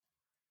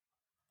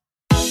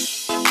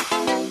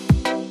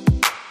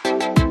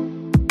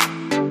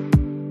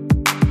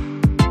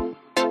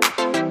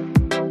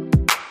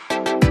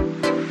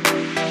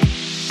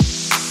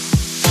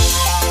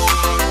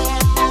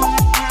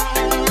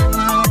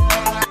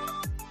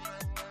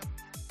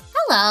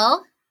Hello,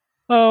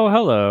 Oh,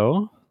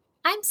 hello.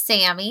 I'm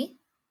Sammy,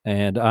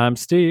 And I'm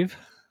Steve.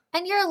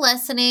 and you're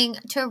listening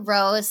to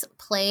Rose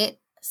Plate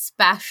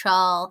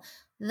Special,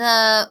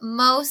 the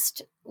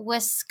most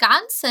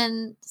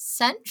Wisconsin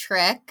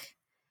centric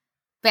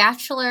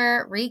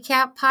Bachelor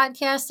recap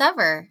podcast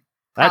ever.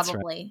 That's right.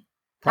 Probably.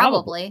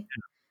 Probably. Probably.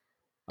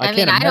 I I mean,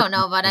 can't I imagine. don't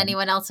know about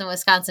anyone else in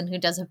Wisconsin who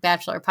does a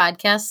Bachelor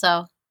podcast,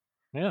 so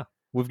Yeah.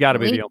 We've got to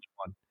be the we only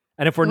one.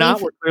 And if we're not,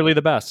 we've we're clearly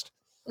the best.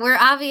 we're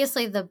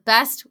obviously the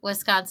best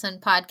Wisconsin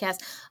podcast.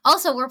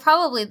 Also, we're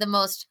probably the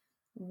most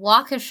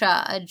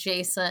Waukesha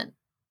adjacent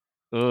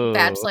Oh,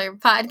 Bachelor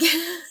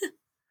podcast.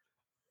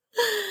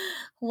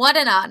 What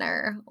an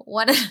honor.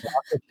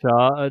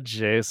 Shaw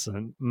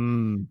adjacent.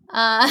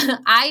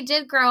 I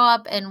did grow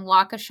up in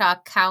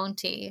Waukesha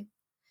County.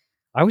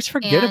 I always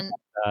forget about And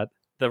that.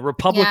 The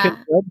Republican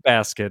yeah,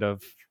 breadbasket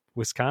of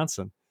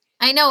Wisconsin.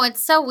 I know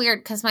it's so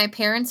weird because my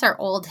parents are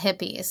old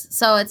hippies.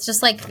 So it's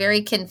just like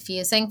very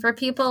confusing for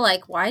people.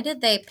 Like, why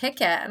did they pick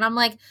it? And I'm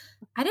like,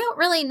 I don't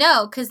really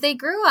know because they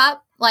grew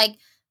up like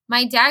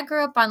my dad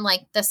grew up on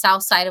like the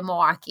south side of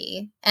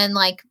Milwaukee and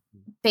like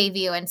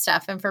Bayview and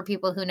stuff. And for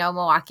people who know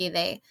Milwaukee,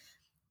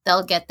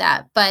 they'll get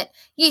that. But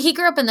he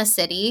grew up in the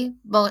city,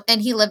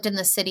 and he lived in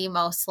the city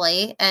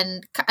mostly,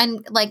 and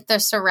like the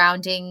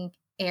surrounding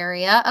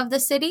area of the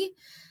city.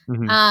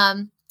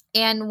 Mhm.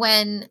 And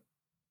when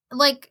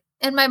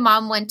and my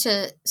mom went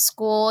to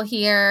school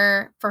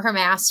here for her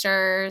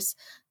master's.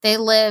 They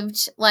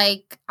lived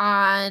like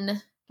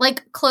on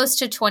like close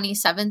to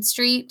 27th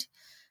Street.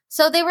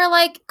 So they were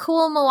like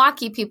cool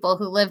Milwaukee people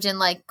who lived in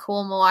like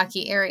cool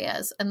Milwaukee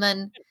areas. And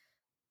then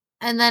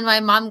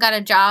my mom got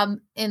a job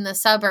in the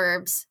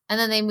suburbs, and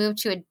then they moved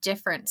to a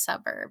different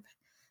suburb.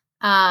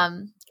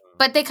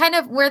 But they kind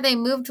of where they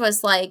moved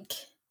was like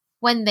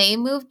when they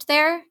moved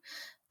there,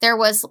 it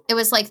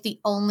was like the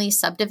only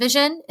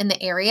subdivision in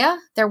the area.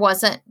 It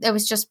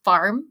was just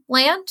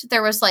farmland.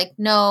 There was like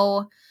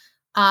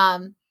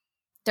um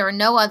there were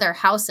no other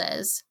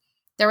houses.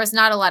 There was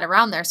not a lot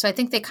around there. So I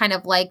think they kind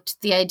of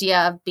liked the idea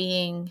of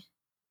being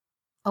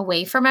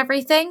away from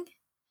everything.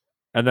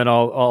 And then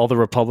all the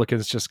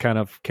Republicans just kind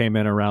of came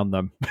in around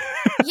them.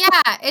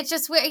 Yeah, it's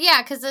just weird.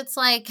 Yeah, because it's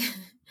like,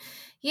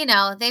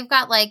 they've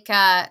got like,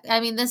 I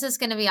mean, this is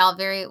going to be all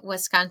very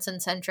Wisconsin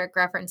centric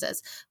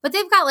references, but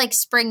they've got like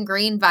spring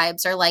green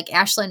vibes or like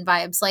Ashland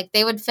vibes. Like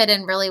they would fit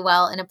in really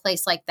well in a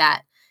place like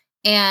that.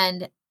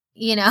 And,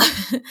 you know,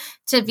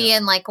 to be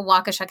in like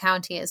Waukesha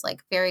County is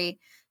like very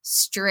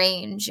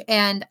strange.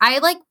 And I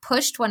like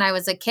pushed when I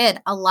was a kid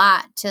a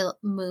lot to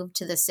move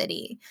to the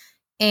city,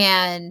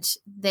 and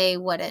they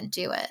wouldn't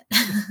do it.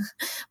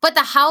 But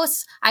the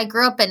house I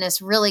grew up in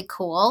is really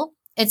cool.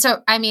 And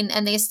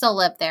they still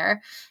live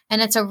there,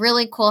 and it's a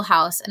really cool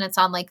house, and it's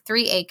on like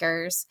 3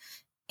 acres.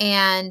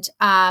 And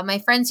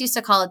my friends used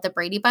to call it the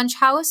Brady Bunch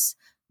house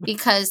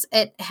because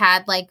it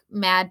had like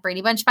mad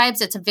Brady Bunch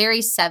vibes. It's a very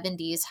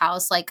 70s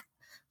house.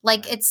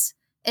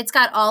 It's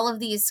got all of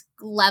these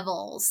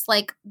levels,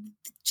 like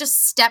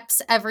just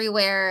steps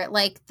everywhere.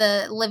 Like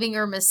the living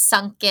room is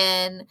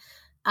sunken.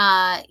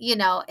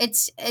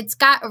 It's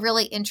got a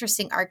really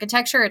interesting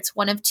architecture. It's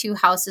one of 2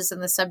 houses in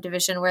the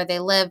subdivision where they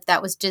live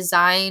that was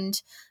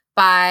designed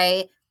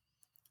by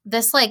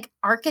this like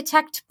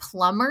architect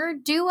plumber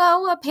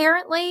duo,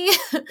 apparently.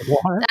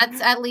 What? That's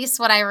at least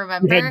what I You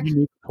remember. had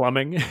unique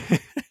plumbing.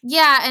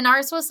 Yeah, and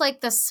ours was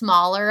like the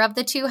smaller of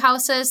the 2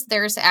 houses.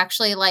 There's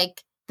actually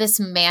like this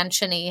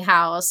mansiony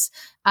house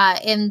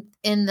in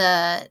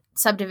the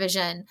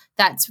subdivision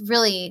that's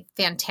really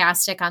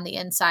fantastic on the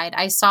inside.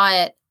 I saw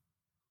it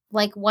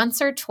like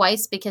once or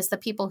twice because the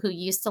people who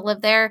used to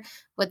live there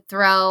would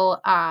throw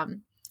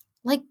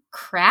like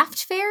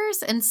craft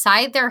fairs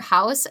inside their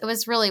house. It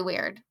was really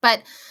weird.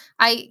 But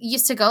I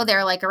used to go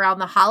there like around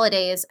the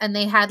holidays, and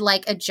they had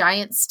like a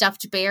giant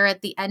stuffed bear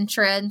at the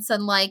entrance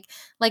and like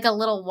a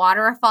little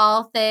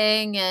waterfall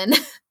thing. And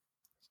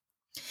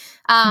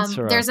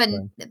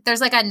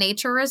there's like a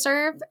nature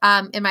reserve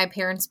in my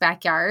parents'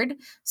 backyard.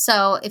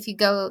 So if you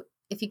go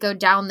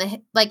down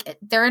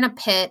they're in a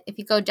pit. If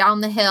you go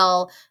down the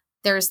hill,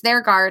 there's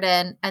their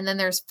garden, and then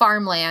there's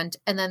farmland,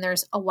 and then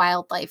there's a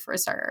wildlife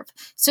reserve.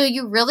 So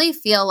you really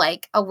feel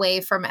like away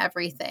from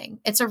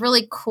everything. It's a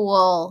really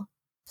cool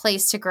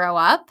place to grow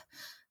up.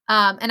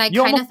 And I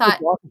kind of thought,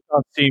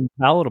 Waukesha seemed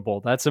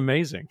palatable. That's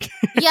amazing.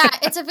 yeah,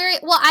 it's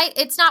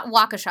it's not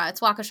Waukesha, it's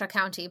Waukesha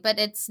County, but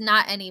it's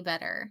not any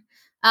better.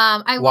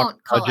 I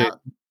won't call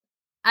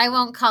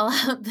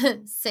out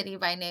the city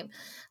by name.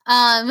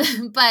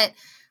 But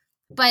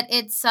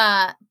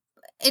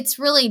it's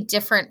really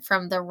different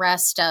from the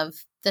rest of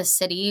the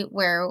city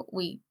where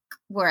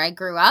I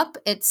grew up.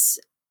 It's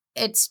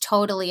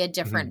totally a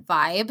different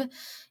vibe.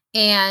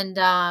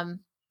 And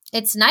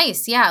it's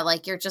nice. Yeah,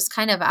 like you're just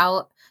kind of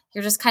out.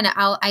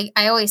 I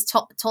always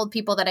told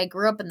people that I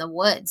grew up in the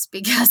woods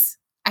because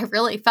I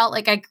really felt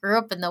like I grew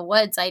up in the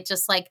woods. I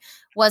just like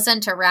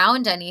wasn't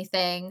around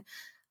anything.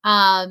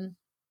 And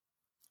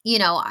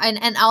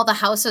all the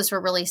houses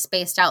were really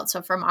spaced out.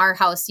 So from our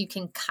house, you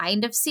can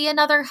kind of see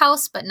another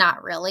house, but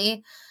not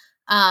really.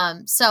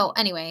 So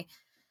anyway,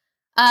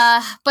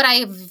 But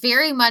I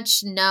very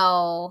much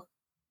know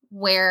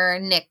where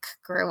Nick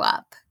grew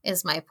up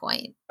is my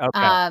point.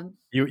 Okay.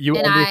 You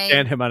and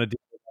understand him on a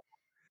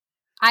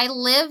I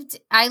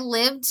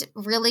lived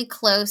really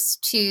close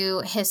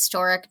to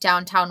historic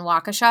downtown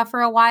Waukesha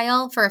for a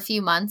while. For a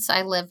few months,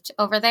 I lived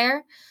over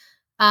there.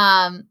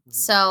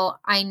 So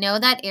I know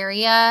that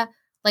area.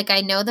 Like,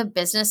 I know the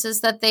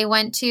businesses that they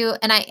went to,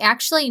 and I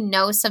actually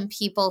know some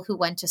people who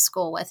went to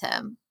school with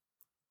him.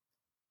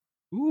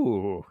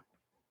 Ooh.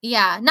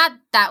 Yeah, not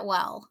that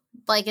well.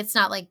 Like, it's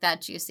not like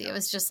that juicy. It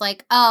was just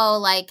like, oh,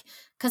 like,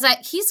 because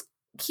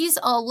he's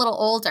a little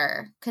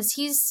older because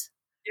he's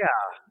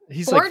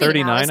He's 40 like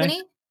 39, now, isn't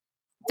he?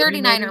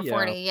 39 or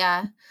 40,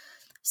 yeah.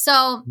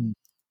 So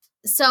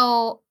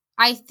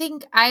I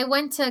think I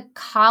went to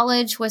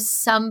college with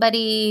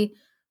somebody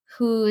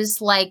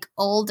who's like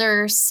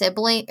older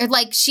sibling, or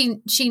like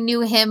she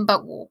knew him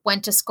but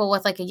went to school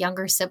with like a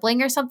younger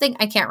sibling or something.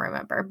 I can't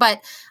remember,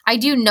 but I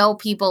do know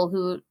people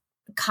who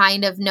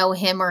kind of know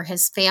him or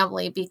his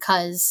family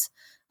because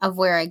of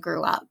where I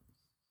grew up.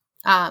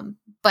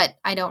 But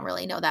I don't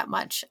really know that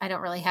much. I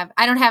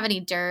don't have any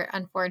dirt,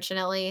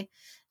 unfortunately,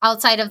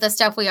 outside of the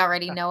stuff we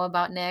already know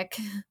about Nick.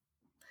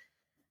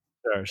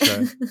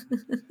 Sure.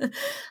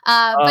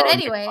 But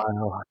anyway,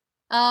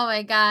 oh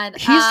my God.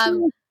 He's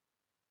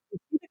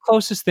the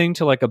closest thing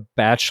to like a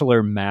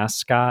Bachelor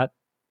mascot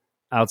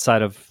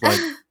outside of like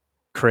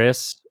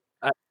Chris,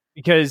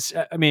 because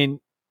I mean,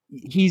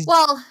 he's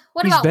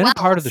what about been Wells? a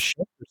part of the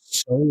show for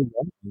so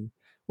long.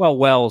 Well,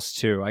 Wells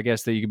too. I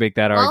guess that you can make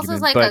that Wells argument.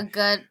 is like a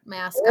good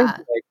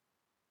mascot.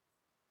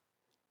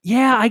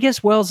 Yeah, I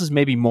guess Wells is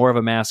maybe more of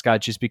a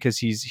mascot just because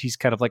he's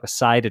kind of like a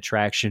side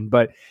attraction.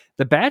 But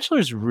The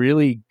Bachelor's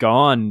really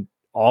gone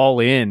all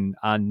in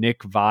on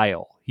Nick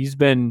Viall. He's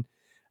been,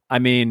 I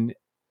mean,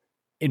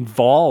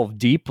 involved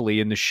deeply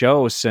in the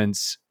show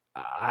since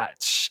I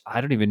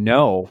don't even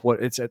know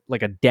what it's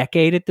like a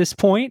decade at this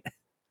point,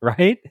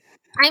 right?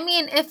 I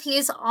mean, if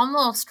he's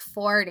almost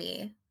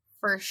 40,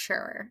 for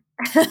sure.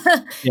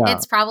 Yeah,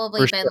 It's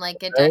probably been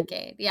like a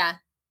decade. Yeah.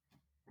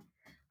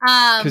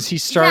 Because he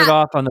started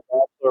off on The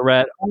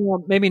Bachelorette,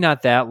 maybe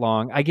not that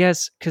long, I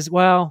guess, because,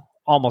 well,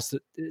 almost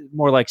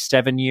more like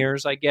 7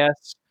 years, I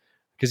guess,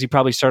 because he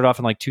probably started off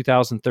in like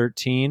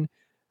 2013.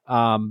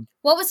 What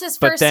was his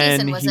first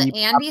season? Was it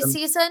Andy's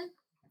season?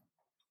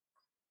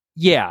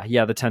 Yeah,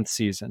 the 10th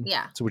season.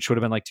 Yeah. So which would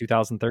have been like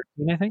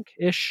 2013, I think,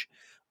 ish.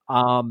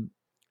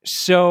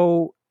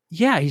 So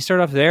yeah, he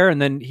started off there,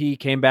 and then he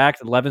came back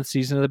to the 11th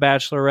season of The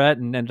Bachelorette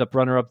and ended up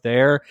runner up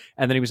there,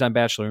 and then he was on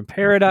Bachelor in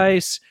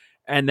Paradise,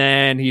 and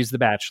then he's The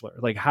Bachelor.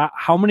 Like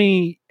how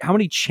many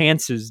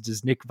chances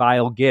does Nick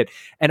Viall get?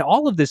 And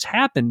all of this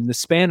happened in the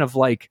span of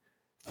like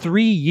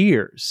 3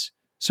 years.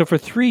 So for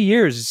 3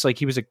 years, it's like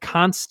he was a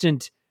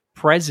constant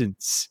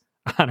presence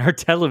on our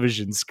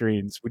television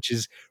screens, which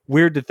is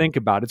weird to think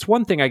about. It's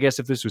one thing, I guess,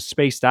 if this was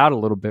spaced out a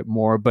little bit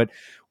more, but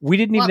we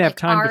didn't even have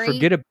time to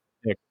forget about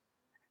it.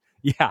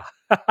 Yeah.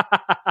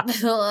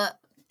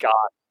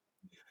 God.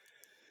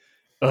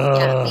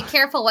 Yeah, be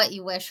careful what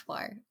you wish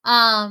for.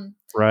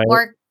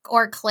 Right.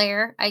 Or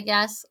Claire, I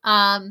guess.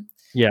 Yeah,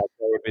 that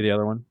would be the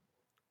other one.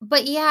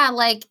 But yeah,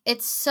 like,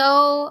 it's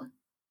so...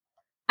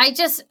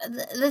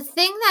 the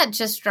thing that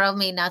just drove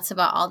me nuts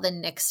about all the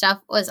Nick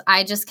stuff was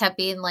I just kept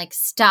being like,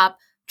 stop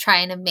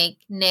trying to make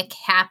Nick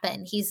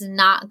happen. He's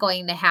not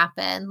going to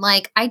happen.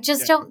 Like, I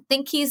just don't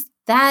think he's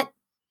that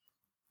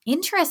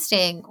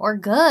interesting or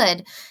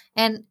good.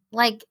 And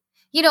like,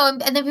 you know,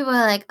 and then people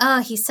are like, oh,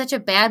 he's such a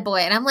bad boy.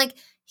 And I'm like,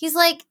 he's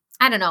like,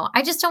 I don't know.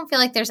 I just don't feel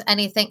like there's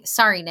anything.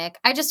 Sorry, Nick.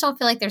 I just don't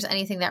feel like there's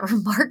anything that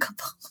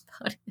remarkable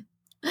about it.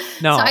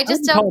 No, so I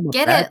just don't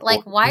get it.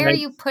 Like, why are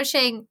you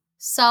pushing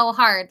so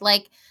hard?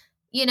 Like,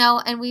 you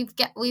know, and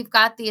we've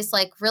got these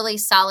like really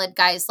solid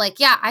guys. Like,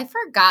 yeah, I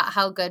forgot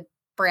how good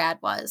Brad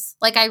was.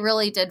 Like, I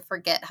really did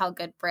forget how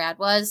good Brad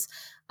was.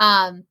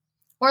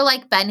 Or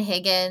like Ben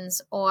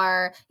Higgins,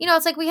 or, you know,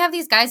 it's like we have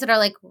these guys that are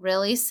like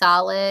really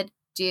solid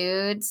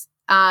dudes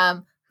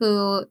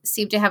who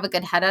seem to have a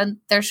good head on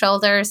their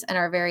shoulders and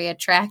are very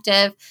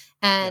attractive.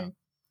 And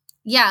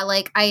yeah,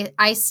 like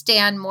I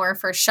stand more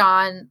for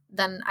Sean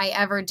than I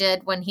ever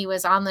did when he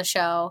was on the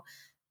show.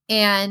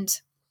 And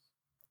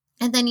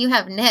then you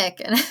have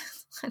Nick, and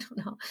I don't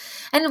know.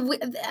 And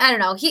I don't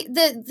know.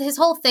 His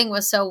whole thing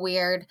was so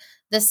weird.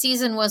 The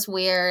season was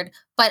weird,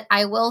 but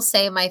I will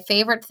say my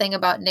favorite thing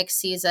about Nick's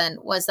season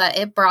was that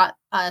it brought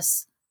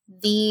us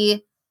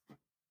the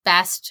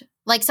best,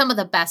 like some of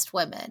the best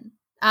women.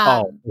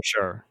 For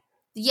sure.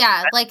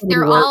 Yeah, like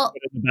they're all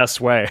in the best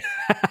way.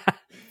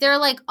 They're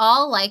like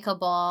all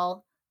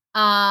likable.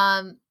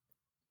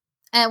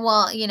 And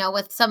well, you know,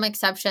 with some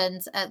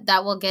exceptions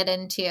that we'll get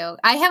into.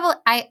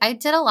 I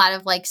did a lot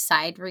of like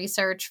side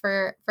research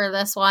for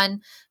this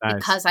one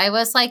because I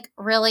was like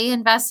really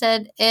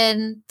invested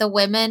in the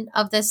women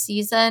of this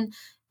season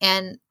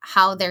and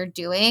how they're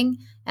doing.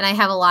 And I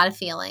have a lot of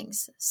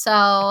feelings.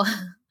 So we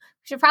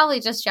should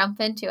probably just jump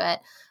into it.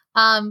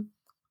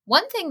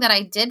 One thing that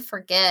I did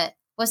forget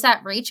was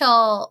that I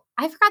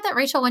forgot that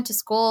Rachel went to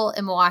school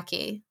in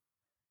Milwaukee.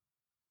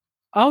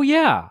 Oh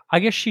yeah, I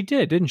guess she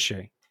did, didn't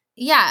she?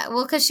 Yeah,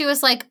 well, because she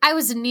was like, I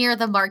was near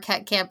the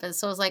Marquette campus,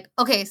 so I was like,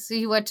 okay, so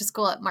you went to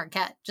school at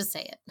Marquette, just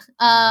say it.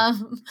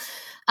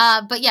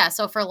 But yeah,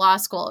 so for law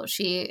school,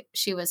 she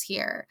was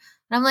here,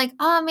 and I'm like,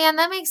 oh man,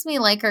 that makes me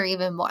like her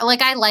even more.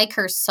 Like I like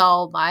her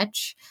so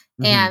much,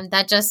 Hmm. and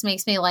that just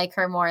makes me like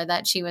her more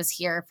that she was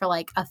here for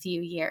like a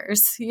few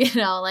years.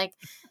 Like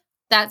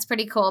that's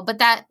pretty cool. But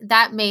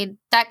that made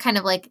that kind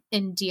of like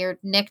endeared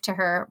Nick to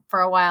her for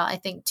a while, I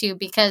think too,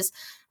 because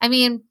I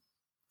mean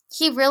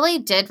he really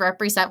did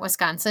represent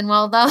Wisconsin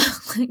well, though.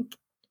 Like,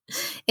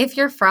 if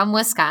you're from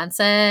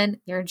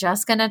Wisconsin, you're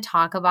just going to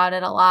talk about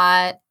it a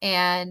lot.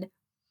 And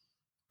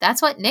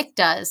that's what Nick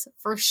does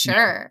for Yeah,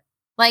 sure.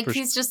 Like, for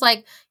sure. he's just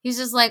like,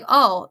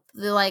 oh,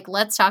 like,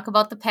 let's talk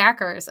about the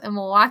Packers and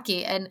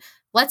Milwaukee and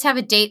let's have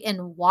a date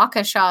in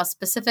Waukesha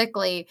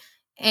specifically.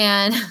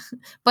 And,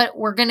 but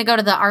we're going to go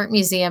to the art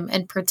museum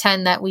and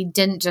pretend that we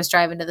didn't just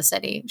drive into the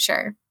city.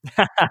 Sure.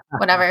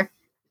 Whatever.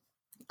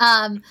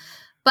 Um,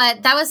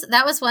 but that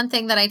was one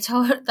thing that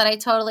that I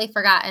totally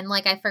forgot. And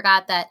like I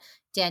forgot that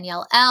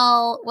Danielle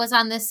L was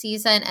on this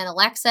season and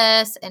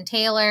Alexis and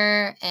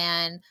Taylor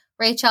and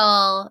Rachel,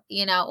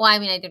 well, I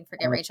mean I didn't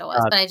forget Oh, Rachel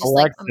was, but I just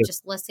like I'm Alexis.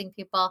 just listing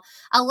people.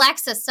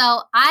 Alexis.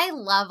 So I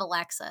love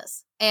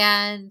Alexis.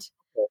 And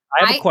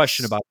I have a I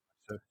question about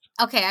this.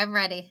 okay, I'm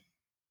ready.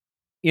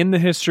 In the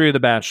history of The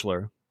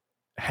Bachelor,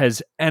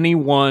 has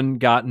anyone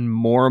gotten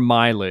more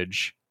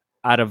mileage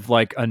out of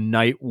like a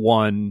night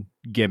one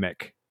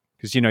gimmick?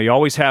 Because you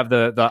always have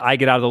the I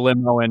get out of the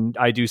limo and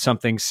I do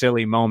something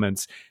silly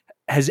moments.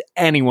 Has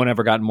anyone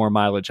ever gotten more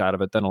mileage out of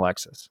it than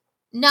Alexis?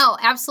 No,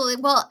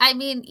 absolutely. Well, I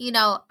mean,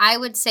 I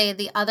would say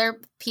the other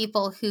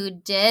people who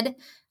did,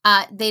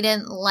 they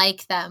didn't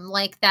like them.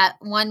 Like that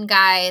one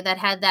guy that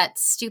had that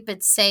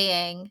stupid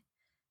saying.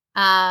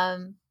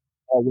 Um,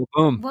 Oh, well,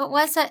 boom. what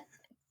was it?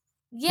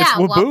 It's Yeah,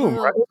 Waboom,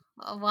 right?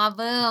 Waboom.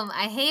 Waboom.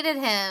 I hated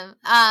him.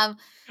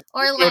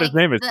 Or You know what his like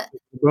name is?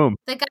 Boom.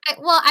 the guy.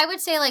 Well, I would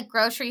say like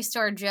grocery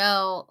store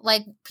Joe.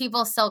 Like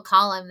people still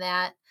call him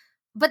that.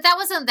 But that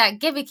wasn't that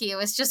gimmicky. It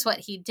was just what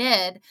he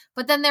did.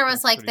 But then there was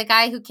That's like pretty. the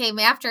guy who came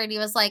after and he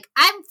was like,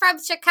 I'm from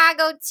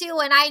Chicago too,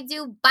 and I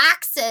do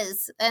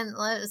boxes. And it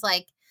was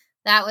like,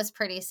 that was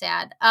pretty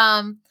sad.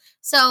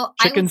 So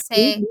I Chicken would Soup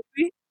say,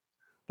 movie?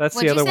 That's the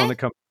what'd you other one say? that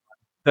comes.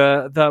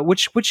 The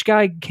which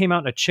guy came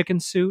out in a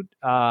chicken suit?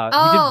 He did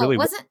Oh, really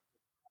well. wasn't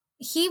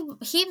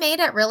he made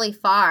it really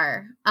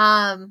far.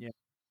 Yeah.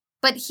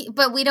 But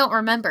we don't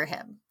remember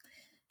him.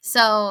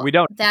 So We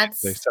don't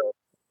actually. that's So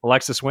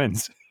Alexis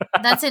wins.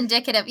 that's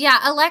indicative. Yeah,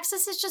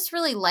 Alexis is just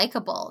really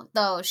likable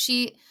though.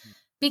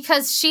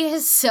 Because she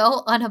is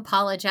so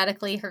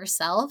unapologetically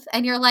herself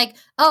and you're like,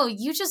 "Oh,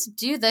 you just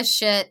do this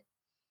shit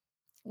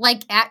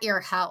like at your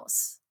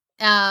house.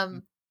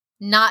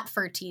 Not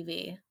for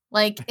TV."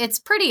 Like it's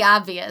pretty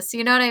obvious,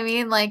 you know what I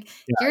mean? Like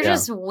Yeah, you're yeah.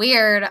 just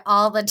weird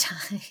all the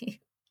time.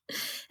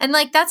 And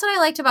like that's what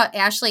I liked about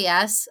Ashley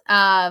S.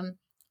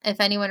 If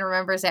anyone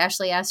remembers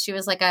Ashley S, she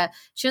was like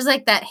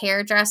that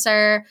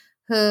hairdresser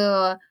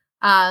who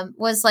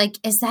was like,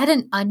 is that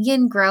an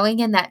onion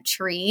growing in that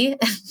tree?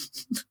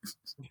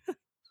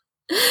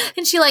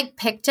 And she like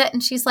picked it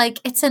and she's like,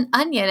 it's an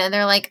onion. And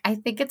they're like, I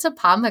think it's a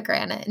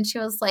pomegranate. And she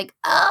was like,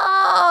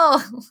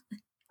 oh,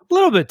 A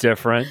little bit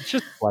different,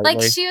 just like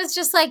slightly. she was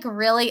just like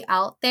really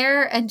out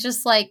there and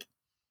just like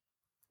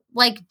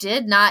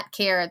did not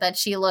care that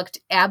she looked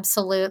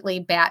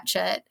absolutely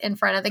batshit in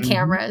front of the Mhm.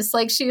 cameras.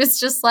 Like she was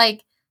just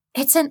like,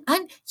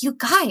 you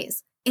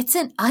guys, it's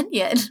an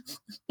onion.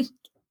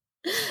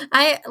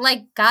 I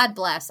like God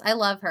bless. I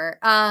love her.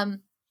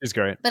 She's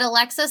great. But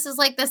Alexis is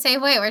like the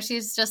same way where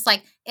she's just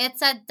like,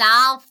 it's a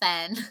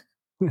dolphin.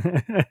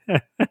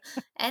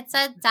 It's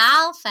a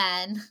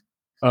dolphin.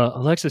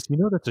 Alexis, you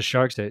know that's a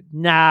shark's head.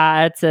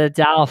 Nah, it's a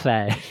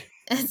dolphin.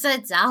 It's a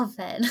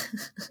dolphin.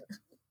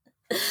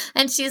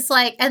 And she's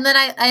like, and then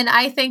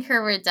I think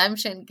her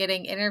redemption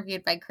getting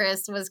interviewed by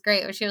Chris was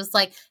great. Where she was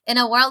like, in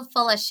a world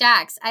full of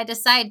sharks, I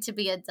decide to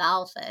be a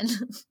dolphin.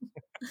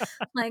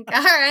 Like,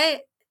 all right,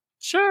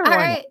 Sure, all why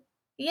not? right,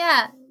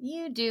 yeah,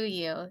 you do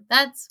you.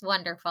 That's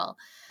wonderful.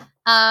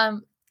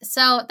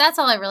 So that's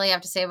all I really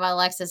have to say about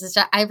Alexis. Is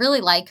that I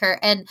really like her,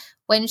 and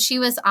when she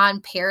was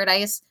on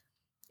Paradise,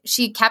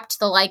 she kept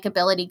the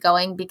likability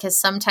going because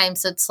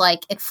sometimes it's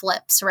like it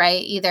flips,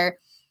 right? Either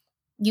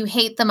you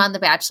hate them on The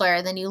Bachelor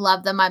and then you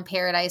love them on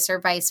Paradise or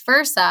vice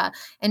versa.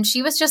 And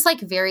she was just like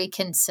very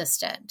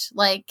consistent.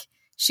 Like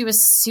she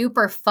was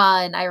super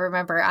fun. I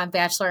remember on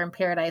Bachelor in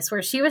Paradise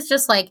where she was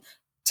just like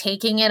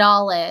taking it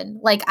all in.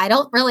 Like I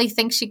don't really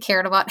think she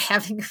cared about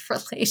having a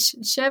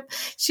relationship.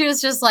 She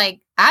was just like,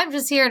 I'm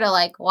just here to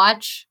like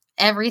watch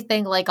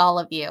everything like all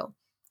of you.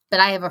 But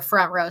I have a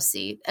front row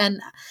seat.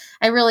 And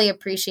I really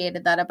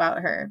appreciated that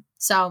about her.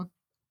 So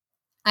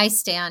I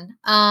stand.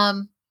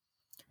 And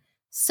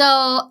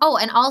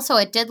also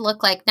it did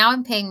look like now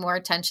I'm paying more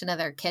attention to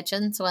their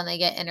kitchens when they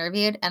get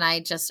interviewed. And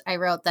I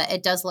wrote that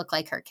it does look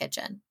like her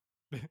kitchen.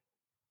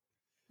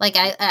 Like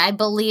I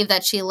believe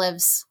that she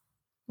lives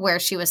where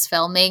she was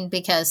filming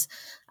because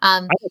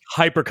Um, I'm like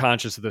hyper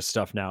conscious of this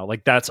stuff now.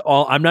 Like that's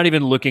all. I'm not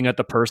even looking at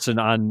the person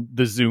on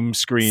the Zoom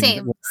screen when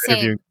same, they're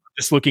interviewing. same.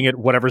 Just looking at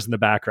whatever's in the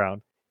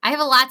background. I have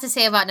a lot to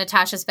say about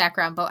Natasha's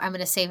background, but I'm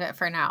going to save it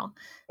for now.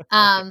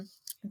 Okay.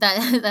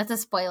 That's a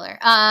spoiler.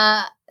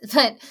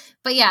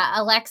 But yeah,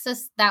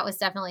 Alexis, that was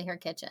definitely her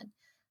kitchen.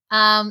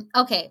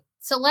 Okay,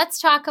 so let's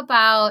talk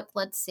about.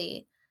 Let's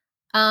see.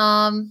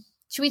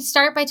 Should we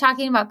start by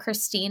talking about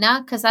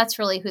Christina, because that's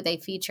really who they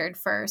featured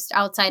first,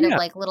 outside of Yeah,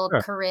 like little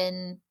sure.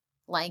 Corinne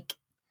like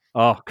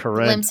Oh,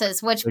 Corinne.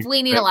 glimpses, which Like,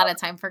 we need a lot of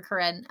time for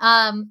Corinne.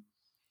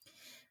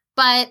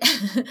 But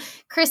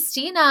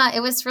Christina, it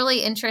was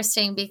really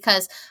interesting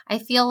because I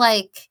feel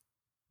like,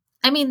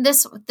 I mean,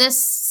 this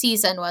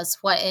season was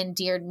what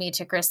endeared me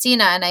to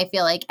Christina, and I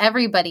feel like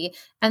everybody.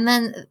 And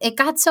then it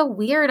got so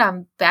weird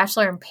on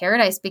Bachelor in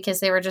Paradise because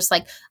they were just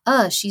like,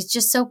 "Oh, she's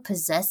just so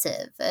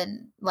possessive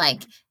and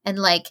like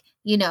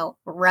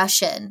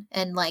Russian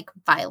and like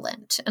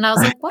violent." And I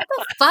was like, "What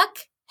the fuck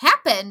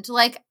happened?"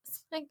 Like,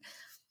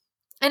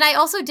 and I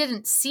also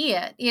didn't see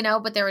it,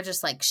 but they were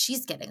just like,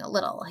 "She's getting a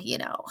little,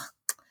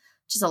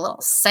 just a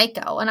little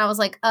psycho," and I was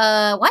like,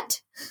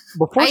 what?"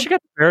 Before she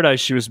got to Paradise,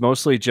 she was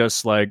mostly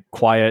just like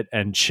quiet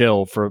and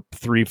chill for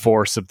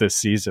 3/4 of this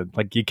season.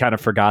 Like you kind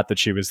of forgot that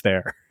she was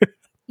there.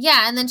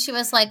 Yeah, and then she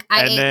was like,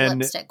 "I And ate then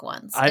lipstick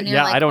once," and you're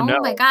I like, don't "Oh know.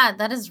 my god,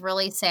 that is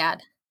really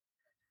sad."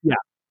 Yeah.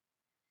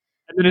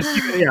 And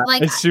then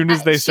Like, as soon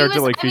as they she start to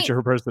was. like I mean, feature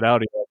her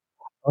personality, like,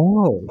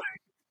 oh,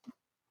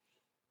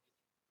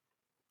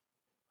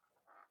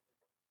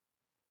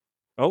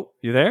 oh,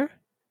 you there?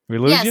 We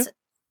lose you? yes,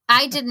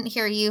 I didn't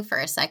hear you for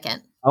a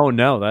second. Oh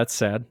no, that's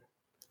sad.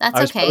 That's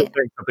I was probably okay.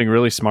 saying something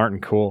really smart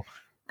and cool.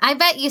 I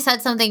bet you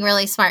said something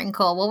really smart and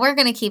cool. Well, we're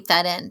going to keep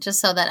that in just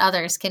so that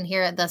others can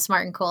hear the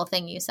smart and cool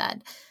thing you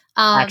said.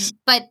 Excellent.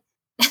 But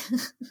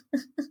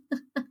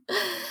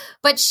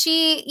but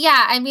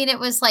I mean, it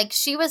was like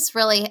she was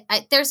really.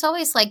 There's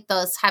always like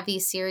those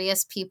heavy,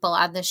 serious people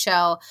on the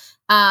show,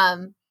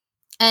 and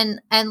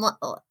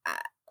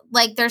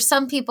like there's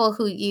some people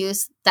who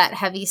use that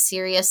heavy,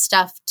 serious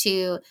stuff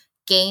to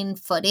gain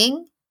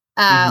footing.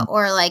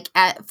 Or like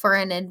for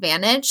an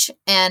advantage.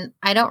 And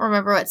I don't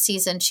remember what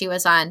season she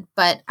was on,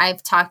 but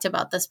I've talked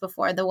about this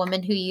before. The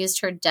woman who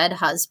used her dead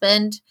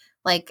husband,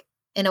 like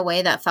in a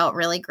way that felt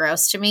really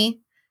gross to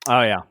me.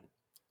 Oh yeah.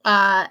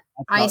 I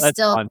That's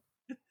fun.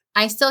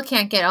 still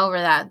can't get over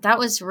that. That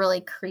was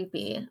really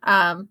creepy.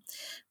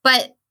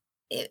 But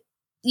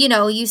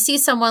you see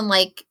someone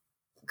like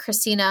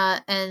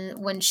Christina,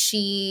 and when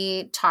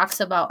she talks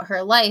about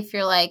her life,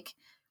 you're like,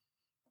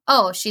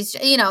 oh, she's,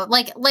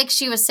 like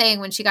she was saying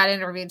when she got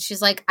interviewed,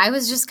 she's like, I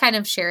was just kind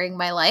of sharing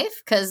my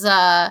life because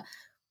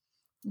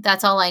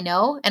that's all I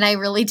know. And I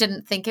really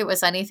didn't think it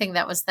was anything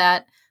that was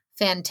that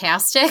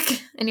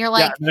fantastic. And you're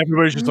like, and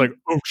everybody's just like,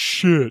 oh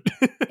shit.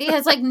 yeah,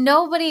 it's like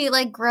nobody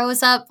like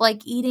grows up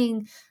like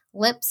eating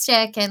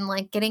lipstick and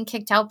like getting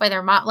kicked out by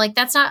their mom. Like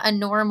that's not a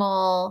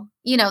normal,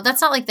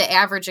 that's not like the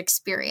average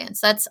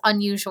experience. That's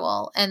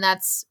unusual. And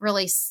that's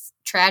really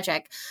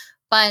tragic.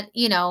 But,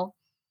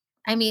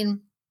 I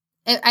mean,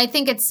 I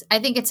think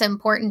it's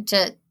important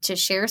to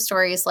share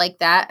stories like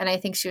that, and I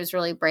think she was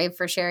really brave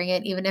for sharing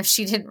it, even if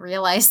she didn't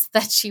realize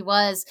that she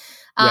was.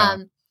 Yeah.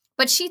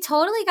 But she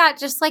totally got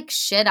just like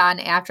shit on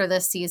after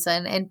this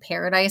season in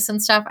Paradise and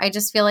stuff. I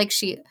just feel like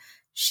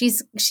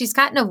she's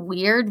gotten a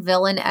weird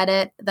villain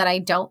edit that I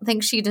don't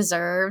think she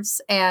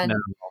deserves, and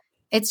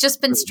it's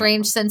just been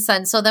strange since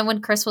then. So then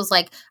when Chris was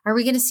like, "Are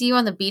we going to see you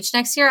on the beach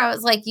next year?" I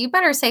was like, "You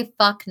better say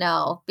fuck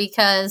no,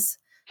 because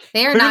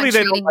they are not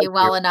treating you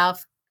well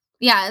enough."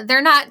 Yeah,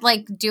 they're not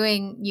like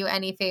doing you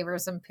any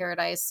favors in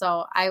Paradise,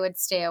 so I would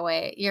stay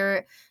away.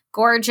 You're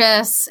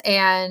gorgeous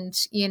and,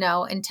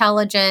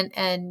 intelligent,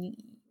 and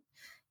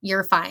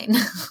you're fine.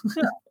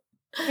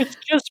 It's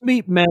just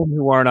meet men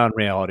who aren't on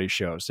reality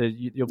shows.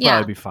 You'll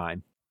probably be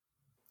fine.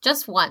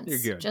 Just once.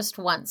 You're good. Just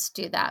once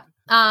do that.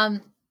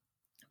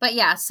 But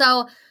yeah,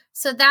 so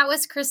that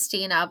was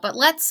Christina. But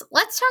let's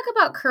talk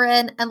about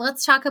Corinne, and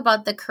let's talk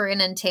about the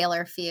Corinne and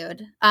Taylor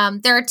feud.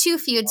 There are two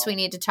feuds we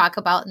need to talk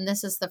about, and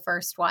this is the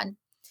first one.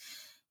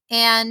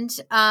 And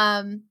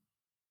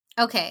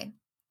okay,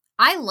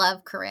 I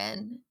love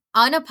Corinne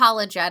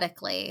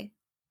unapologetically.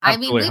 Absolutely, I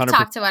mean, we've 100%.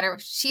 Talked about her.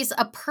 She's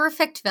a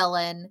perfect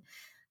villain.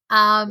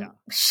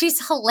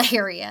 She's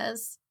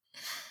hilarious.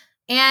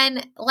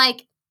 And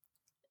like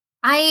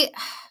I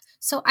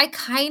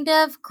kind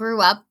of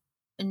grew up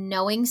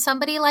knowing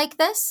somebody like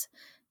this,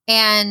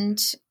 and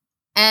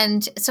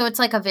so it's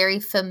like a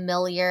very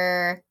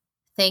familiar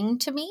thing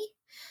to me.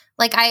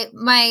 Like I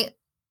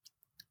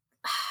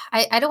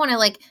don't want to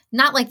like,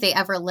 not like they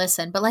ever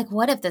listen, but like,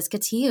 what if this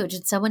gets huge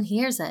and someone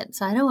hears it?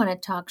 So I don't want to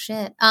talk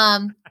shit.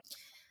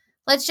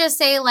 Let's just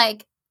say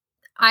like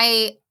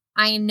I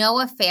know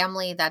a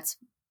family that's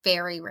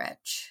very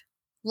rich,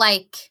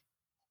 like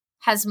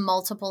has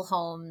multiple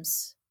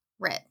homes,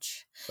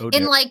 rich,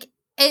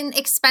 in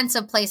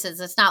expensive places.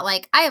 It's not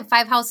like I have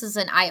 5 houses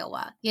in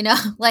Iowa,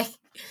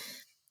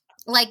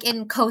 like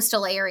in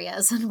coastal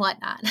areas and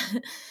whatnot.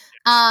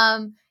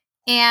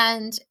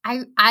 And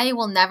I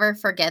will never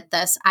forget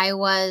this. I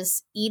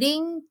was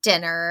eating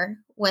dinner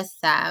with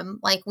them.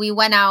 Like we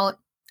went out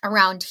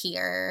around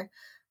here,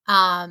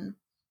 um,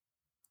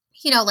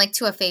 like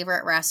to a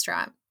favorite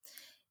restaurant.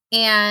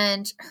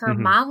 And her Mhm.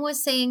 mom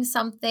was saying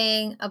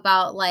something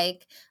about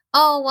like,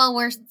 oh, well,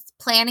 we're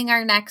planning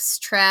our next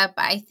trip.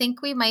 I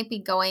think we might be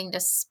going to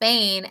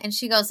Spain. And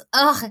she goes,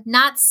 ugh,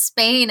 not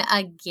Spain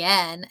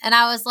again. And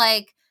I was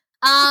like,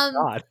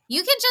 God,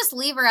 you can just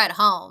leave her at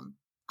home.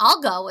 I'll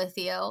go with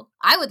you.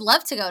 I would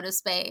love to go to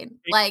Spain.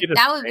 take Like you to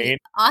that would Spain. be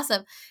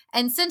awesome.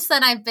 And since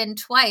then I've been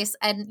twice.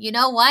 And you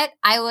know what?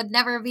 I would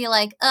never be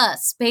like,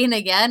 Spain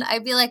again.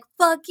 I'd be like,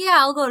 fuck yeah,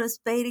 I'll go to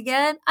Spain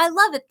again. I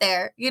love it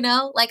there.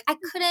 Like I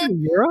couldn't.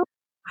 In Europe?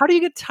 How do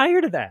you get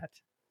tired of that?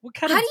 What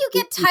kind How of do you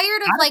get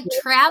tired of like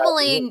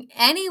traveling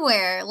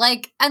anywhere?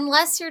 Like,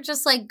 unless you're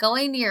just like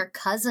going to your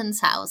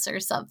cousin's house or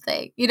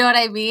something. You know what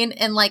I mean?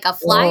 In like a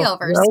Oh,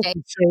 flyover that state.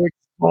 is so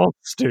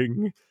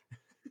exhausting.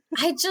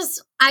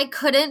 I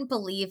couldn't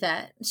believe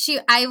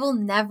it. I will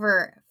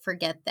never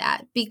forget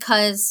that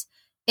because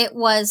it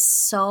was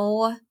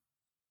so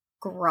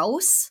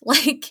gross.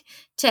 Like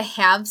to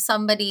have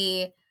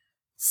somebody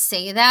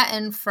say that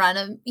in front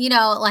of,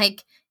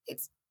 like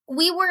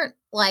we weren't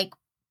like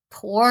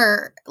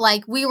poor,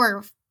 like we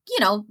were,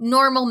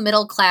 normal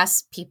middle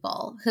class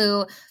people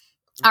who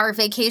our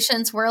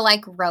vacations were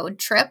like road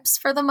trips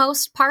for the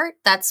most part.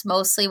 That's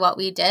mostly what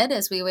we did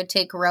is we would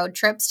take road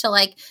trips to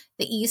like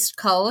the East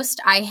Coast.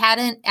 I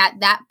hadn't at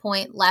that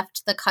point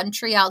left the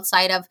country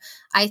outside of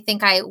I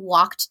think I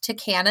walked to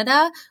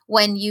Canada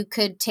when you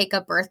could take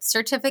a birth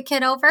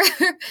certificate over.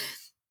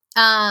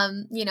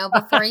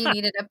 Before you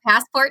needed a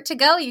passport to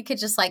go, you could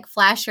just like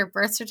flash your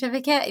birth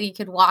certificate and you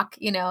could walk,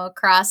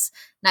 across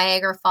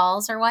Niagara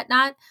Falls or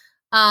whatnot.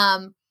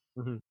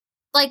 Mhm.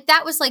 Like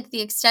that was like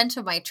the extent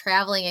of my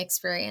traveling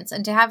experience.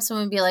 And to have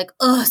someone be like,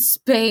 oh,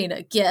 Spain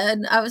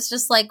again. I was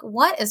just like,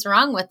 what is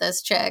wrong with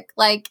this chick?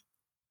 Like,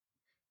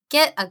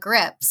 get a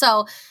grip.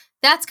 So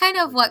that's kind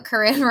of what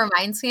Corinne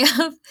reminds me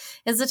of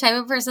is the type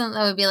of person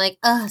that would be like,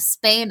 oh,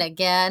 Spain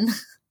again.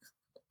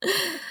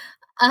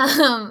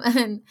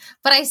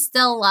 But I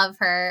still love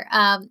her.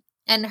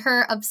 And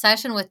her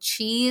obsession with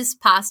cheese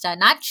pasta,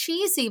 not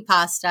cheesy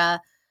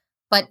pasta,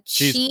 but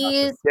Cheese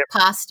cheese pasta.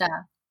 pasta.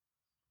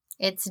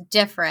 It's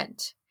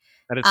different.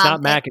 And it's not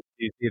And mac and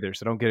cheese either,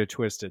 so don't get it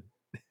twisted.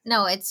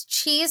 no, it's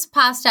cheese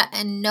pasta,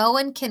 and no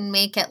one can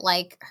make it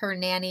like her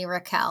nanny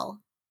Raquel.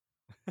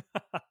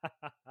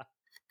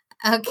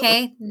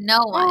 Okay, no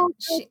Oh, one.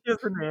 she has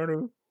a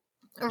nanny.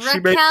 She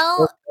makes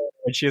Raquel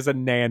and she has a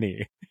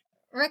nanny.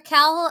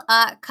 Raquel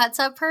cuts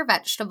up her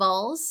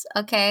vegetables.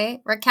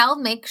 Okay, Raquel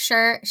makes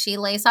sure she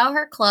lays out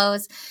her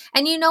clothes,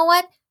 and you know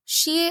what?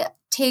 She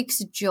takes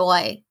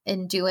joy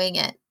in doing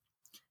it.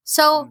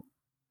 So,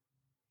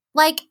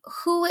 like,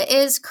 who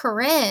is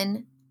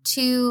Corinne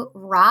to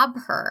rob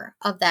her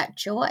of that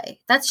joy?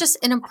 That's just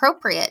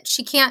inappropriate.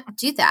 She can't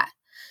do that.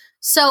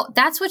 So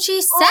that's what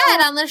she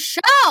said on the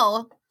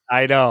show.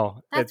 I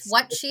know. That's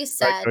what she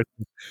said.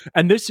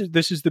 And this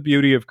is the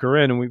beauty of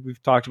Corinne, and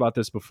we've talked about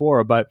this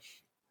before, but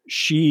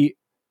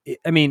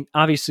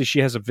obviously she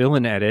has a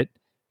villain edit,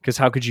 because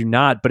how could you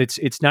not? But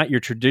it's not your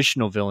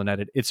traditional villain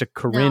edit. It's a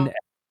Corinne edit.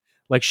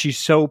 Like she's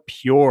so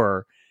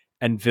pure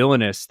and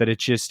villainous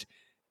that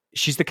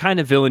she's the kind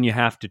of villain you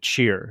have to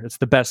cheer. It's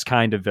the best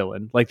kind of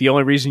villain. Like the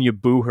only reason you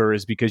boo her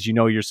is because you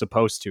know you're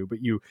supposed to, but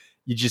you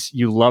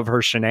love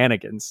her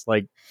shenanigans.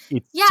 Like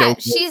it's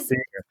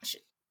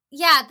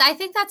yeah, I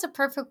think that's a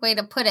perfect way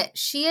to put it.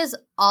 She is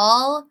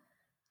all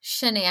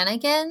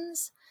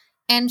shenanigans,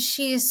 and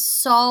she's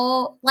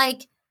so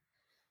like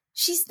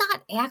she's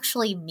not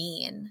actually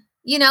mean,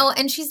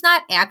 and she's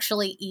not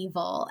actually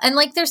evil. And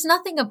like there's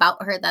nothing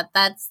about her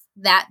that's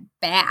that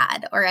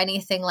bad or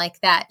anything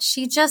like that.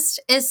 She just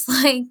is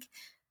like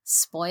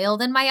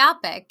spoiled and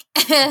myopic.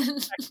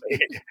 And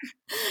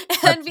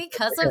and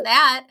because of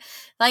that,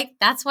 like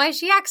that's why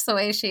she acts the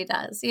way she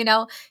does.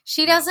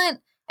 She doesn't,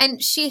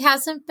 and she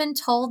hasn't been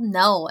told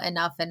no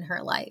enough in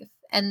her life.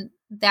 And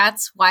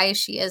that's why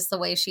she is the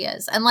way she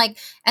is. And like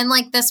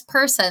this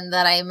person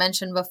that I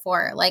mentioned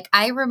before, like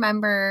I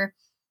remember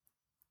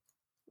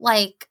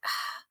like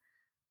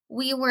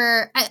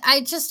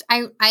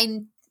I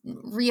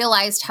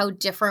realized how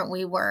different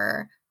we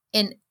were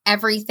in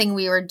everything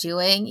we were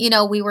doing.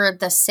 We were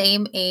the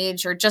same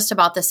age or just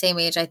about the same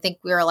age. I think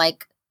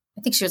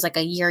she was like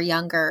a year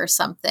younger or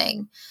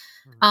something.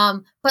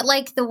 But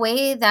like the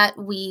way that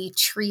we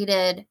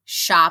treated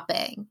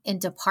shopping in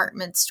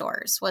department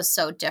stores was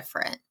so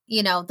different.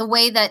 The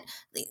way that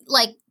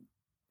like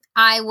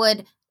I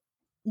would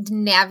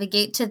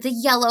navigate to the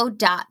yellow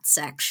dot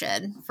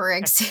section, for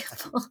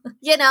example,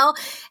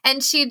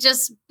 and she'd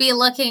just be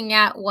looking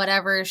at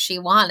whatever she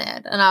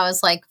wanted. And I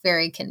was like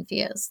very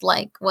confused.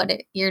 Like,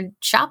 you're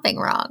shopping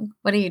wrong.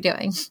 What are you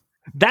doing?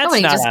 That's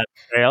Nobody not just on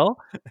sale.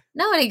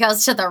 nobody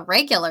goes to the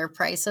regular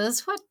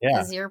prices. What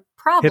Yeah. is your Hit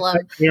that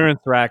problem?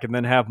 clearance rack and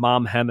then have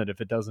mom hem it if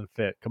it doesn't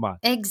fit. Come on.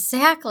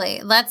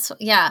 Exactly.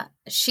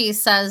 She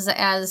says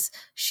as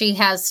she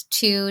has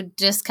 2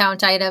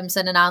 discount items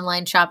in an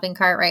online shopping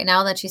cart right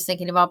now that she's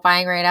thinking about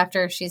buying right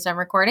after she's done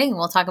recording.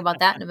 We'll talk about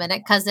that in a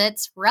minute because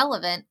it's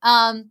relevant.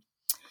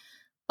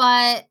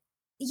 But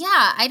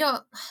yeah, I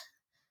don't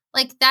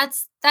like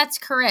that's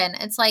Corinne.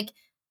 It's like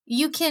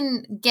you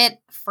can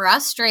get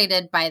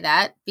frustrated by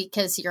that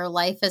because your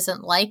life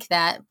isn't like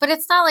that, but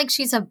it's not like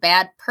she's a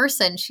bad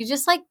person. She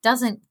just like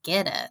doesn't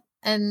get it.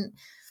 And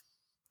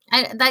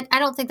I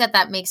don't think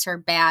that makes her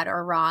bad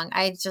or wrong.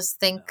 I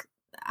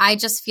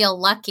just feel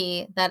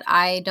lucky that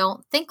I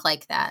don't think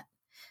like that.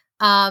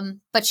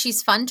 But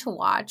she's fun to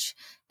watch,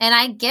 and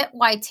I get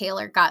why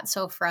Taylor got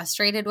so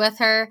frustrated with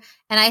her.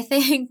 And I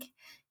think,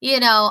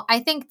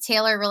 I think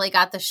Taylor really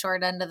got the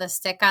short end of the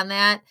stick on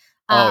that.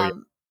 Oh, yeah.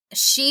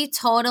 She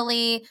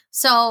totally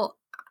so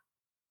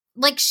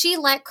like she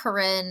let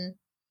Corinne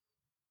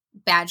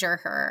badger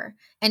her,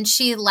 and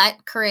she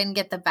let Corinne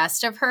get the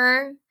best of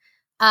her.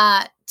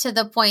 To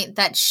the point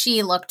that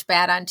she looked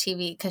bad on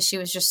TV because she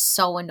was just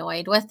so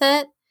annoyed with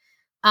it.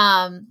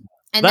 And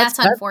that's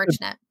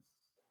unfortunate.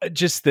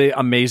 Just the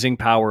amazing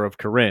power of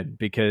Corinne,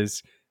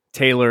 because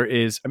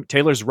Taylor's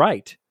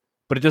right,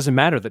 but it doesn't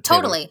matter that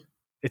Totally.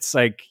 It's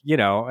like,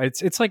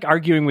 it's like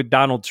arguing with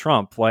Donald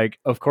Trump. Like,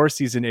 of course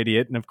he's an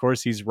idiot and of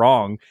course he's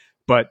wrong,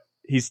 but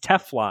he's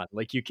Teflon.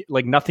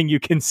 Like nothing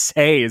you can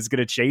say is going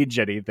to change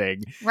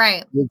anything.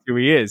 Right. Who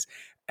he is.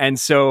 And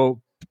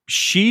so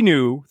she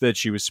knew that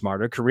she was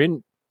smarter.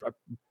 Corinne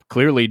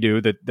clearly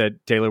knew that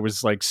Taylor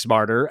was like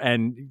smarter,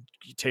 and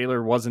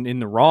Taylor wasn't in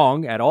the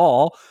wrong at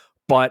all,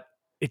 but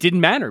it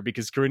didn't matter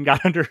because Corinne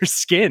got under her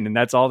skin, and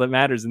that's all that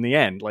matters in the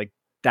end. Like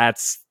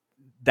that's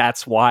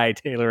why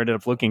Taylor ended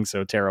up looking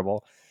so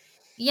terrible.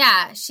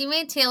 Yeah, she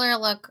made Taylor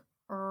look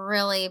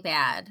really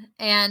bad.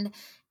 And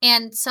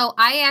so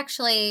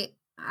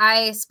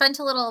I spent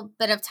a little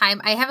bit of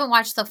time. I haven't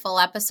watched the full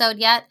episode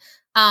yet.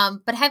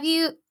 But have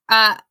you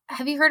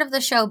heard of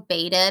the show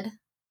Baited?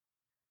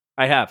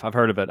 I have. I've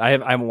heard of it. I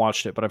haven't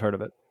watched it, but I've heard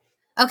of it.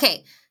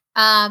 Okay.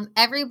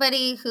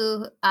 Everybody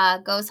who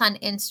goes on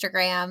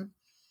Instagram,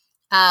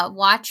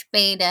 watch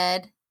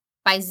Baited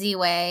by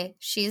Z-Way.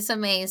 She's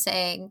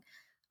amazing.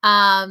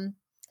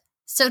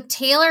 So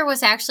Taylor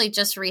was actually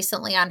just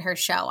recently on her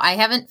show. I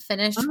haven't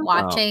finished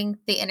watching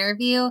the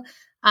interview.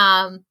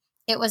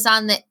 It was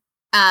on the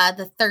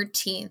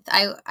 13th.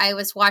 I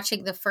was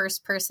watching the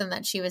first person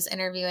that she was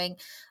interviewing.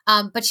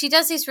 But she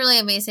does these really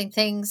amazing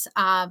things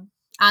on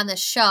the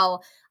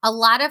show. A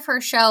lot of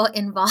her show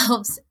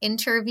involves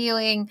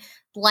interviewing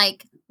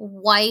like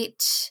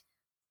white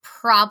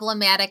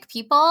problematic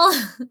people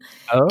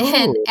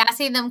and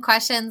asking them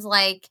questions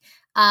like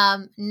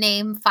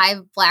name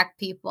 5 Black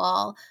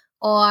people,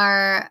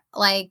 or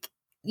like,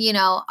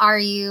 are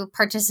you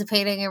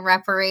participating in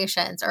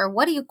reparations, or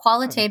what do you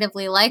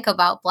qualitatively like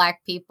about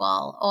Black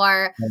people,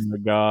 or oh my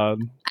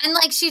God. And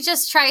like she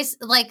just tries,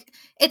 like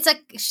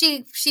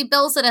she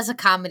bills it as a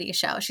comedy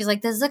show. She's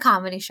like, this is a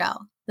comedy show.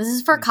 This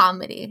is for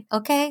comedy,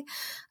 okay?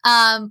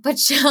 But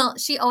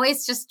she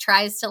always just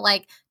tries to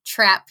like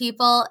trap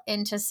people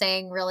into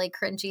saying really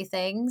cringy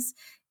things.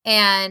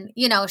 And,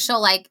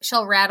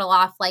 she'll rattle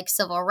off like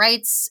civil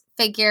rights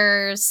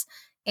figures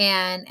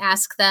and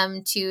ask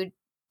them to,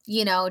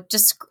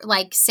 just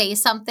like say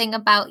something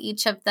about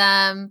each of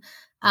them.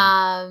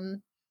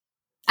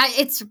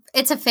 It's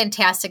a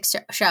fantastic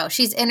show.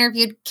 She's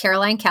interviewed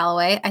Caroline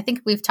Calloway. I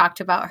think we've talked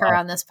about her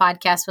on this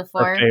podcast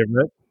before. Her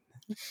favorite.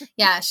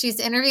 Yeah, she's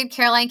interviewed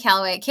Caroline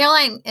Calloway.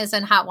 Caroline is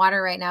in hot water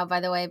right now,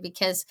 by the way,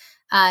 because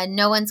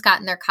no one's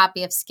gotten their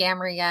copy of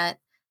Scammer yet.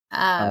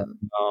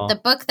 The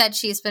book that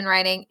she's been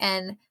writing,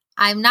 and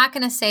I'm not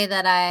going to say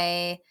that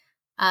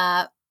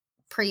I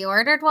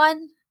pre-ordered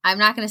one. I'm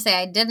not going to say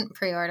I didn't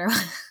pre-order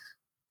one.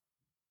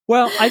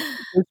 Well, at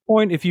this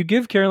point, if you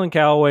give Caroline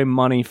Calloway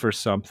money for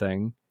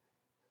something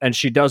and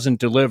she doesn't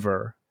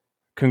deliver,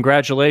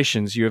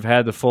 congratulations, you have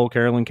had the full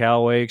Caroline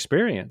Calloway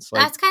experience.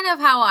 That's kind of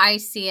how I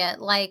see it.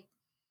 Like,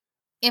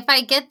 if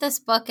I get this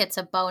book, it's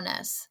a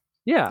bonus.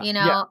 Yeah.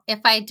 If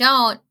I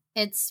don't,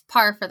 it's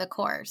par for the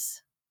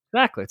course.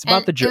 Exactly. It's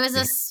about the journey. It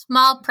was a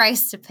small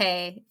price to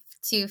pay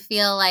to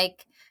feel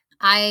like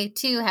I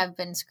too have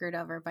been screwed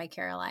over by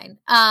Caroline.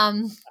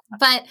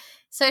 But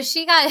so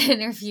she got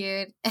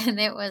interviewed, and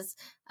it was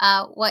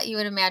what you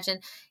would imagine.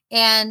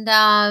 And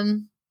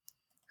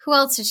who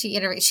else did she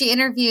interview? She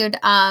interviewed,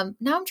 now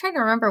I'm trying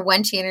to remember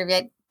when she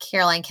interviewed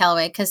Caroline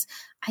Calloway, because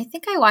I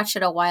think I watched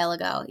it a while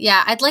ago.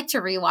 Yeah, I'd like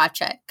to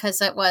rewatch it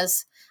because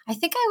I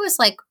think I was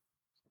like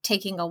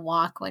taking a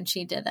walk when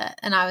she did it.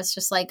 And I was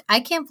just like,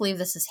 I can't believe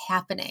this is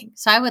happening.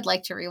 So I would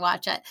like to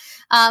rewatch it.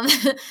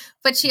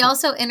 But she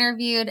also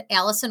interviewed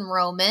Allison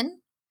Roman.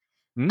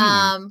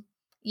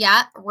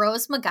 Yeah,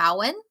 Rose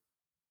McGowan.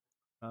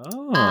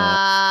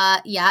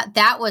 Yeah,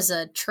 that was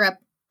a trip.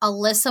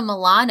 Alyssa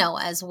Milano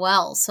as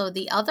well. So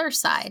the other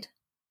side.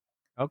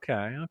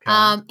 Okay.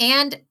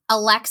 And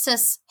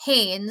Alexis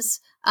Haynes,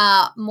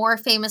 more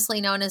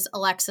famously known as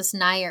Alexis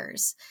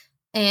Nyers.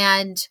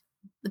 And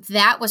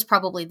that was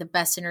probably the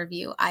best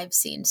interview I've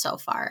seen so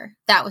far.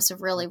 That was a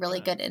really,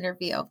 really good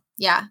interview.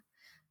 Yeah.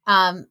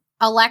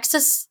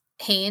 Alexis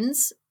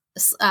Haynes,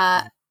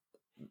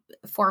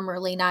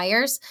 formerly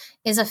Nyers,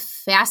 is a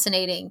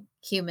fascinating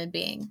human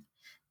being.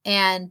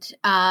 And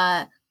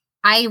I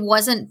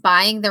wasn't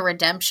buying the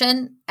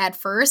redemption at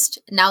first.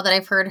 Now that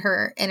I've heard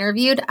her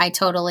interviewed, I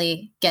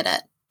totally get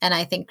it. And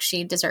I think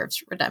she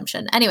deserves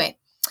redemption. Anyway,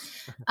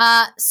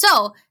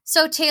 so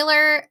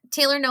Taylor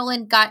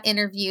Nolan got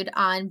interviewed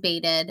on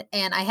Baited,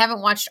 and I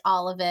haven't watched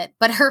all of it,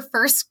 but her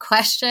first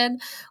question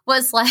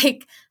was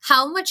like,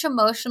 how much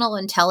emotional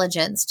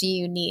intelligence do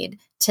you need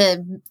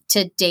to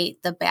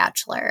date The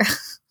Bachelor?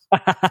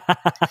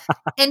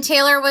 And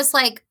Taylor was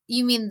like,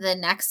 you mean the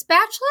next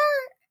Bachelor?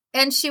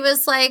 And she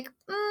was like,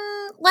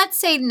 let's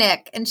say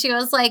Nick. And she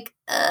was like,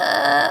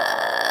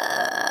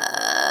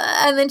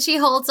 and then she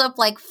holds up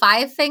like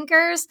 5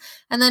 fingers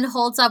and then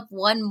holds up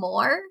one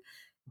more.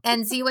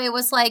 And Z-Way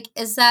was like,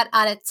 is that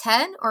out of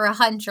 10 or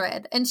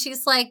 100? And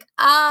she's like,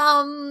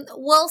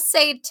 we'll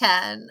say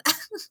 10.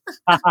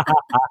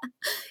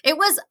 It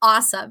was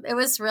awesome. It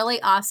was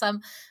really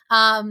awesome.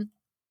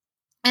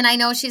 And I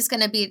know she's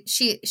going to be,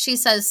 she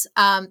says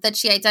that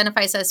she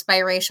identifies as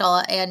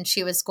biracial, and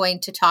she was going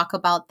to talk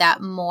about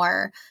that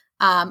more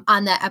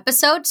on the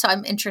episode. So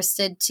I'm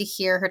interested to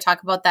hear her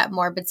talk about that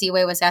more. But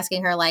Z-Way was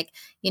asking her, like,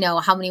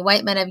 how many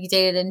white men have you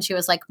dated? And she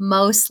was like,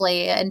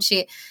 mostly. And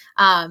she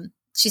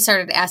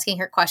started asking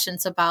her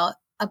questions about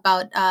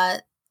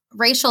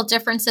racial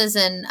differences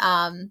in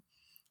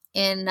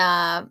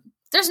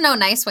there's no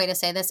nice way to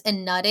say this,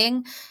 in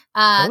nutting.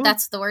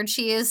 That's the word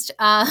she used.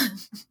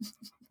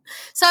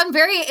 So I'm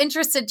very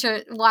interested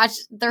to watch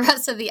the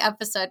rest of the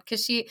episode,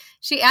 because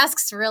she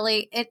asks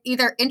really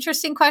either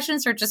interesting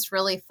questions or just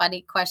really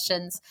funny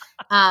questions.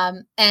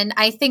 And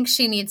I think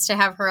she needs to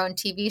have her own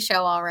TV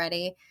show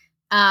already,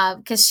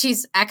 because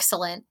she's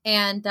excellent.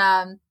 And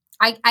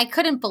I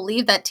couldn't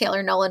believe that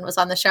Taylor Nolan was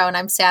on the show, and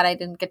I'm sad I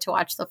didn't get to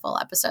watch the full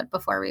episode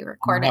before we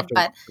recorded.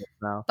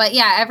 But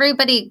yeah,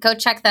 everybody go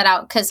check that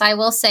out, because I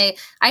will say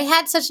I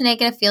had such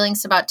negative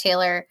feelings about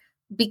Taylor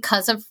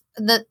because of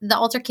the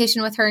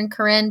altercation with her and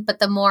Corinne. But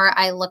the more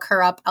I look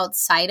her up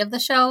outside of the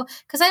show,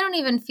 because I don't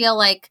even feel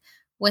like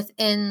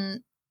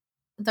within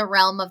the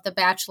realm of The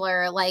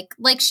Bachelor, like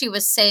she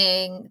was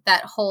saying,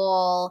 that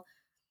whole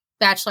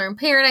Bachelor in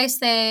Paradise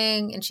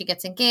thing, and she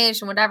gets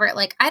engaged and whatever.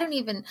 Like, I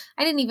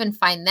didn't even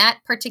find that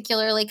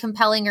particularly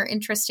compelling or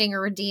interesting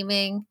or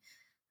redeeming.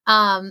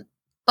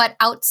 But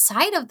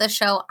outside of the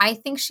show, I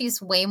think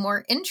she's way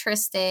more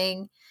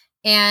interesting.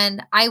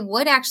 And I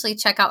would actually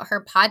check out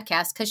her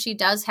podcast, because she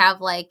does have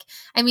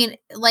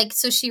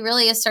so she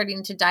really is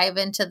starting to dive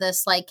into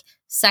this like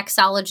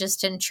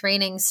sexologist and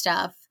training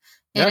stuff.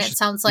 And it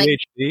sounds like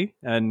PhD.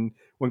 And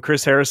when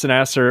Chris Harrison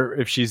asked her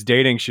if she's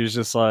dating, she was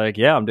just like,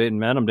 yeah, I'm dating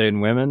men, I'm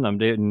dating women, I'm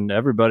dating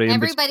everybody.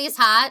 Everybody's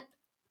hot.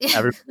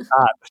 Everybody's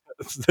hot.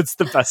 That's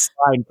the best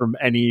sign from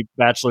any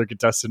Bachelor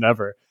contestant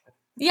ever.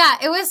 Yeah,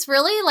 it was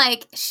really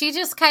like, she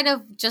just kind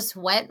of just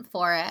went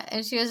for it.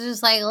 And she was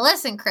just like,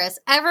 listen, Chris,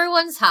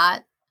 everyone's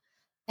hot.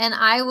 And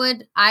I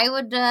would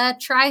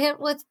try it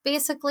with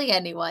basically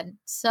anyone.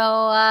 So,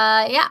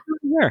 yeah.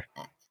 Sure.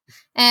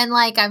 And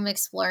like, I'm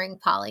exploring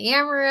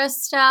polyamorous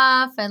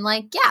stuff, and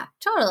like, yeah,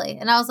 totally.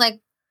 And I was like,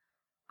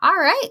 all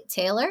right,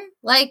 Taylor,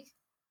 like,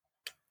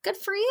 good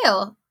for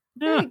you.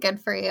 Very good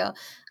for you.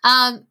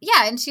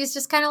 Yeah. And she's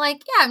just kind of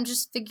like, yeah, I'm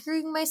just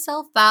figuring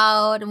myself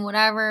out and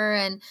whatever.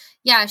 And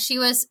yeah, she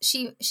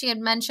had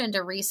mentioned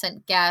a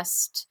recent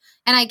guest,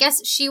 and I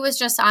guess she was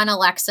just on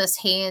Alexis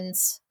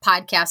Haynes'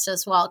 podcast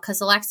as well, because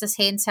Alexis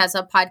Haynes has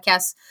a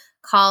podcast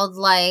called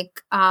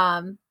like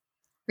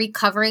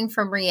Recovering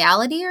from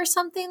Reality or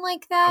something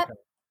like that,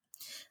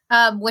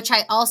 which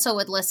I also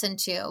would listen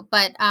to.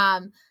 But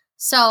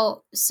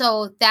so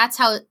that's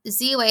how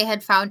Z-Way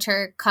had found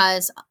her,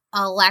 because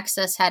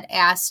Alexis had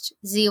asked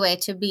Z-Way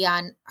to be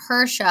on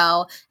her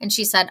show, and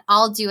she said,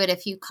 I'll do it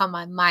if you come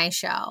on my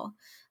show.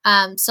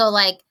 So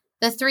like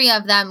the 3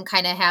 of them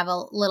kind of have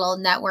a little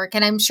network,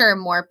 and I'm sure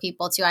more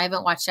people too. I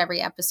haven't watched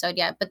every episode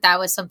yet, but that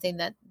was something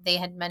that they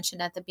had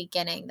mentioned at the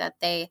beginning, that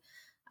they,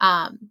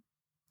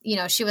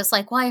 she was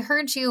like, well, I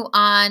heard you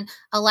on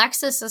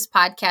Alexis's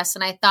podcast,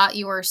 and I thought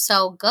you were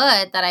so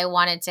good that I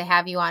wanted to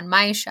have you on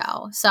my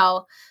show.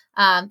 So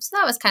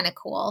that was kind of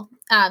cool.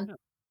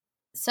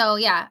 So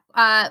yeah,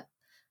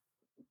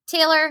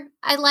 Taylor,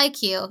 I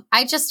like you.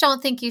 I just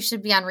don't think you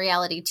should be on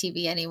reality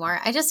TV anymore.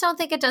 I just don't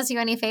think it does you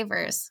any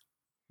favors.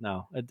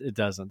 No, it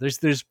doesn't.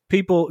 There's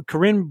people.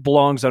 Corinne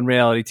belongs on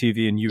reality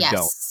TV, and you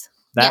don't.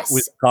 That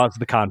would cause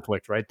the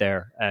conflict right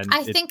there. And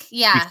I think,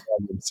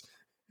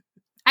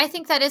 I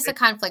think that is a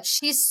conflict.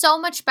 She's so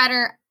much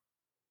better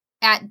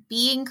at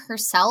being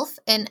herself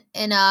in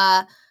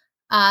an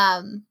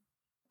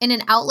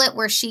outlet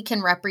where she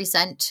can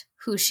represent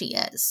who she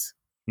is.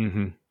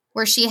 Mm-hmm.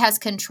 Where she has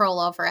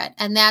control over it.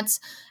 And that's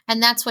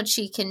what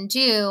she can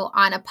do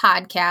on a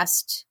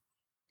podcast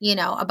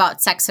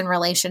about sex and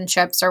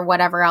relationships or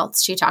whatever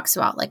else she talks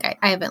about. Like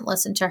I haven't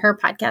listened to her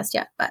podcast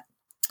yet, but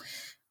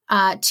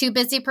too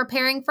busy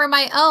preparing for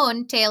my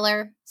own,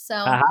 Taylor. So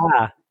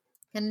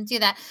gonna do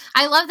that.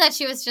 I love that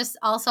she was just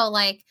also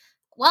like,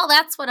 well,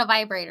 that's what a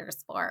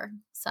vibrator's for.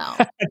 So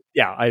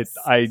yeah, I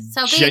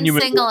so being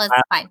genuinely single is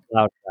fine.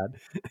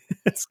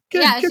 It's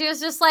good. Yeah, she was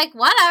just like,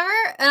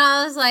 whatever. And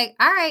I was like,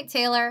 all right,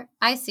 Taylor,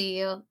 I see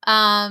you.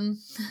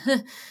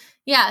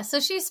 Yeah, so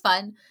she's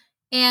fun.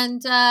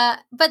 And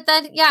but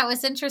then it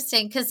was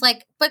interesting because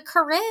but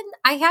Corinne,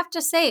 I have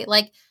to say,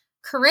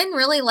 Corinne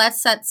really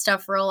lets that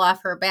stuff roll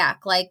off her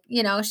back.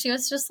 She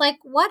was just like,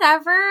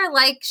 whatever,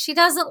 she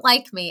doesn't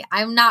like me.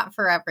 I'm not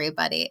for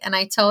everybody. And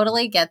I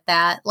totally get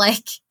that.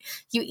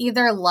 You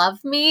either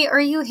love me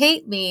or you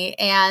hate me.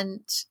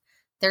 And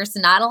there's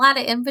not a lot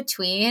of in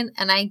between.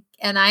 And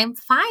I'm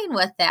fine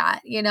with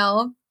that,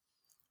 and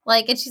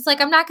she's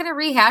like, I'm not going to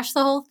rehash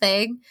the whole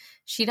thing.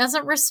 She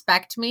doesn't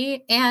respect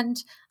me.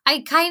 And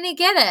I kind of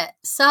get it.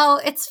 So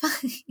it's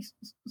fine.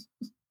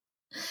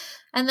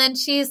 And then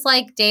she's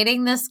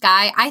dating this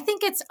guy. I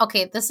think it's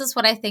okay. This is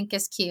what I think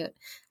is cute.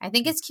 I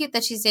think it's cute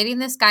that she's dating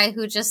this guy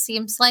who just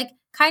seems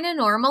kind of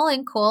normal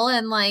and cool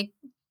and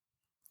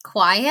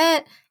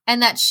quiet,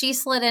 and that she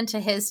slid into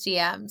his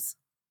DMs.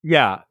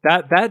 Yeah,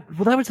 that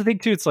was the thing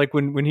too. It's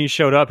when he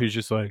showed up, he's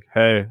just like,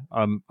 "Hey,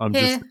 I'm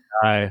just the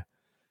guy."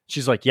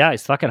 She's like, "Yeah,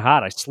 he's fucking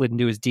hot. I slid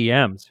into his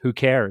DMs. Who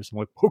cares?" I'm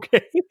like,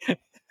 "Okay."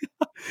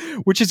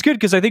 Which is good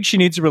because I think she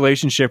needs a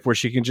relationship where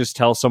she can just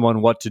tell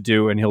someone what to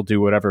do and he'll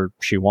do whatever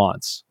she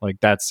wants.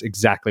 That's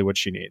exactly what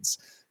she needs.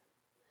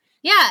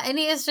 Yeah, and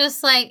he is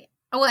just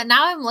what?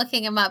 Now I'm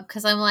looking him up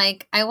because I'm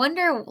like, I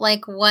wonder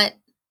what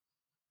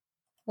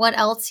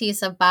else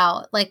he's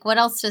about. What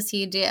else does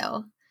he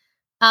do?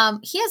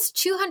 He has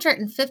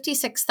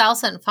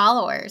 256,000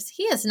 followers.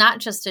 He is not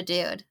just a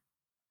dude.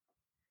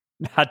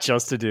 Not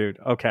just a dude.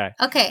 Okay.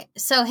 Okay,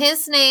 so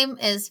his name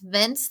is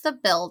Vince the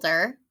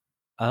Builder.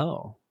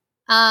 Oh.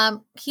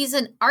 He's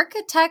an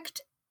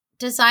architect,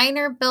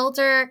 designer,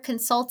 builder,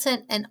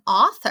 consultant, and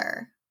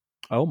author.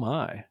 Oh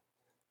my.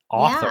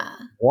 Author. Yeah.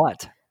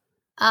 What?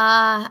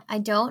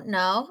 I don't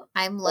know.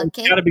 I'm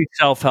looking. It's gotta be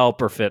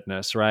self-help or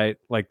fitness, right?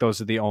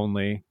 Those are the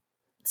only.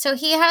 So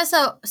he has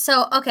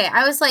okay,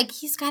 I was like,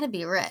 he's gotta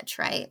be rich,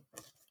 right?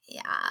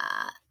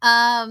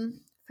 Yeah.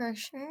 For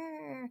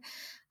sure.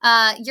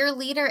 Your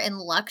leader in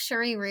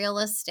luxury real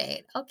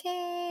estate.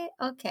 Okay.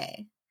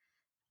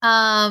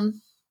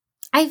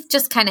 I've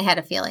just kind of had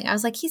a feeling. I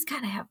was like, he's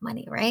got to have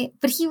money, right?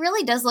 But he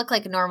really does look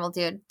like a normal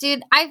dude.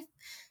 Dude,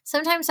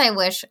 sometimes I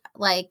wish,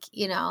 I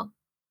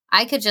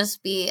could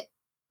just be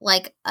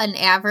an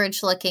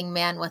average looking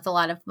man with a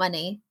lot of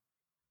money.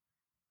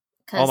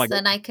 Because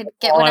then I could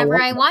get whatever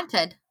I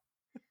wanted.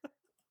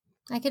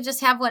 I could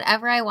just have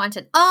whatever I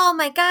wanted. Oh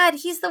my God,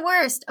 he's the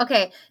worst.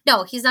 Okay.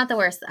 No, he's not the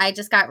worst. I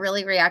just got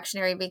really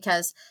reactionary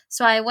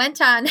so I went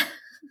on,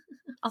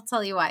 I'll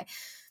tell you why.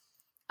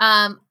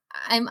 I'm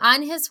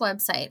on his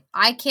website.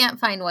 I can't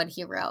find what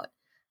he wrote.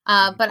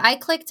 But I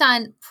clicked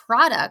on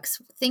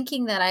products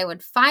thinking that I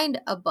would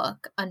find a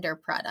book under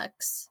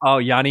products. Oh,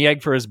 Yanni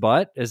egg for his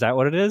butt? Is that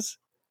what it is?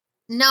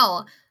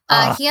 No.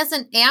 He has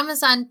an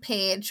Amazon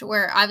page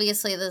where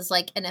obviously there's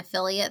an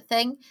affiliate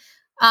thing.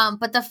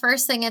 But the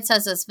first thing it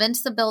says is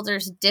Vince the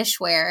Builder's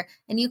dishware.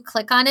 And you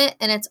click on it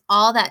and it's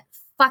all that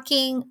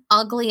fucking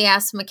ugly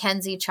ass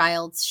Mackenzie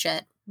Childs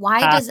shit.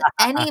 Why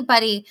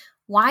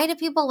do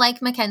people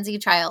like Mackenzie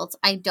Childs?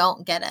 I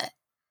don't get it.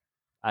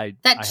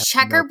 That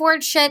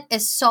checkerboard shit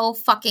is so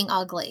fucking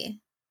ugly.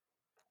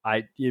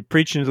 You're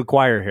preaching to the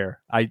choir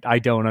here. I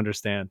don't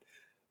understand.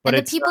 But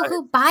and the people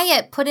who buy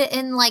it put it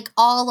in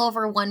all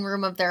over one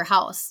room of their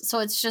house. So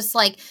it's just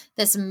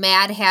this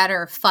Mad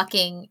Hatter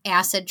fucking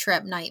acid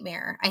trip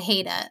nightmare. I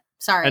hate it.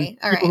 Sorry.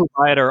 And people who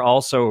buy it are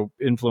also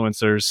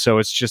influencers. So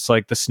it's just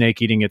the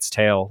snake eating its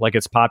tail.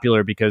 It's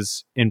popular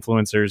because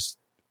influencers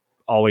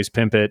always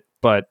pimp it,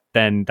 but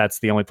then that's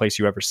the only place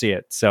you ever see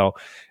it. So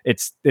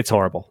it's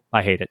horrible.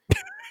 I hate it.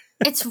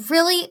 It's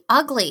really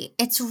ugly.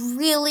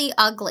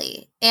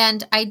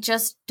 And I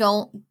just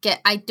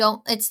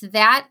it's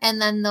that.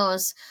 And then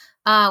those,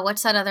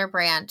 what's that other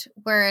brand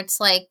where it's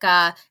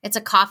it's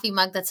a coffee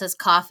mug that says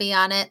coffee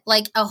on it.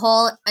 A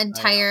whole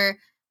entire,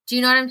 do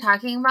you know what I'm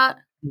talking about?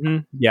 Mm-hmm.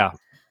 Yeah.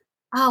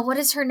 Oh, what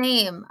is her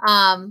name?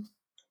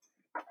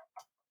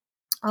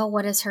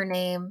 What is her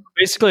name?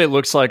 Basically, it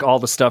looks like all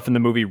the stuff in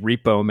the movie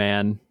Repo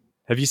Man.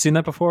 Have you seen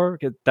that before?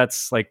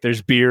 That's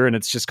there's beer and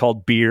it's just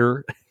called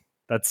beer.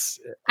 That's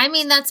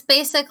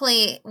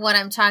basically what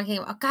I'm talking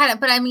about. God,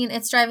 but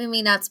it's driving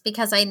me nuts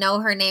because I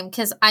know her name.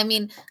 Because I'm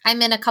in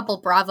a couple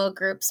Bravo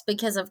groups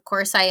because of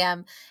course I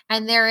am,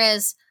 and there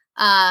is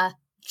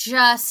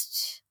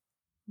just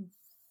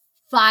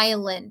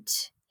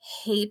violent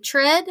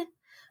hatred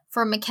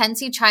for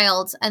Mackenzie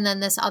Childs and then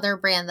this other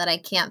brand that I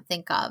can't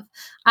think of.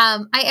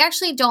 I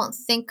actually don't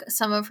think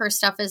some of her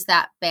stuff is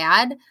that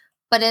bad,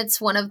 but it's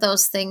one of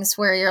those things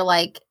where you're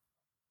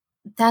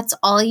that's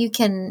all you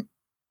can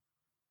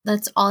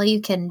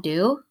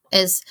do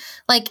is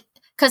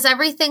because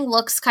everything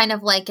looks kind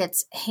of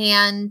it's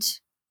hand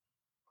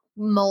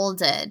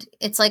molded.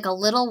 It's like a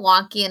little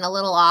wonky and a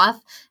little off,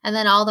 and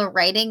then all the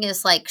writing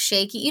is like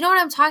shaky. You know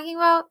what I'm talking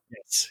about?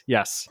 Yes.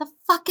 Yes. The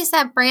fuck is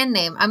that brand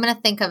name? I'm gonna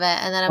think of it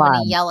and then I'm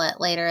gonna yell it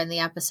later in the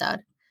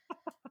episode.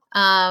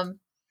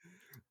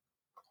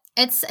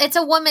 It's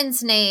a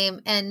woman's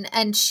name,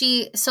 and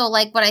she, so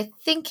like what I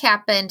think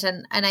happened,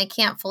 and I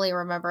can't fully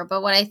remember,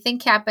 but what I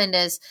think happened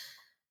is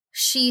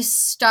she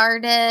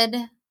started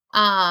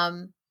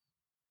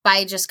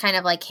by just kind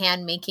of like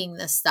hand making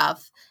this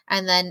stuff.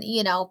 And then,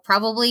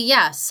 probably,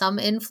 some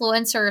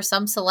influencer or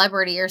some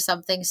celebrity or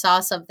something saw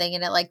something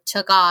and it like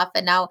took off.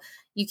 And now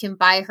you can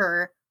buy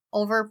her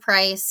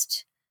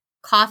overpriced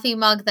coffee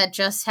mug that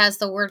just has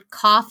the word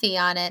coffee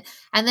on it.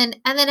 And then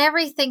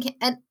everything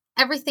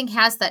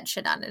has that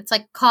shit on it. It's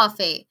like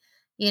coffee,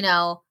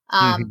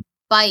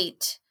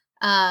 bite,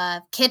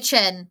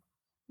 kitchen,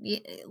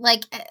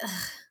 like,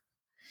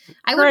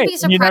 I wouldn't be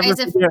surprised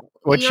if you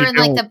were in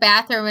like the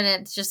bathroom and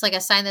it's just like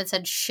a sign that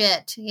said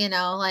shit,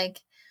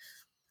 like,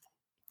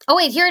 oh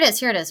wait, here it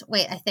is.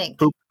 Wait, I think.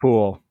 Poop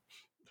pool.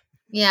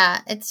 Yeah.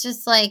 It's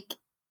just like,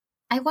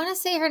 I want to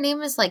say her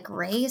name is like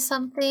Ray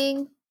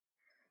something.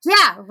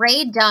 Yeah.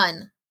 Ray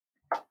Dunn.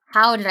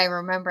 How did I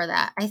remember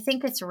that? I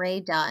think it's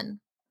Ray Dunn.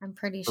 I'm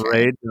pretty sure.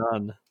 Ray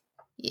Dunn.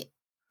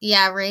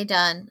 Yeah. Ray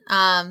Dunn.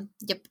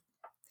 Yep.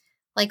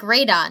 Like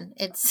radon.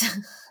 It's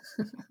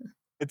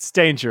it's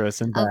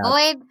dangerous and bad.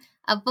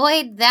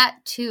 Avoid that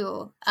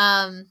too.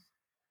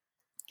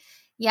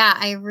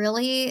 Yeah,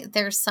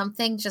 there's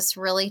something just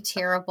really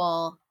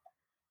terrible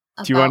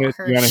about Do you want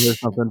her. to hear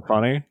something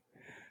funny?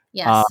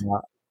 Yes.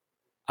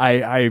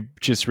 I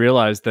just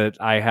realized that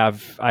I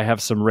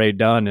have some Ray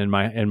Dunn in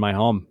my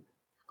home.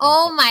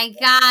 Oh my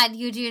God,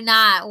 you do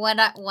not.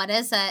 What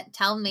is it?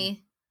 Tell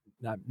me.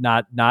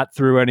 Not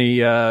through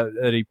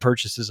any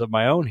purchases of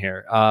my own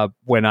here.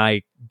 When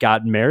I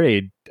got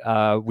married,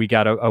 we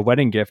got a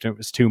wedding gift, and it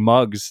was 2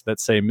 mugs that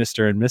say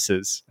Mr. and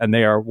Mrs., and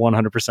they are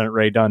 100%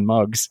 Ray Dunn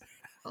mugs.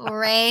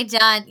 Ray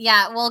Dunn.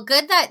 Yeah, well,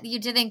 good that you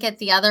didn't get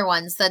the other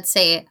ones that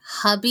say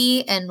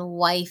hubby and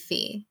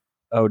wifey.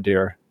 Oh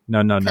dear.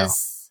 No.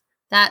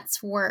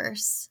 That's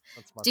worse.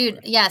 Dude,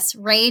 worse. Yes,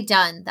 Ray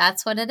Dunn.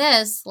 That's what it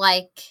is.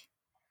 Like,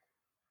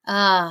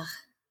 I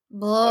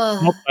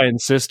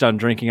insist on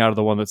drinking out of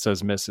the one that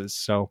says Mrs.,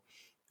 so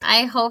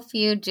I hope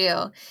you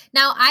do.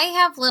 Now, I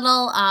have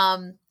little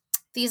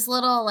these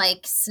little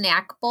like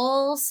snack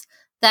bowls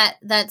that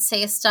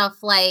say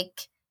stuff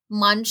like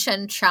munch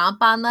and chomp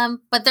on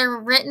them, but they're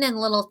written in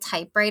little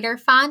typewriter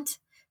font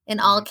in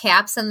all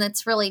caps, and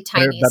it's really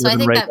tiny. So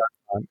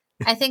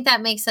I think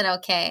that makes it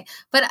okay.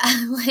 But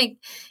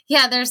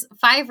there's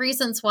 5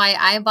 reasons why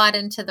I bought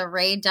into the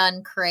Ray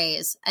Dunn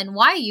craze, and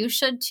why you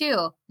should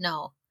too.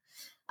 No.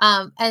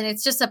 And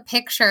it's just a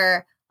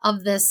picture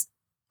of this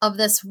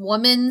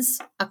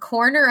a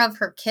corner of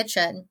her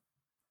kitchen.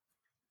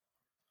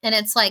 And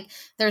it's like,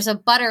 there's a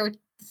butter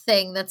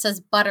thing that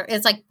says butter.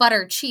 It's like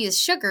butter, cheese,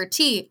 sugar,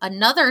 tea,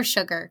 another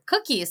sugar,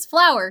 cookies,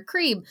 flour,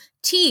 cream,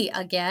 tea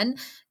again,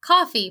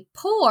 coffee,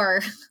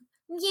 pour,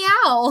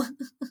 meow.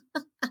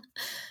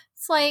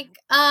 It's like,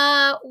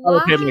 why?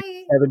 I paid like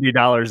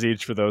 $70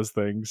 each for those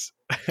things.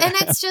 And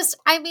it's just,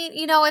 I mean,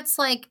 it's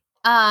like,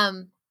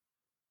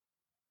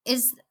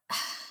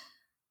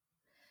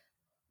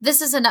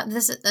 this is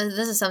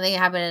something that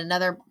happened in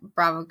another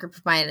Bravo group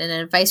of mine, in an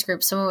advice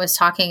group. Someone was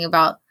talking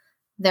about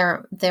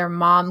their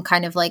mom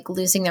kind of like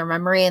losing their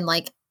memory and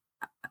like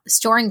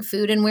storing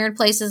food in weird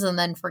places and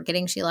then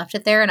forgetting she left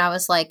it there. And I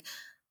was like,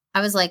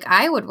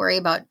 I would worry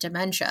about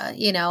dementia,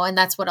 and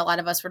that's what a lot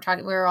of us were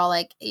talking. We were all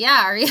like,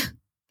 yeah, are you?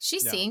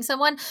 She's seeing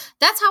someone.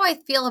 That's how I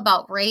feel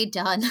about Ray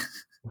Dunn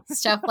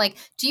stuff. Like,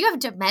 do you have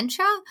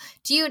dementia?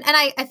 Do you? And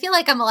I feel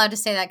like I'm allowed to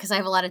say that because I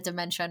have a lot of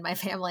dementia in my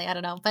family. I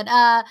don't know, but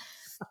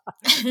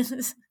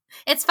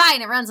it's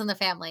fine. It runs in the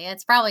family.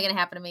 It's probably going to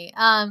happen to me.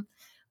 But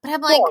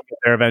I'm like, we'll get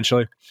there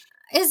eventually.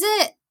 Is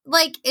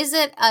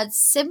it a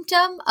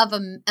symptom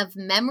of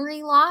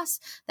memory loss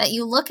that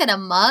you look at a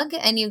mug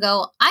and you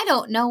go, I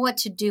don't know what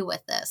to do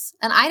with this,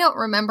 and I don't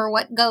remember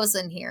what goes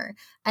in here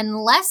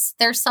unless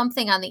there's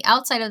something on the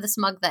outside of this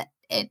mug that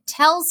it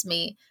tells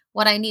me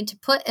what I need to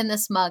put in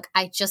this mug.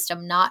 I just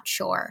am not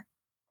sure.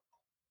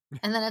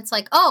 And then it's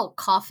like, oh,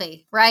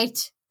 coffee,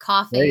 right?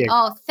 Coffee.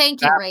 Oh,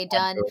 thank you, Ray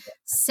Dunn.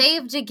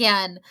 Saved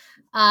again.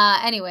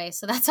 Anyway,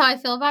 so that's how I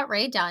feel about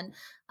Ray Dunn.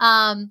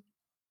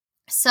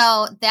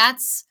 So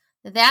that's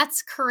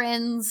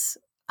Corinne's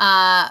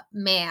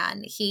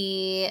man.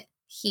 He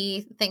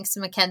thinks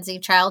Mackenzie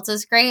Childs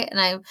is great,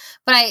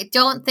 but I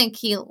don't think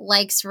he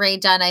likes Ray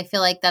Dunn. I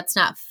feel like that's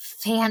not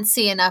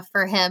fancy enough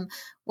for him.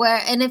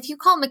 And if you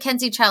call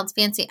Mackenzie Childs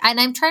fancy, and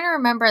I'm trying to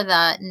remember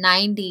the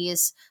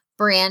 90s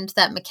brand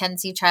that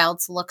Mackenzie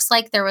Childs looks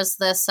like. There was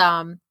this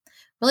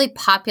really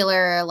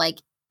popular like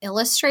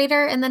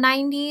illustrator in the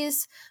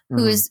 90s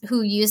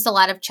who used a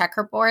lot of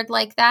checkerboard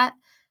like that.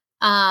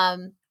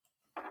 And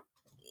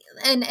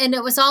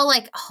it was all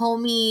like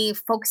homey,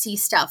 folksy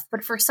stuff.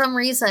 But for some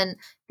reason,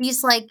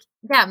 these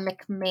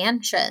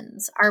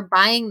McMansions are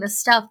buying the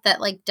stuff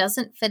that like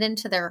doesn't fit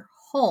into their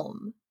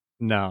home.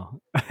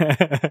 No.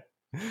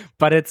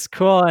 But it's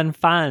cool and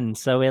fun,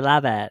 so we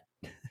love it.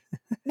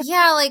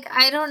 Yeah, like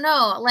I don't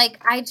know.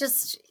 Like I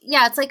just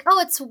yeah, it's like, oh,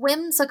 it's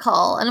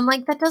whimsical. And I'm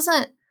like, that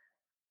doesn't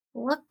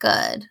look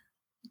good.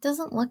 It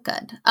doesn't look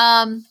good.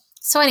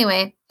 So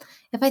anyway,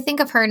 if I think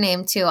of her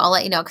name too, I'll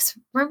let you know. Because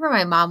remember,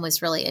 my mom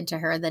was really into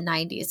her in the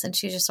 '90s, and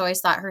she just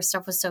always thought her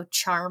stuff was so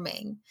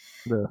charming.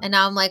 Yeah. And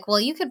now I'm like, well,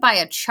 you could buy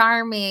a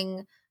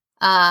charming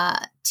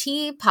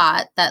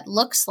teapot that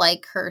looks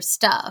like her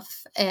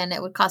stuff, and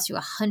it would cost you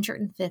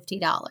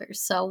 $150.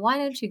 So why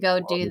don't you go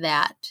do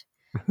that?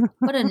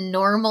 What a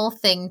normal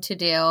thing to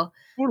do.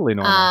 Totally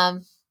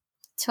normal.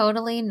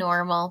 Totally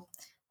normal.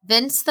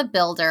 Vince the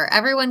Builder.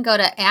 Everyone go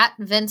to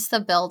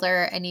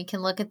 @VinceTheBuilder and you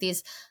can look at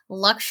these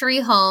luxury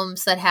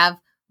homes that have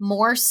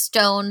more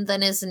stone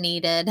than is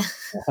needed.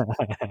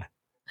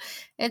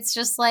 It's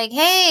just like,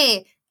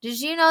 hey, did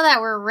you know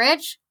that we're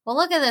rich? Well,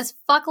 look at this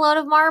fuckload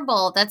of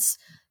marble. That's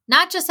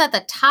not just at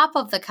the top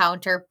of the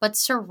counter, but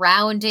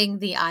surrounding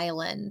the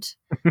island.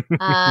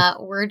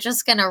 We're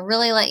just going to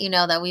really let you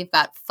know that we've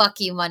got fuck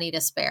you money to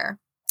spare.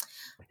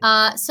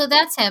 So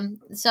that's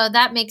him. So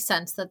that makes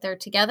sense that they're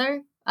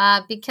together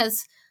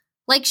because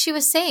like she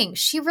was saying,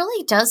 she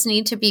really does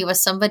need to be with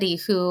somebody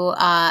who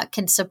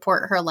can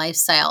support her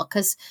lifestyle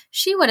because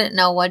she wouldn't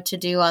know what to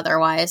do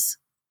otherwise.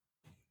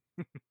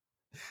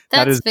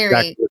 That's very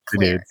exactly what she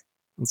clear. needs.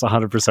 It's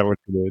 100% what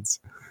she needs.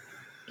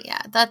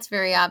 Yeah, that's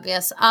very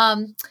obvious.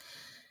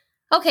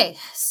 Okay,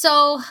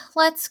 so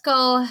let's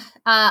go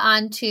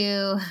on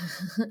to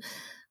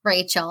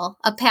Rachel,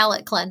 a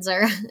palate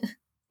cleanser.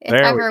 If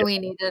There ever we we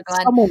needed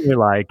one. Someone we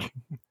like.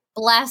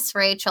 Bless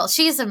Rachel.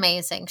 She's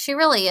amazing. She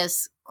really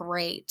is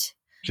great.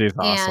 She's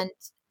awesome. And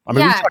I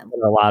mean, we yeah, talked about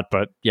her a lot,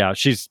 but yeah,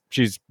 she's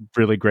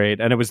really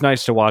great, and it was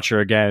nice to watch her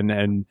again,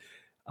 and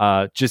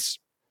just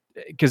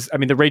because I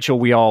mean, the Rachel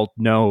we all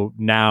know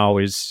now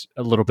is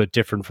a little bit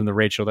different from the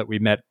Rachel that we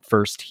met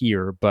first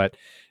here, but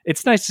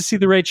it's nice to see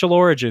the Rachel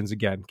origins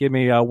again. Give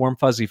me warm,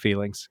 fuzzy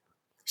feelings.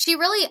 she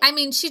really, I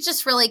mean, she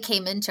just really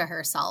came into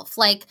herself.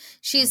 Like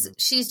she's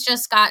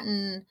just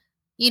gotten,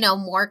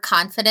 more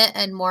confident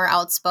and more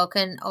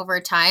outspoken over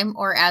time,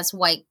 or as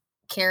white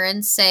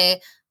Karens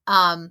say,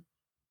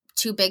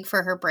 too big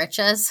for her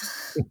britches.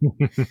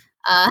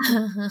 uh,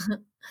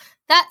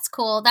 that's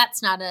cool.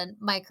 That's not a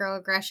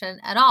microaggression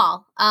at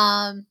all.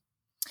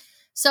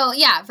 So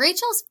yeah,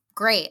 Rachel's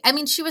great. I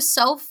mean, she was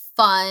so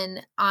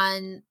fun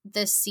on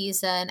this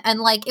season, and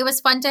like it was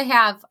fun to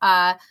have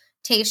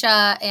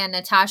Tasha and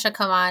Natasha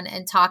come on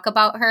and talk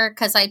about her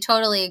because I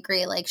totally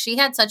agree. Like she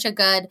had such a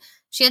good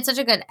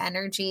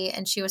energy,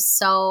 and she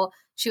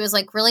was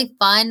like really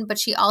fun, but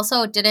she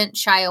also didn't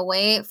shy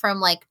away from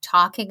like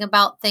talking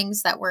about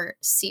things that were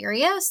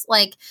serious.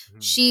 Like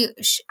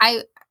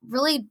I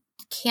really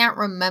can't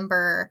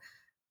remember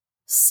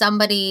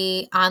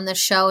somebody on the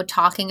show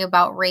talking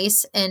about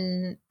race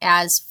in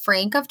as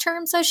frank of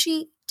terms as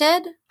she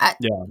did.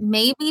 Yeah.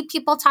 Maybe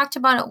people talked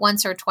about it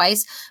once or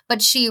twice,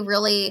 but she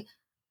really,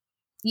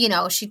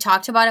 she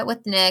talked about it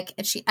with Nick,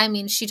 and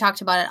she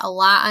talked about it a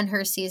lot on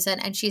her season,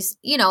 and she's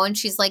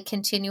like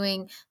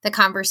continuing the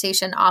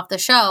conversation off the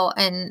show.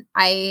 And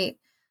I,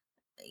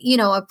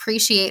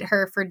 appreciate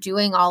her for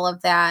doing all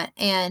of that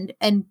and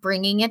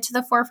bringing it to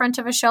the forefront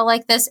of a show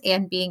like this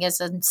and being as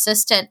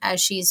insistent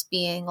as she's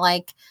being,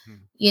 like,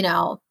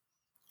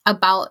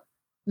 about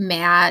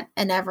Matt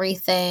and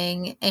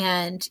everything.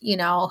 And,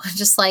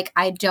 just like,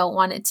 I don't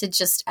want it to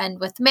just end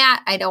with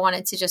Matt. I don't want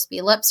it to just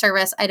be lip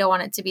service. I don't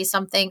want it to be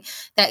something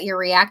that you're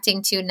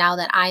reacting to now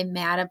that I'm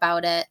mad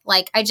about it.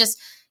 Like, I just,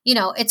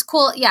 it's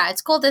cool. Yeah,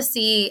 it's cool to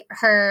see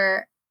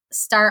her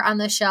start on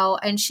the show.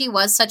 And she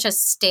was such a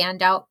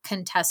standout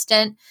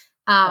contestant.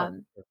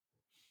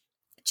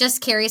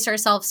 Just carries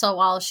herself so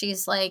well.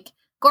 She's like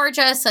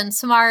gorgeous and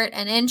smart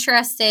and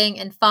interesting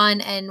and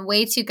fun and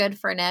way too good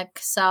for Nick.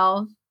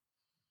 So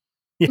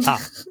yeah.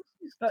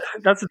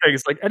 That's the thing.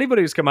 It's like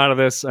anybody who's come out of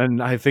this,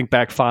 and I think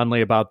back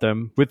fondly about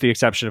them, with the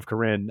exception of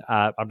Corinne,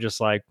 I'm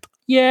just like,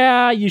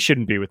 yeah, you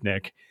shouldn't be with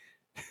Nick.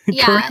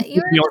 Yeah,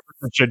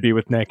 should be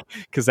with Nick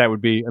because that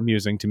would be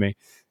amusing to me.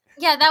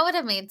 Yeah, that would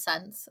have made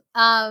sense.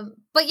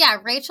 But yeah,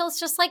 Rachel's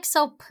just like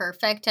so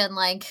perfect, and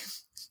like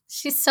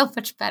she's so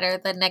much better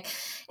than Nick.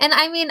 And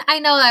I mean, I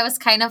know I was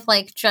kind of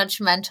like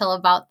judgmental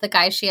about the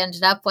guy she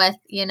ended up with,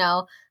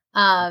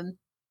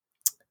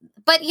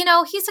 but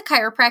he's a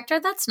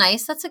chiropractor. That's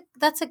nice.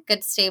 That's a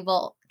good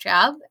stable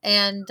job,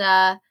 and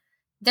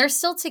they're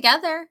still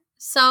together.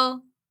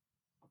 So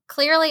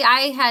clearly,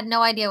 I had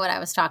no idea what I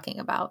was talking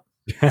about.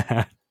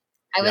 I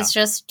was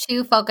just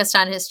too focused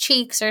on his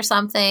cheeks or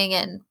something,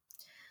 and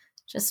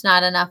just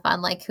not enough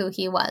on like who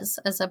he was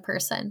as a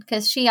person,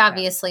 because she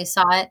obviously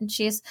saw it, and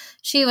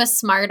she was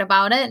smart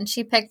about it, and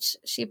she picked.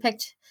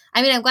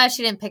 I mean, I'm glad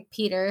she didn't pick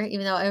Peter,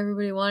 even though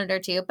everybody wanted her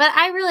to. But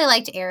I really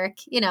liked Eric.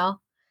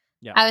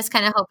 I was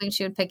kind of hoping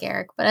she would pick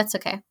Eric, but it's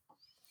okay.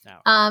 No.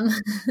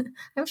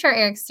 I'm sure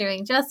Eric's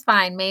doing just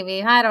fine.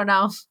 Maybe, I don't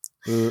know.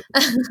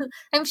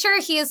 I'm sure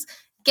he's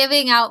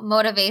giving out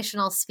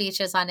motivational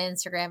speeches on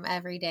Instagram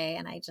every day,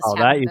 and I just Oh,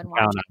 that haven't you been can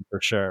count watching. on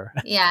for sure.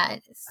 Yeah,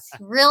 it's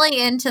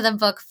really into the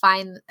book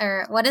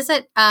or what is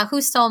it?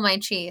 Who Stole My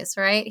Cheese,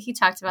 right? He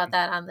talked about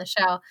that on the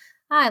show.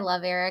 I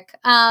love Eric.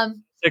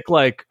 Sick,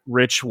 like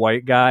rich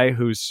white guy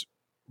who's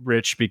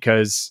rich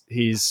because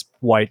he's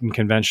white and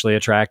conventionally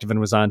attractive and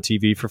was on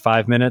TV for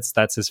 5 minutes.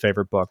 That's his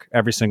favorite book.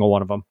 Every single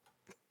one of them.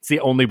 It's the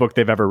only book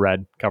they've ever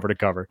read, cover to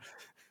cover.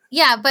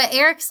 Yeah, but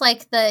Eric's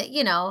like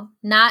the,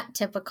 not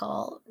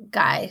typical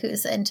guy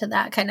who's into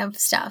that kind of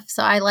stuff.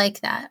 So I like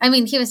that. I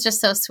mean, he was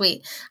just so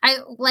sweet. I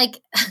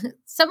like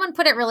someone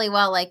put it really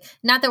well, like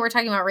not that we're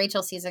talking about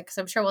Rachel's season, because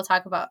I'm sure we'll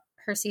talk about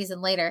her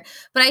season later.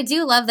 But I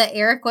do love that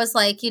Eric was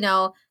like,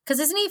 because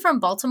isn't he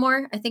from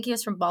Baltimore? I think he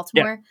was from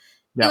Baltimore.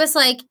 Yeah. He was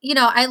like,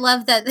 I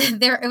love that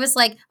it was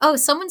like, oh,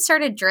 someone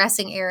started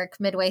dressing Eric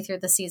midway through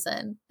the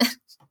season.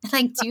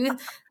 And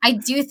I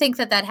do think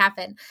that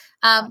happened.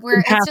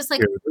 Where it's just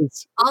like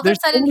all of a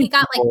sudden he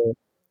got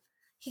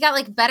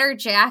like better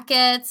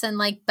jackets and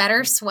like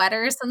better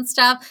sweaters and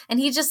stuff. And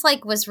he just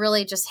like was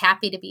really just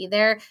happy to be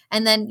there.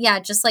 And then, yeah,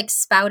 just like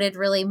spouted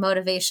really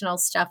motivational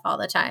stuff all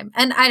the time.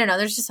 And I don't know,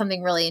 there's just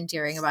something really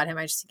endearing about him.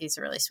 I just think he's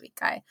a really sweet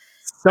guy.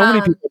 So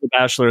many people in The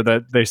Bachelor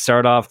that they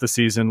start off the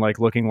season like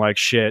looking like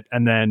shit,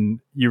 and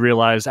then you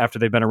realize after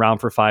they've been around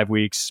for 5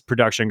 weeks,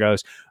 production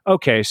goes,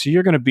 "Okay, so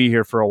you're going to be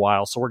here for a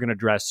while, so we're going to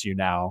dress you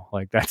now."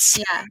 Like that's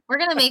we're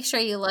going to make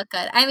sure you look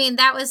good. I mean,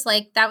 that was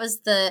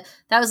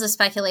the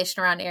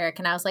speculation around Eric,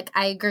 and I was like,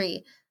 I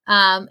agree.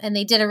 And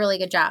they did a really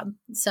good job.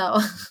 So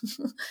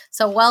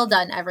well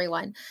done,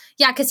 everyone.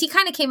 Yeah, because he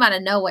kind of came out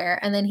of nowhere,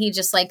 and then he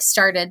just like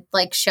started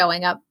like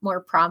showing up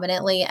more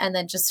prominently, and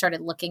then just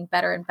started looking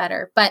better and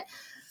better. But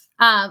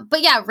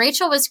yeah,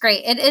 Rachel was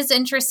great. It is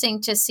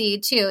interesting to see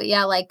too.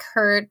 Yeah, like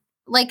her,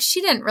 like she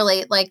didn't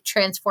really like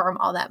transform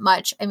all that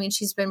much. I mean,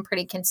 she's been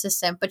pretty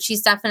consistent, but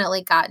she's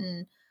definitely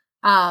gotten,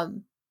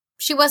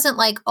 she wasn't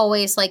like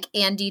always like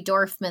Andy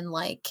Dorfman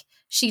like.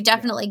 She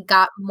definitely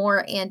got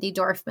more Andy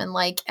Dorfman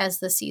like as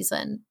the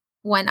season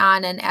went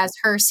on and as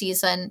her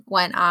season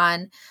went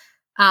on.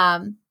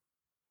 And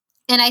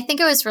I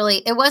think it was really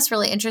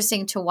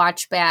interesting to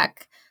watch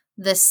back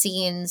the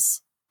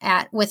scenes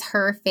with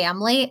her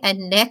family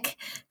and Nick,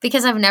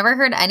 because I've never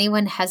heard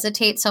anyone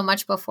hesitate so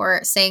much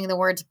before saying the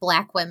words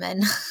Black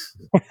women.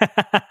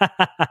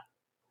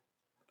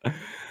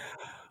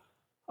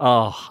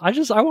 Oh, I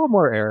want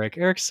more Eric.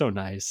 Eric's so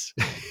nice.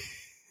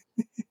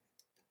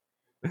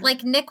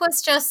 Like Nick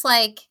was just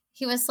like,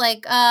 he was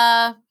like,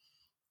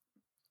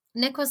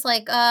 Nick was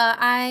like,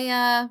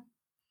 I've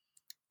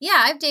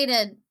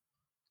dated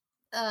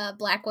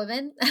Black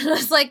women. And I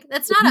was like,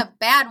 that's not a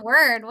bad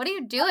word. What are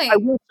you doing? I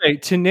will say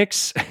to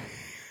Nick's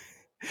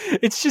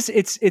it's just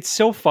it's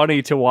so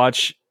funny to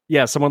watch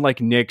someone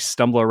like Nick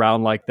stumble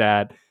around like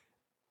that,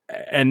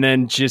 and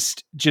then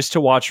just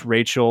to watch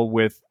Rachel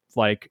with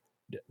like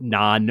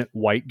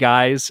non-white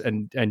guys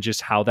and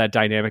just how that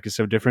dynamic is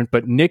so different.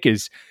 But Nick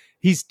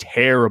he's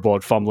terrible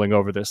at fumbling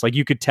over this. Like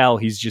you could tell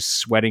he's just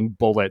sweating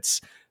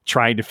bullets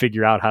trying to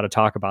figure out how to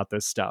talk about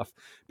this stuff,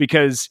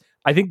 because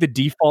I think the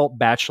default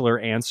Bachelor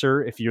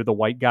answer, if you're the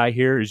white guy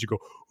here, is you go,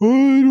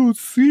 "I don't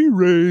see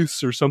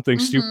race," or something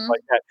stupid like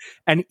that.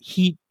 And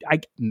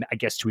I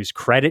guess to his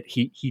credit,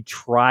 he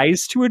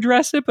tries to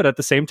address it, but at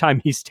the same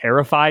time, he's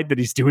terrified that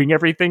he's doing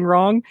everything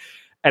wrong.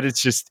 And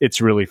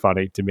it's really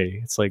funny to me.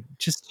 It's like,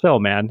 just chill,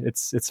 man.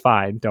 It's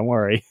fine. Don't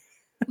worry.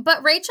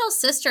 But Rachel's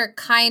sister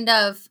kind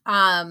of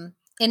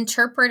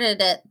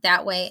interpreted it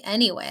that way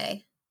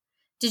anyway.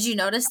 Did you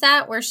notice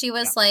that? Where she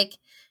was like,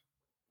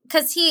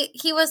 because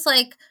he was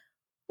like,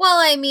 well,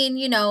 I mean,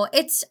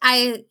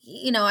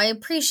 I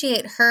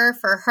appreciate her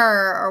for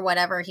her or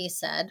whatever he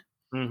said.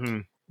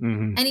 Mm-hmm.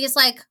 Mm-hmm. And he's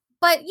like,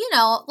 but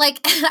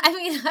I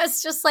mean, I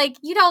was just like,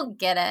 you don't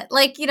get it.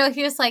 Like, he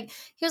was like,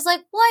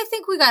 well, I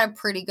think we got a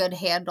pretty good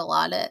handle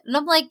on it. And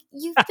I'm like,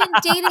 you've been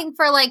dating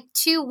for like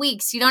 2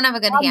 weeks. You don't have a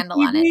good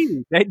handle on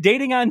it.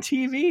 Dating on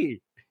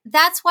TV.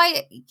 That's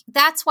why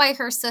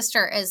her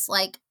sister is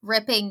like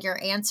ripping your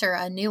answer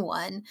a new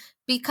one,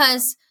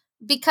 because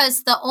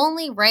the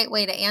only right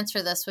way to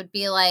answer this would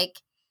be like,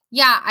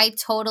 yeah, I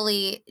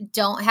totally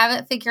don't have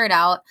it figured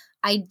out.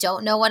 I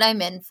don't know what I'm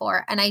in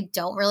for, and I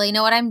don't really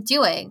know what I'm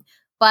doing,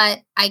 but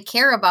I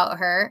care about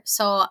her.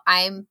 So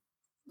I'm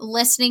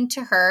listening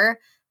to her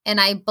and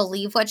I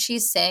believe what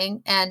she's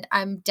saying and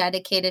I'm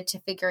dedicated to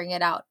figuring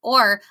it out.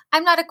 Or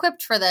I'm not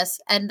equipped for this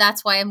and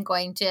that's why I'm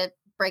going to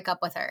break up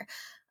with her.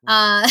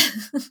 But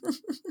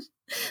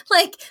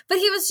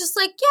he was just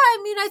like, yeah, I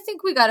mean, I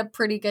think we got a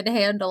pretty good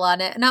handle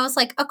on it. And I was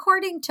like,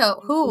 according to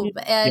whom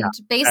and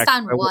based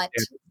on what?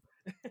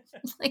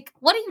 Like,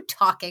 what are you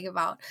talking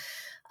about?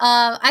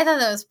 I thought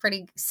that was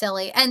pretty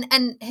silly.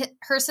 And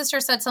her sister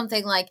said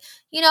something like,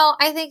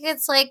 I think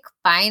it's like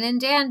fine and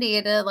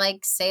dandy to like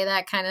say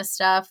that kind of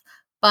stuff,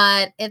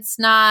 but it's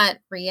not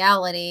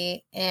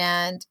reality.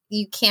 And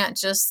you can't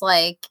just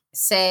like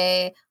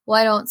say,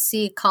 well, I don't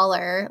see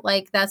color.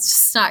 Like, that's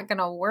just not going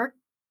to work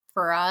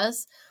for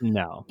us.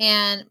 No.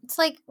 And it's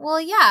like, well,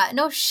 yeah,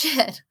 no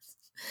shit.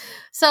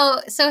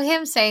 So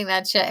him saying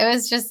that shit, it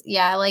was just,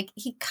 yeah, like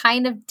he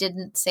kind of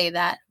didn't say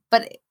that,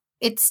 but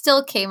it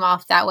still came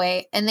off that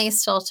way and they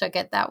still took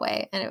it that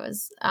way. And it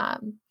was,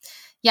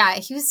 yeah,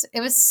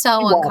 it was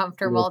so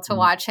uncomfortable to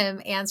watch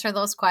him answer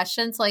those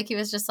questions. Like he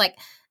was just like,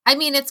 I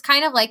mean, it's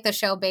kind of like the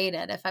show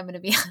baited, if I'm going to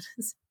be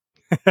honest,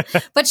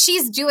 but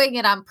she's doing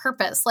it on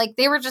purpose. Like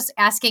they were just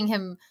asking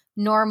him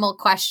normal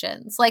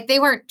questions. Like they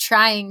weren't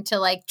trying to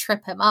like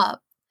trip him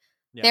up.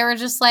 Yeah. They were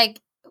just like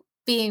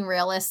being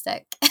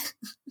realistic.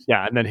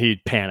 Yeah, and then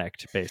he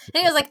panicked basically.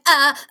 And he was like,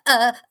 I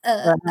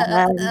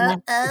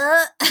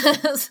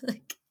was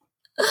like,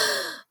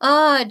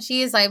 oh,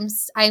 geez,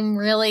 I'm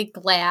really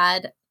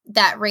glad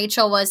that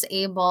Rachel was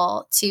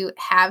able to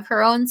have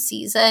her own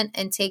season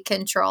and take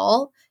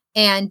control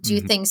and do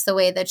things the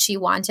way that she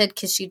wanted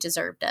because she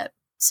deserved it.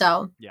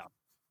 So yeah,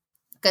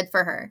 good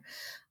for her.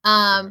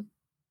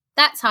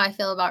 That's how I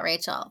feel about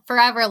Rachel.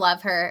 Forever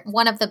love her.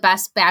 One of the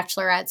best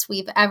bachelorettes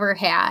we've ever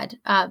had.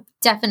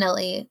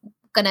 Definitely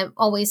gonna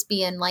always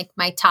be in like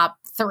my top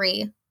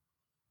 3.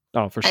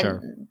 Oh, for sure.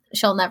 And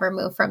she'll never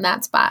move from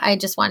that spot. I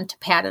just wanted to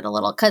pad it a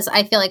little because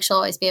I feel like she'll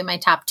always be in my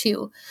top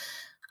 2.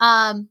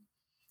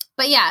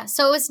 But yeah,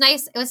 so it was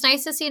nice. It was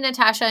nice to see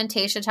Natasha and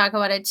Tayshia talk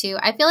about it too.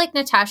 I feel like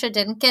Natasha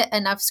didn't get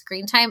enough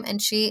screen time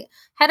and she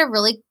had a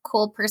really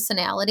cool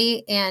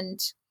personality, and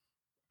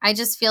I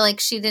just feel like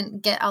she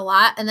didn't get a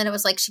lot. And then it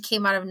was like she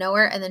came out of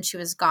nowhere and then she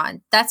was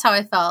gone. That's how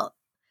I felt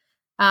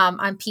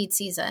on Pete's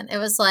season. It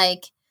was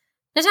like,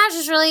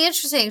 Natasha's really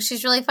interesting.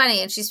 She's really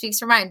funny and she speaks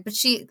her mind, but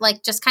she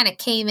like just kind of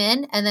came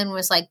in and then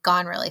was like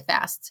gone really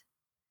fast.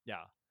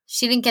 Yeah.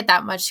 She didn't get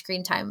that much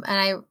screen time,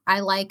 and I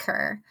like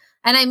her.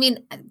 And I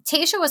mean,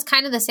 Tayshia was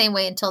kind of the same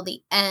way until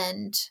the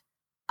end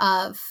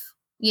of,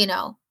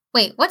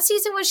 wait, what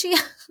season was she?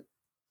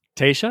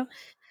 Tayshia?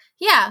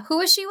 Yeah. Who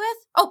was she with?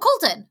 Oh,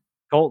 Colton.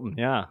 Colton,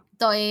 yeah.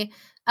 Yeah,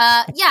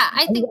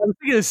 I think. I was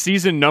thinking the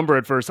season number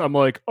at first. I'm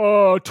like,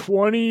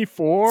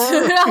 24?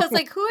 I was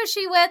like, who is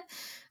she with?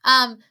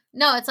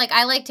 No, it's like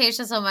I like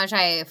Tayshia so much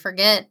I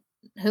forget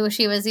who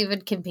she was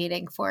even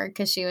competing for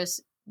because she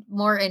was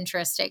more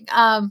interesting.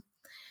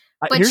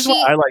 But here's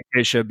why I like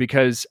Tayshia,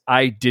 because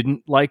I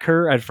didn't like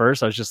her at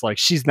first. I was just like,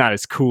 she's not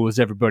as cool as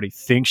everybody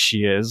thinks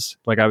she is.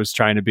 Like I was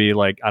trying to be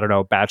like, I don't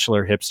know,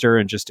 bachelor hipster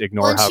and just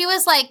ignore how she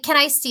was like, can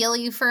I steal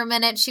you for a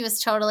minute? She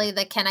was totally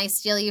the can I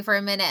steal you for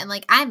a minute? And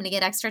like, I'm going to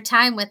get extra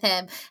time with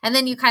him. And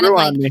then you kind of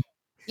like,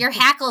 your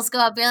hackles go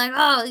up. You're like,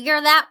 oh,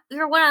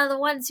 you're one of the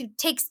ones who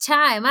takes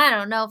time. I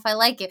don't know if I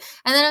like you.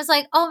 And then I was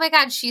like, oh my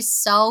God, she's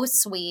so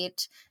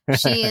sweet.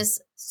 She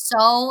is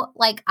so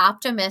like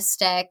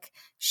optimistic.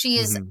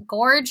 She's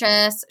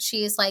gorgeous.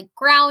 She's like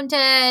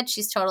grounded.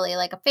 She's totally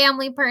like a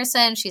family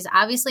person. She's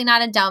obviously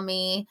not a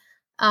dummy.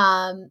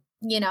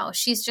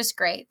 She's just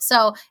great.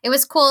 So it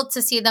was cool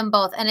to see them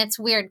both. And it's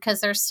weird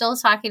because they're still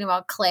talking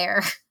about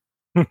Claire.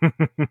 And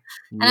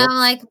I'm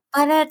like,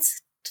 but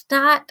it's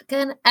not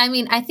gonna, I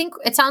mean, I think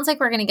it sounds like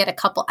we're going to get a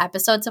couple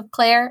episodes of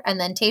Claire and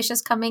then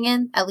Tayshia's coming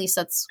in. At least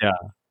that's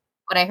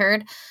what I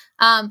heard.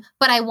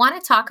 But I want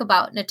to talk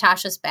about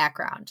Natasha's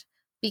background.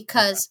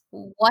 Because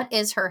what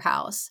is her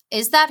house?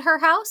 Is that her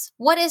house?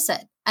 What is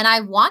it? And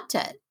I want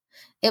it.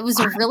 It was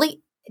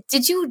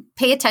did you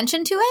pay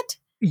attention to it?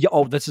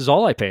 Yeah, this is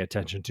all I pay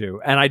attention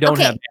to. And I don't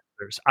have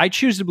answers. I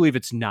choose to believe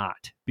it's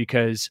not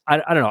because I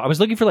don't know. I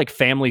was looking for like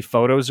family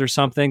photos or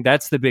something.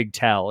 That's the big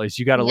tell is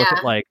you got to look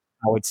at like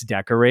how it's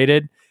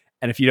decorated.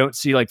 And if you don't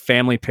see like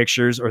family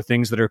pictures or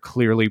things that are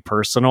clearly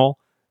personal,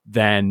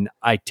 then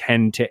I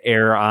tend to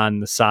err on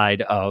the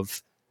side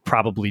of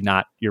probably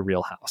not your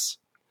real house.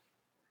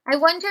 I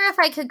wonder if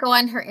I could go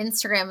on her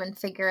Instagram and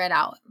figure it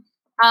out.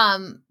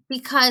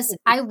 Because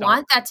I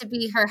want that to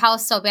be her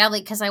house so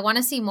badly because I want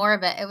to see more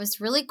of it. It was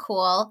really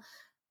cool.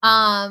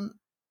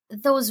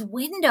 Those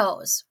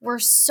windows were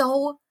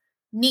so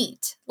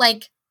neat.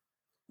 Like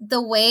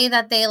the way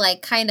that they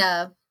like kind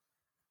of,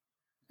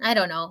 I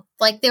don't know,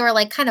 like they were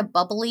like kind of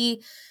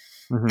bubbly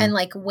and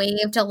like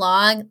waved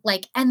along.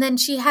 Like, and then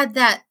she had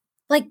that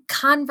like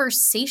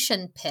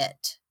conversation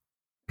pit.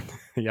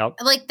 Yep.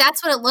 Like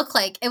that's what it looked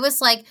like. It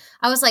was like,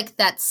 I was like,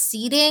 that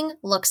seating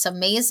looks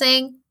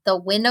amazing. The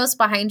windows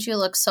behind you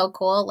look so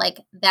cool. Like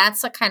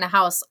that's the kind of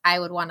house I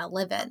would want to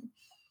live in.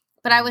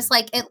 But I was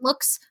like, it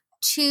looks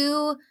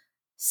too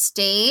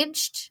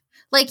staged.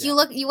 Like you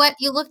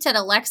looked at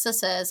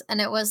Alexis's and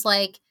it was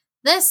like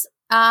this,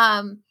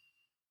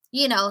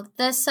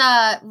 this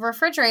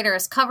refrigerator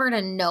is covered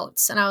in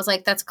notes. And I was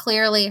like, that's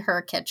clearly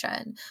her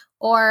kitchen.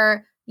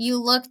 Or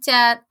you looked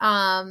at,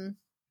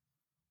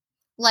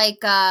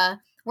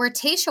 where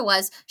Tayshia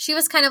was, she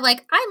was kind of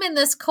like, I'm in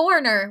this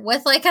corner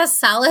with like a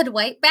solid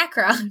white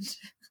background.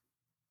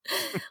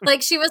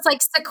 Like she was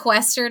like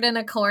sequestered in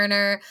a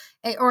corner.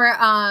 Or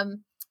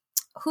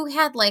who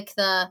had like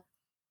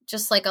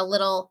just like a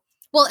little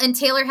Well, and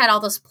Taylor had all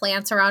those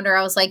plants around her.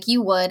 I was like,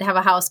 you would have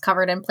a house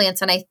covered in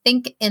plants. And I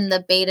think in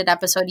the baited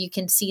episode, you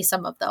can see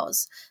some of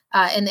those.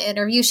 In the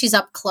interview, she's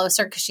up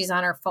closer because she's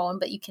on her phone,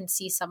 but you can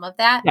see some of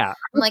that. Yeah.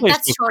 I'm like,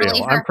 that's totally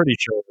real. her. I'm pretty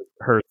sure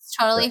it's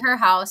totally her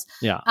house.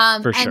 Yeah,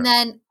 for sure. And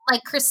then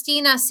like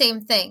Christina, same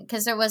thing.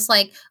 Because it was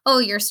like, oh,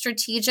 you're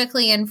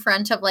strategically in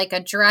front of like a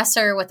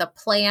dresser with a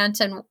plant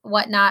and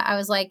whatnot. I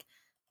was like,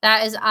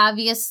 that is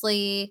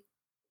obviously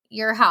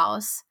your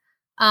house.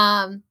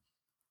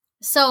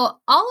 So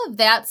all of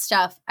that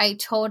stuff, I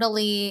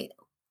totally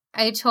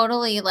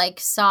like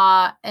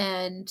saw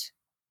and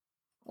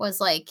was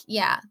like,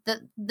 yeah,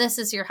 this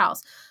is your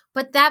house.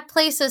 But that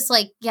place is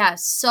like, yeah,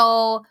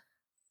 so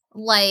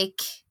like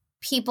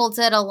people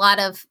did a lot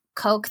of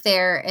coke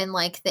there in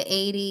like the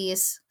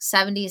 80s,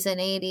 70s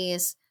and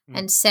 80s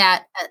and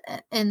sat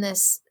in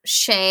this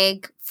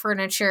shag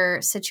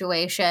furniture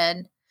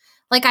situation.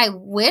 Like I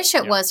wish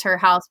it was her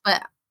house,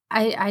 but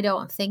I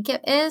don't think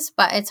it is,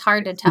 but it's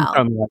hard to tell.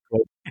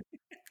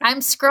 I'm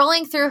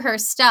scrolling through her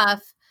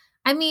stuff.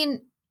 I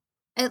mean,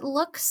 it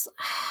looks,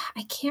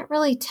 I can't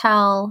really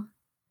tell.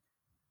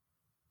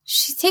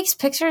 She takes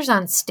pictures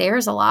on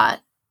stairs a lot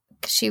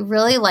because she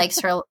really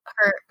likes her.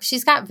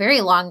 She's got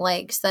very long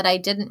legs that I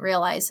didn't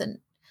realize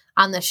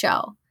on the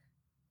show.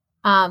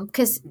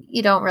 Because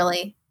you can't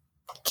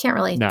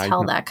really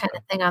tell that kind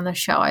of thing on the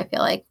show, I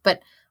feel like.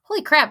 But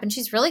holy crap, and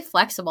she's really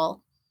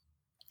flexible.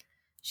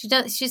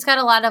 She's got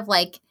a lot of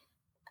like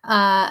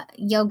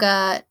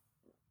yoga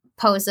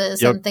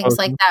poses and things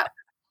like that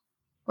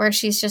where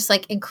she's just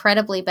like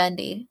incredibly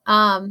bendy.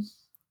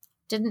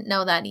 Didn't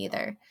know that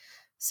either.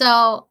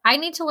 So I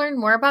need to learn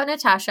more about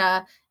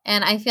Natasha,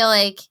 and I feel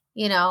like,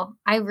 you know,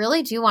 I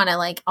really do want to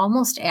like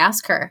almost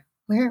ask her,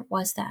 where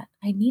was that?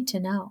 I need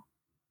to know.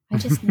 I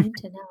just need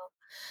to know.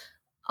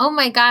 Oh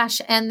my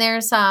gosh. And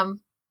there's a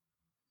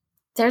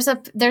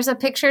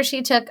picture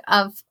she took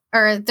of,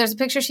 or there's a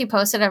picture she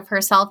posted of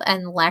herself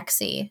and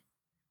Lexi.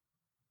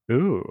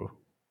 Ooh.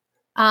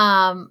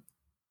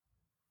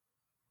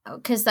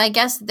 Because I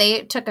guess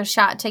they took a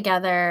shot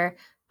together.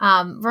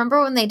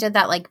 Remember when they did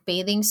that like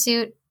bathing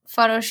suit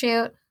photo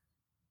shoot?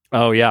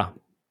 Oh yeah.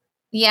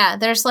 Yeah,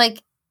 there's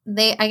like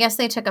I guess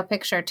they took a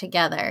picture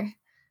together.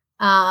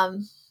 I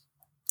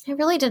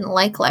really didn't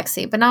like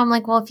Lexi, but now I'm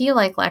like, well, if you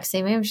like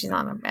Lexi, maybe she's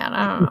not that bad.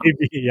 I don't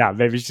know.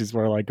 Maybe she's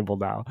more likable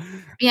now.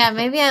 Yeah,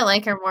 maybe I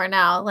like her more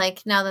now.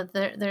 Like now that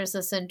there's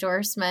this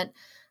endorsement.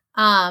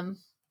 There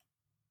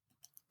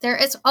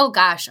is. Oh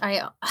gosh,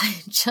 I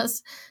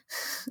just.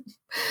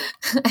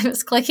 I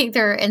was clicking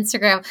through her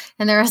Instagram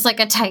and there was like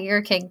a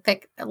Tiger King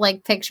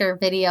picture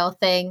video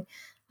thing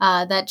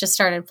that just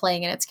started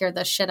playing and it scared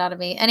the shit out of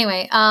me.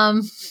 Anyway,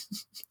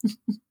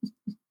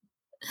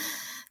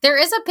 there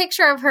is a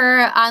picture of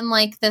her on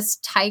like this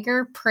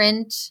tiger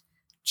print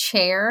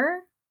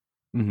chair.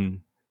 Mm-hmm.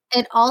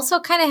 It also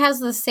kind of has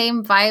the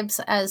same vibes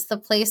as the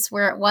place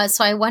where it was.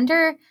 So I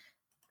wonder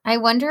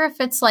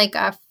if it's like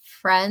a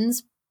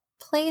friend's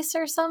place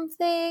or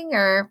something,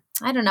 or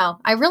I don't know.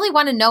 I really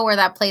want to know where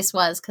that place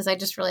was because I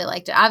just really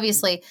liked it.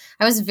 Obviously,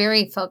 I was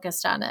very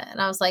focused on it,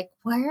 and I was like,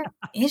 "Where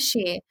is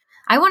she?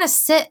 I want to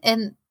sit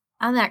on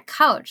that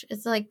couch.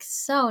 It's like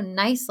so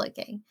nice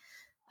looking."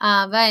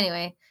 But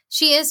anyway,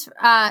 she is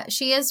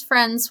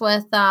friends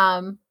with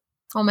oh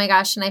my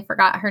gosh, and I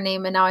forgot her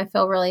name, and now I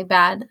feel really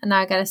bad, and now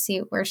I got to see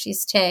where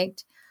she's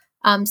tagged.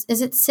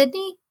 Is it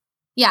Sydney?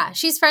 Yeah,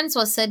 she's friends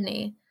with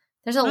Sydney.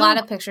 There's a lot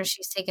of pictures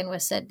she's taken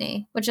with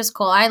Sydney, which is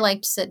cool. I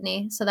liked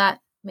Sydney, so that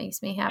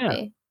makes me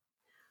happy.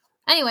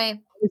 Yeah. Anyway.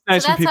 It's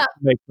nice when people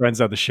make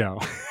friends on the show.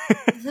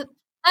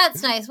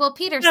 That's nice. Well,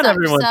 Peter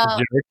sucks. So,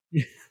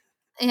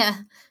 yeah.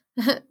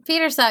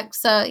 Peter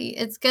sucks. So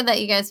it's good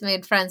that you guys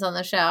made friends on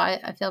the show.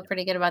 I feel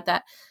pretty good about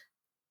that.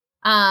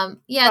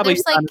 Yeah, probably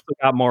there's like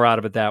got more out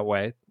of it that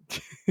way.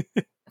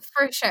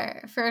 For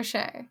sure.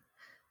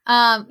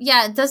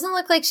 Yeah, it doesn't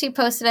look like she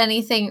posted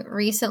anything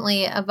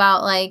recently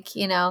about like,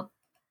 you know,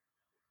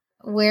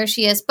 where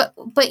she is, but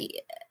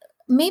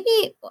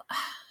maybe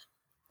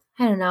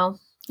I don't know.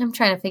 I'm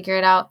trying to figure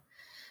it out.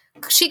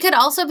 She could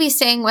also be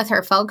staying with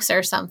her folks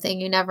or something.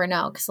 You never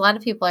know, because a lot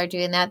of people are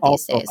doing that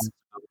these days.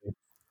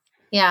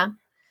 Yeah,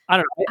 I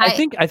don't know. I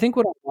think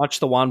when I watch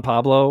the Juan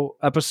Pablo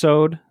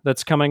episode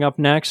that's coming up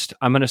next,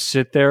 I'm going to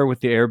sit there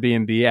with the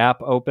Airbnb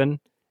app open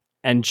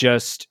and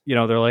just, you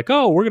know, they're like,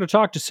 oh, we're going to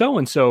talk to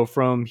so-and-so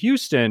from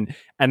Houston.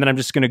 And then I'm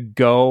just going to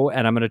go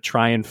and I'm going to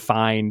try and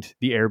find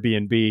the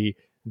Airbnb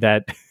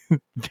that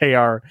they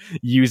are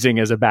using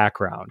as a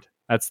background.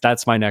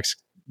 That's my next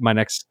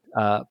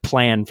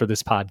plan for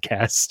this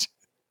podcast.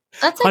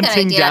 That's a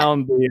hunting good idea.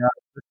 Down the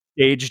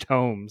staged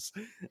homes.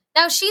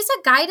 Now she's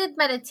a guided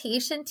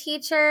meditation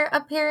teacher,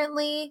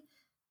 apparently.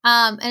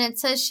 And it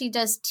says she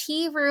does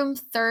tea room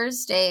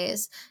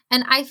Thursdays.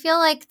 And I feel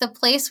like the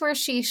place where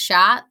she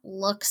shot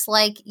looks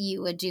like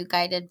you would do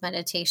guided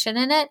meditation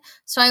in it.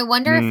 So I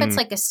wonder if it's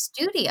like a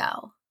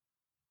studio.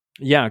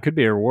 Yeah, it could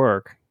be her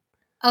work.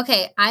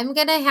 Okay, I'm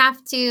gonna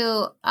have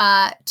to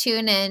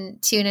tune in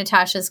to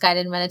Natasha's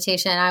guided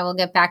meditation. I will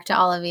get back to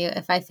all of you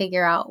if I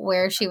figure out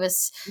where she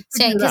was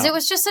staying, Figure it because it out.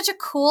 was just such a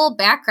cool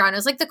background. It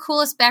was like the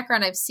coolest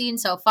background I've seen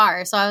so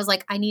far. So I was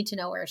like, I need to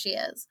know where she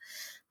is.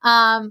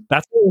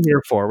 That's what we're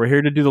here for. We're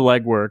here to do the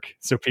legwork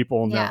so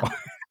people will know.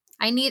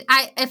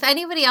 Yeah, if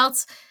anybody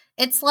else,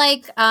 it's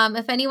like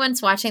if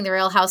anyone's watching The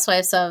Real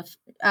Housewives of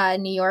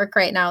New York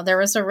right now, there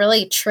was a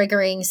really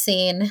triggering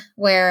scene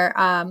where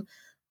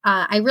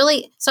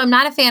so I'm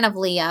not a fan of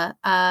Leah.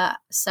 I'm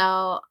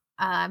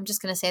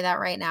just going to say that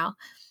right now.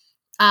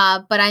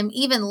 But I'm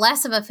even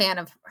less of a fan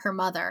of her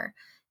mother.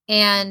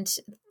 And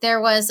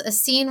there was a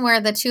scene where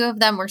the two of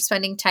them were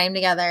spending time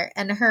together,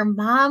 and her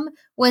mom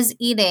was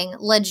eating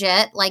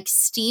legit like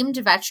steamed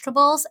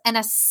vegetables and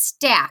a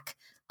stack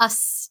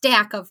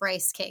of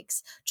rice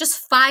cakes,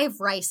 just 5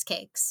 rice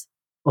cakes,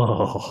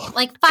 Oh,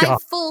 like 5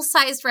 God.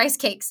 full-sized rice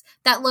cakes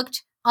that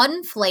looked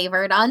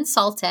unflavored,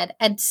 unsalted,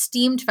 and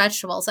steamed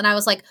vegetables. And I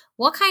was like,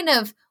 what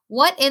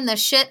in the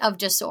shit of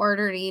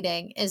disordered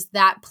eating is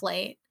that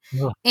plate?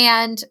 Ugh.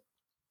 And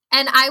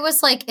I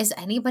was like, is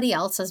anybody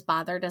else as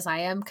bothered as I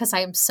am? Because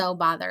I am so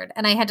bothered.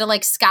 And I had to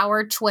like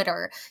scour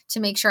Twitter to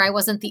make sure I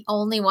wasn't the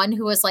only one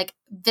who was like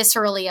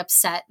viscerally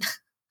upset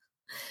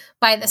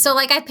by this. So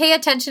like I pay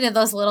attention to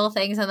those little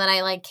things, and then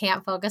I like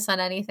can't focus on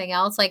anything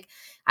else. Like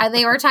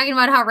they were talking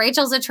about how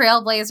Rachel's a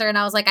trailblazer, and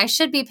I was like, I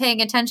should be paying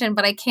attention,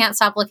 but I can't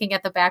stop looking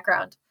at the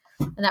background.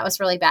 And that was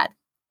really bad.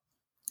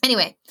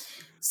 Anyway,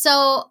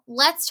 so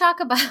let's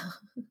talk about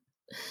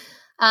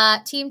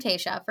Team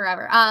Tayshia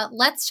forever.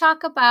 Let's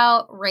talk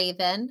about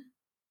Raven.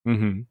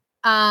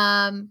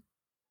 Mm-hmm.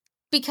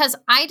 Because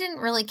I didn't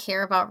really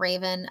care about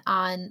Raven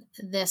on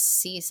this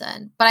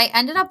season, but I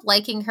ended up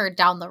liking her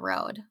down the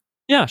road.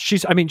 Yeah,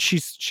 she's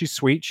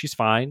sweet. She's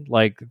fine.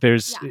 Like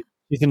she's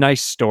a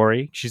nice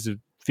story. She's a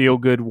feel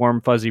good,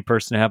 warm, fuzzy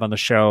person to have on the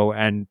show.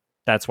 And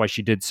that's why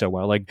she did so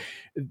well. Like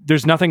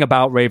there's nothing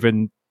about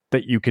Raven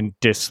that you can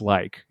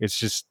dislike. It's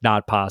just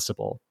not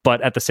possible.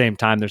 But at the same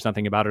time, there's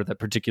nothing about her that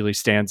particularly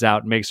stands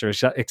out and makes her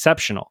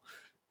exceptional.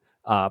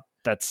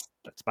 That's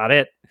about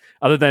it.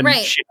 Other than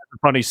she has a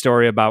funny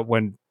story about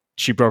when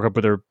she broke up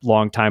with her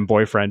longtime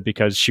boyfriend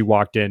because she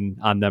walked in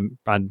on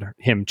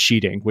him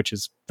cheating,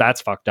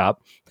 that's fucked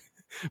up.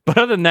 But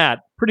other than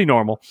that, pretty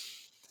normal.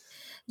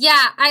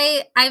 Yeah,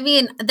 I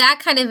mean that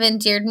kind of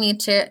endeared me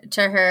to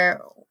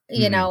her.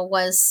 You know,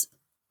 was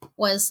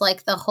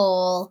like the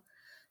whole,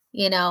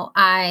 you know,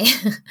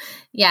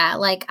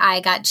 like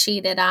I got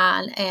cheated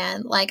on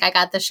and like I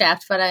got the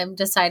shaft, but I'm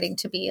deciding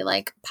to be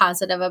like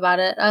positive about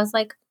it. I was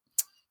like,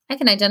 I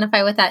can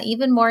identify with that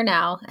even more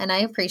now, and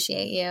I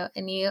appreciate you,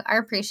 and you are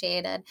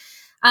appreciated.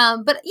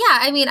 But yeah,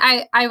 I mean,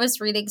 I was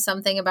reading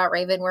something about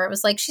Raven where it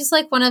was like, she's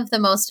like one of the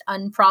most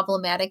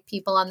unproblematic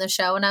people on the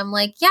show. And I'm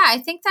like, yeah, I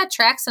think that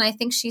tracks. And I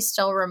think she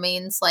still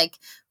remains like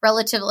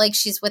relative, like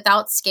she's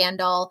without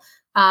scandal.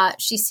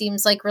 She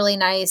seems like really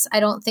nice.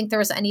 I don't think there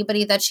was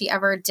anybody that she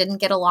ever didn't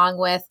get along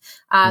with.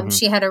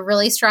 She had a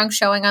really strong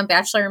showing on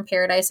Bachelor in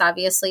Paradise.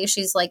 Obviously,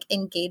 she's like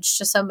engaged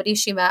to somebody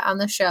she met on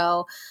the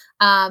show.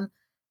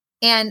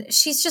 And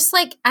she's just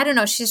like, I don't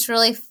know, she's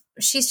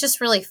just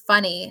really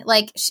funny.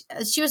 Like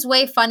she was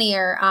way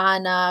funnier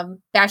on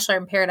Bachelor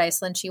in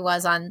Paradise than she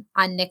was on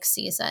Nick's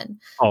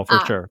season. Oh,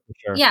 for sure.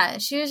 Yeah,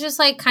 she was just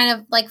like kind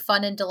of like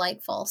fun and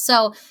delightful.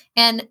 So,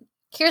 and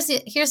here's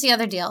the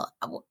other deal.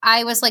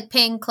 I was like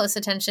paying close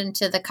attention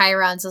to the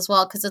Chirons as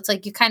well, because it's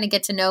like you kind of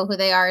get to know who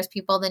they are as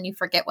people, then you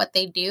forget what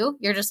they do.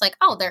 You're just like,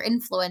 oh, they're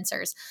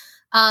influencers.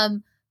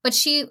 But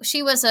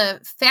she was a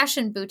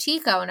fashion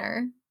boutique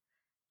owner.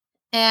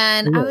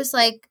 And I was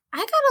like, I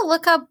gotta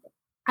look up.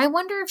 I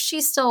wonder if she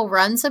still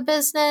runs a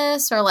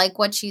business or like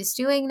what she's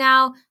doing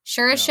now.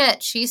 Sure as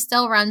shit, she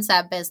still runs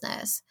that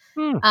business.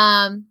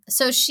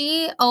 So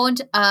she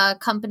owned a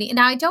company.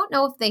 Now I don't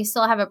know if they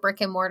still have a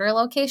brick and mortar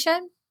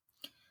location.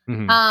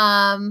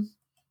 And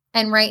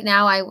right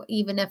now,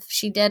 even if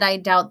she did, I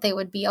doubt they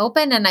would be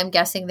open, and I'm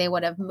guessing they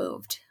would have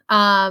moved. So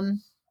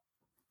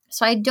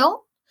I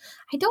don't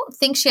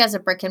think she has a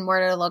brick and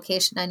mortar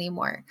location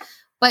anymore.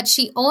 But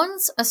she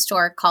owns a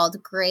store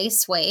called Gray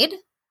Suede.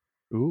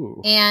 Ooh.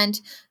 And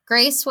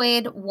Gray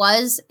Suede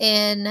was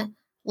in,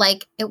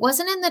 like, it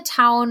wasn't in the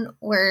town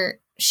where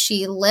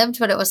she lived,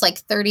 but it was like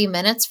 30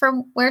 minutes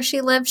from where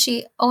she lived.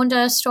 She owned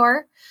a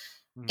store.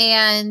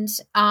 And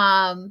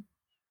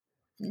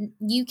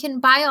you can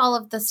buy all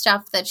of the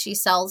stuff that she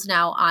sells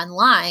now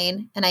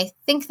online. And I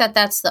think that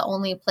that's the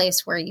only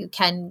place where you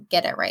can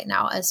get it right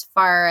now, as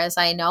far as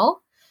I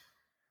know.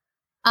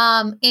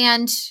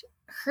 And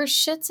her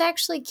shit's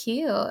actually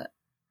cute.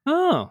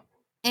 Oh,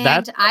 and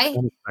that's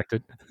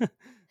unexpected.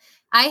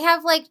 I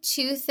have like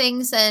 2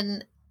 things,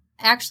 and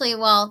actually,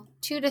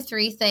 2 to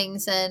 3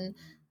 things in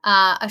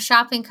a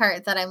shopping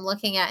cart that I'm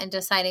looking at and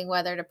deciding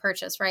whether to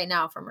purchase right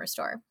now from her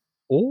store.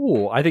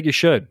 Oh, I think you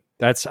should.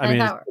 That's, I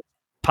mean,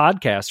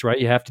 podcast, right?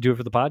 You have to do it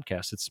for the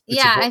podcast. It's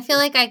I feel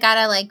like I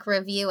gotta like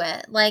review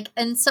it. Like,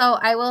 and so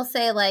I will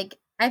say, like,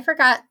 I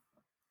forgot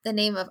the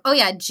name of,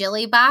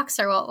 Jilly Box,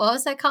 or what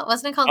was that called?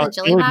 Wasn't it called the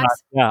Jilly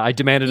Box? Yeah, I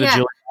demanded a Jilly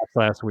Box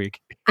last week.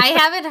 I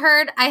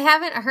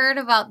haven't heard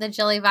about the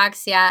Jilly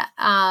Box yet.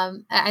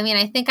 I mean,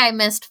 I think I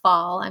missed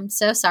fall. I'm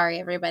so sorry,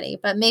 everybody,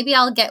 but maybe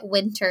I'll get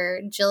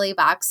winter Jilly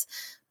Box.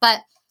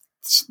 But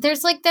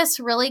there's like this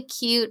really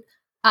cute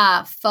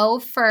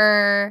faux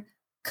fur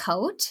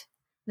coat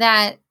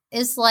that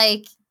is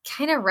like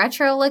kind of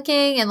retro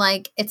looking, and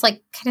like it's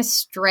like kind of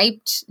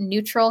striped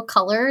neutral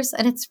colors,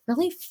 and it's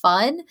really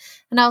fun.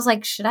 And I was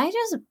like, should I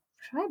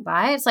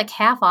buy it? It's like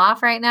half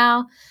off right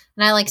now.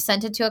 And I like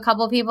sent it to a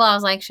couple people. I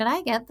was like, should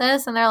I get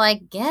this? And they're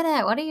like, get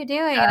it. What are you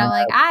doing? And I'm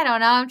like, I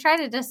don't know. I'm trying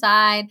to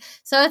decide.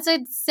 So it's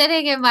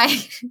sitting in my,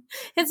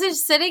 it's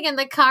just sitting in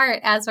the cart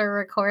as we're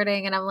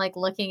recording. And I'm like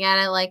looking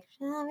at it like,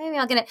 maybe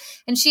I'll get it.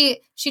 And she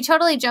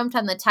totally jumped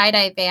on the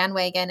tie-dye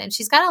bandwagon, and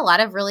she's got a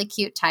lot of really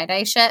cute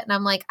tie-dye shit. And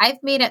I'm like,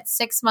 I've made it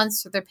 6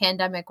 months through the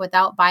pandemic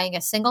without buying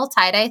a single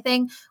tie-dye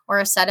thing or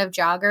a set of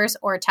joggers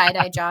or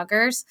tie-dye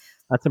joggers.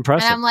 That's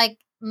impressive. And I'm like,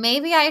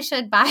 maybe I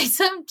should buy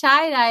some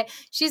tie-dye.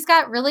 She's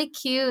got really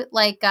cute,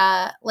 like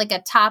a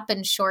top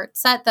and short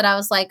set that I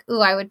was like, ooh,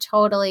 I would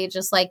totally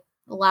just like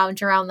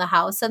lounge around the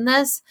house in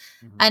this.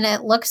 Mm-hmm. And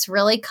it looks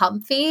really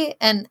comfy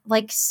and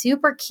like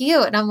super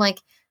cute. And I'm like,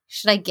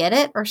 should I get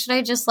it? Or should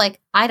I just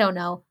like, I don't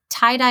know,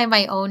 tie-dye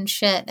my own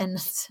shit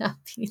and stop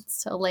being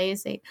so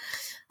lazy.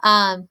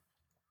 So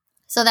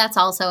that's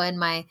also in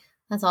my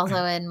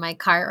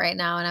cart right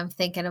now, and I'm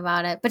thinking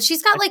about it. But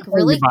she's got like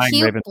really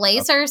cute Raven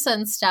blazers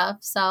and stuff.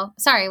 So,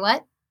 sorry,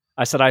 what?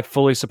 I said I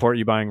fully support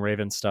you buying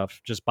Raven stuff.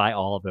 Just buy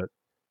all of it.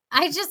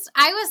 I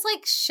was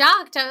like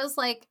shocked. I was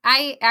like,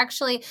 I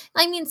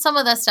mean, some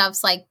of the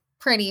stuff's like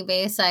pretty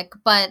basic,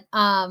 but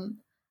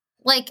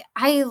like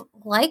I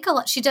like a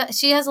lot.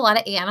 She has a lot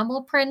of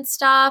animal print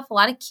stuff, a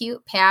lot of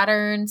cute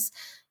patterns,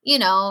 you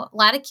know, a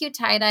lot of cute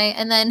tie-dye.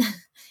 And then,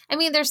 I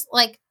mean, there's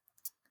like,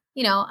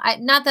 you know,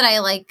 not that I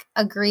like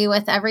agree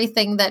with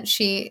everything that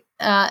she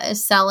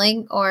is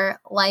selling or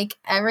like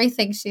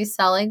everything she's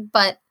selling,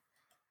 but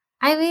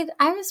I mean,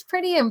 I was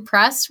pretty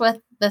impressed with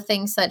the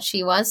things that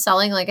she was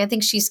selling. Like, I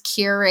think she's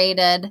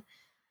curated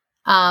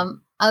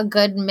a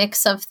good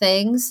mix of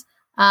things.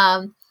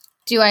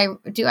 Do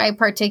I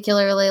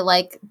particularly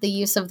like the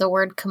use of the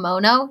word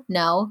kimono?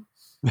 No.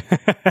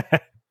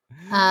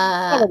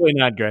 Probably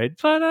not great,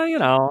 but you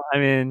know, I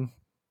mean.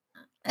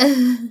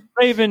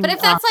 Raven, but if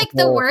that's like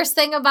the worst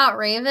thing about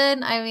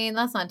Raven, I mean,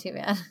 that's not too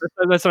bad.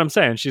 That's what I'm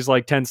saying. She's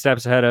like 10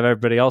 steps ahead of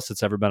everybody else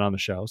that's ever been on the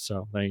show.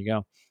 So there you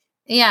go.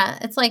 Yeah,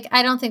 it's like,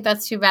 I don't think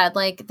that's too bad.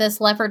 Like, this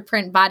leopard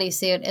print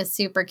bodysuit is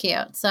super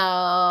cute,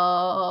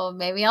 so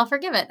maybe I'll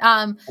forgive it.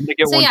 I'm gonna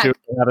get one too.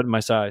 I have it in my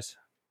size.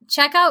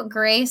 Check out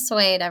Gray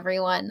Suede,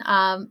 everyone.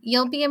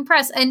 You'll be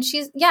impressed. And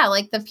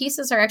like the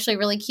pieces are actually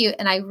really cute.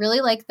 And I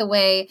really like the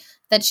way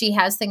that she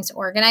has things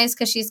organized,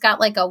 because she's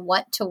got like a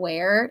what to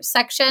wear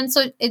section.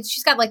 So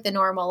she's got like the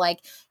normal,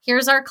 like,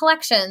 here's our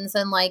collections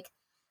and like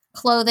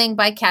clothing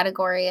by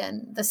category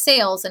and the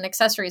sales and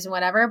accessories and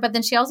whatever. But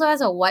then she also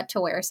has a what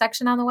to wear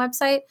section on the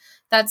website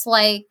that's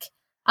like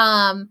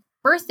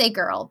birthday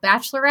girl,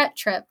 bachelorette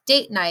trip,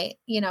 date night,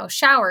 you know,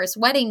 showers,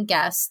 wedding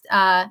guests,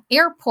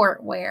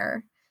 airport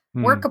wear.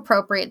 Work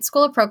appropriate,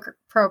 school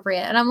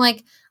appropriate. And I'm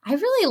like, I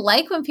really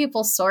like when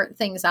people sort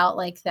things out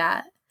like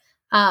that.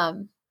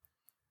 And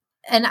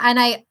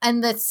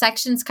the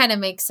sections kind of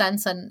make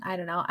sense. And I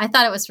don't know, I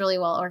thought it was really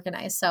well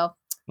organized. So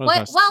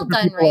well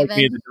done, Raven. Like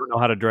me that don't know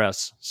how to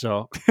dress.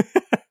 So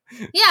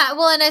yeah.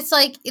 Well, and it's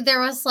like, there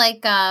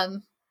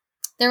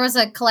was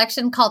a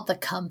collection called the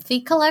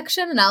Comfy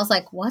Collection. And I was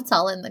like, what's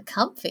all in the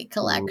Comfy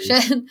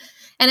Collection? Ooh.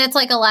 And it's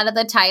like a lot of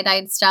the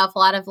tie-dyed stuff, a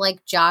lot of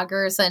like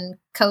joggers and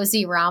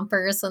cozy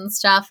rompers and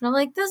stuff. And I'm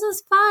like, this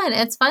is fun.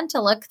 It's fun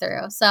to look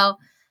through. So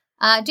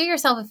do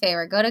yourself a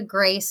favor. Go to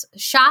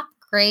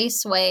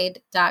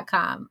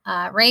shopgraysuede.com.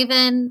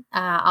 Raven,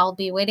 I'll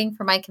be waiting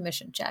for my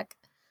commission check.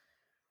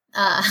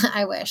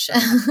 I wish.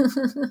 But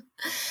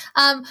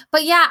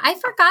yeah, I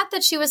forgot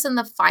that she was in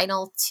the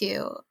final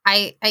two.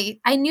 I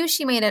knew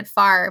she made it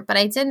far, but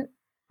I didn't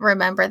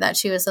remember that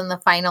she was in the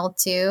final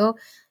two.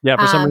 Yeah,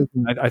 for some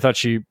reason, I thought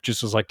she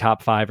just was like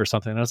top 5 or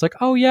something. And I was like,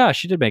 oh yeah,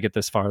 she did make it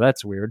this far.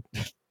 That's weird.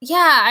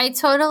 Yeah, I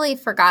totally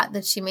forgot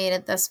that she made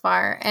it this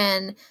far.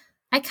 And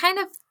I kind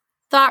of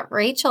thought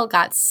Rachel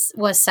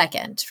was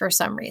second for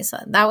some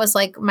reason. That was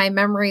like, my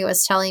memory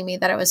was telling me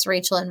that it was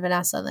Rachel and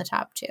Vanessa in the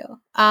top 2.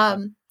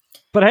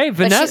 But hey,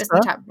 Vanessa, we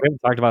haven't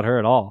talked about her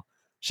at all.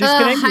 She's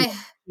Canadian.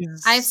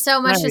 I have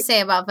so much to say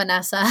about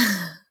Vanessa.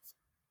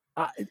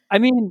 I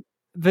mean,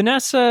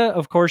 Vanessa,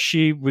 of course,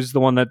 she was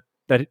the one that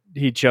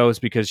he chose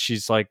because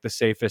she's like the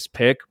safest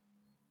pick.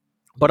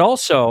 But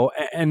also,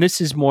 and this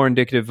is more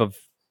indicative of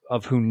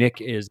who Nick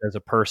is as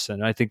a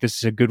person. I think this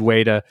is a good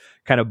way to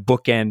kind of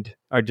bookend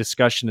our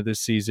discussion of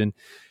this season.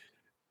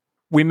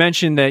 We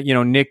mentioned that, you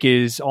know, Nick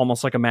is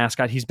almost like a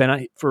mascot. He's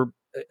been for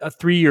a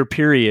 3-year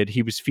period.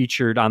 He was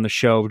featured on the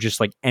show just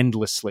like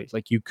endlessly.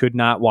 Like, you could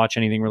not watch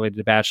anything related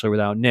to Bachelor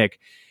without Nick.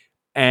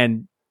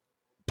 And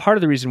part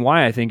of the reason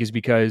why, I think, is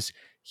because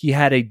he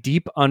had a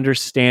deep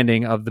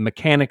understanding of the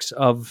mechanics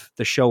of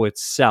the show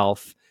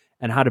itself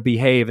and how to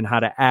behave and how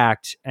to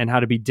act and how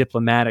to be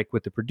diplomatic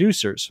with the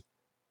producers.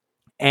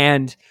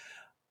 And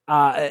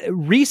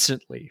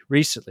recently,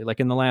 like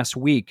in the last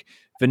week,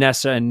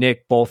 Vanessa and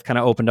Nick both kind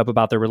of opened up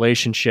about their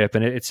relationship,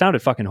 and it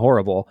sounded fucking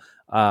horrible.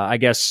 I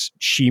guess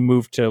she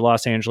moved to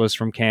Los Angeles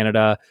from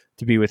Canada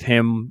to be with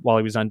him while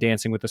he was on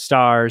Dancing with the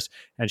Stars.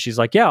 And she's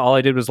like, yeah, all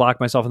I did was lock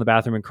myself in the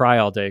bathroom and cry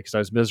all day because I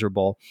was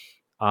miserable.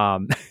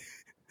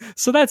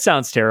 So that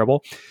sounds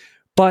terrible.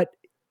 But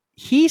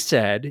he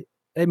said,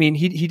 I mean,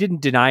 he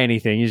didn't deny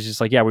anything. He's just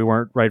like, yeah, we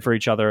weren't right for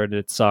each other and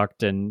it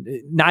sucked. And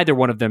neither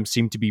one of them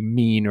seemed to be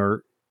mean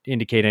or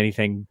indicate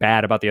anything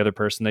bad about the other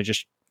person. They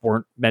just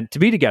weren't meant to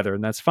be together,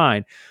 and that's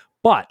fine.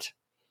 But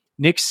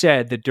Nick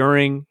said that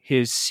during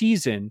his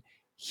season,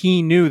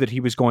 he knew that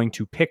he was going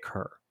to pick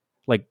her,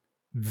 like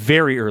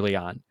very early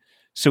on.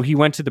 So he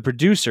went to the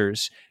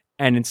producers,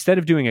 and instead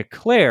of doing a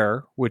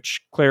Claire,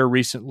 which Claire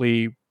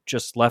recently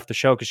just left the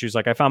show because she was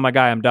like, I found my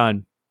guy, I'm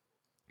done.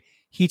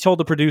 He told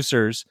the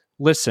producers,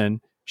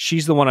 listen,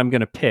 she's the one I'm going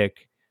to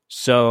pick,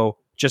 so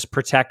just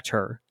protect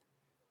her,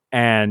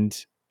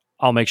 and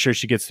I'll make sure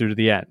she gets through to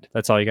the end.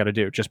 That's all you got to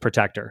do. Just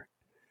protect her.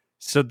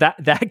 So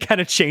that kind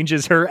of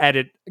changes her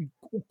edit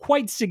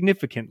quite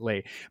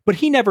significantly. But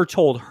he never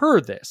told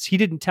her this. He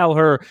didn't tell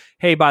her,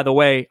 hey, by the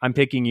way, I'm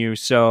picking you,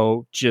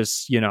 so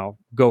just,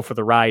 go for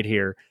the ride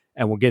here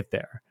and we'll get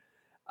there.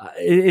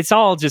 It's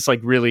all just like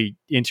really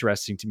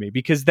interesting to me,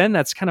 because then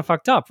that's kind of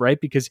fucked up, right?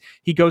 Because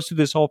he goes through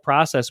this whole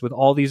process with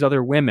all these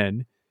other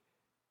women,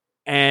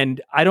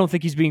 and I don't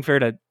think he's being fair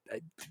to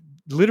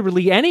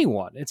literally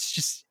anyone. It's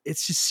just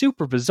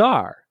super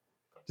bizarre.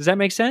 Does that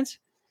make sense?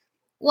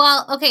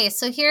 Well, okay,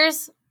 so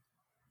here's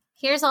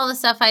all the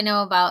stuff I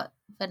know about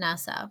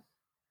Vanessa.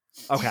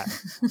 Okay.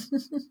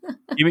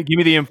 give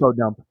me the info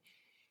dump.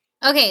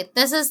 Okay,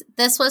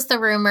 this was the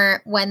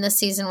rumor when the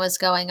season was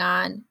going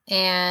on,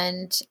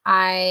 and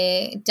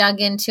I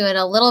dug into it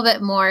a little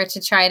bit more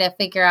to try to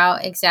figure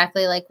out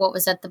exactly like what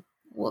was at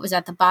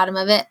the bottom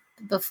of it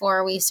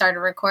before we started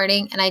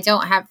recording, and I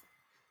don't have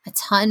a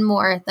ton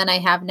more than I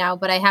have now,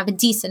 but I have a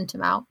decent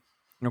amount.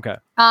 Okay.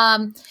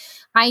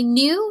 I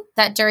knew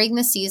that during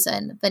the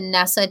season,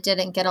 Vanessa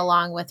didn't get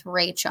along with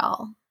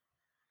Rachel.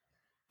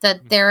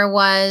 That there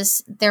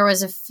was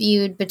a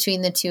feud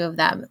between the two of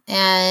them.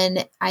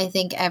 And I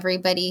think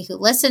everybody who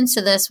listens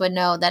to this would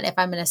know that if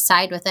I'm going to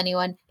side with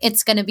anyone,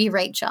 it's going to be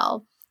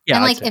Rachel.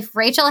 Yeah, and if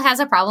Rachel has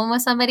a problem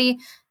with somebody,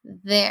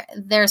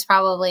 there's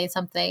probably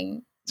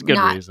something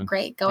not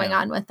great going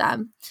on with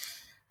them.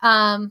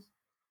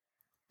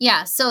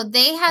 Yeah, so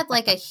they had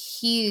like a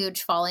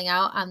huge falling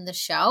out on the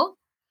show.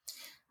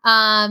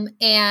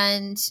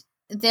 And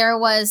there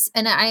was,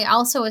 and I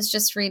also was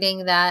just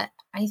reading that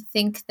I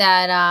think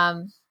that,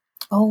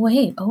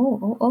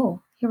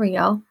 here we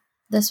go.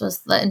 This was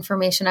the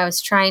information I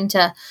was trying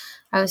to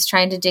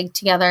dig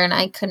together, and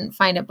I couldn't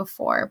find it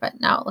before,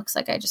 but now it looks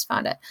like I just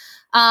found it.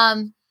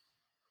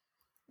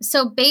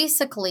 So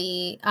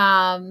basically,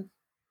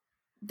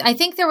 I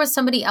think there was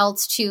somebody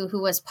else too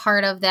who was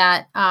part of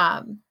that,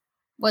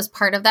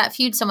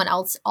 feud. Someone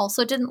else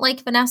also didn't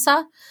like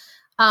Vanessa.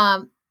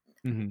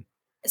 Mm-hmm.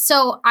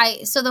 So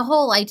the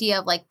whole idea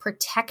of like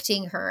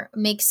protecting her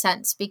makes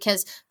sense,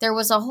 because there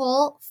was a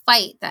whole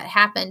fight that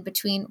happened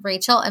between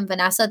Rachel and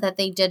Vanessa that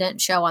they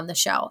didn't show on the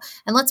show.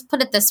 And let's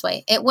put it this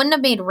way. It wouldn't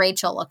have made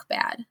Rachel look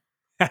bad.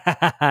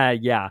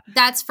 Yeah.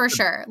 That's for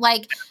sure.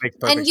 Like,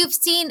 and you've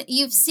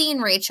seen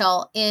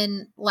Rachel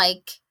in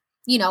like,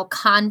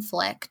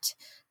 conflict.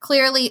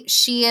 Clearly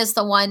she is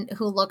the one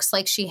who looks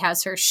like she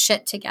has her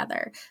shit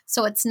together.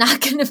 So it's not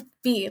going to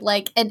be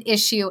like an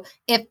issue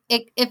if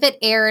it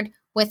aired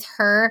with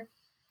her.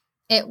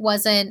 It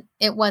wasn't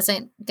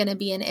going to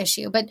be an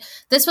issue. But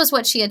this was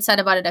what she had said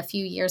about it a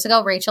few years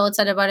ago. Rachel had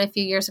said about it a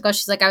few years ago.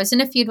 She's like, I was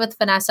in a feud with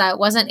Vanessa. It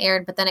wasn't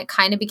aired, but then it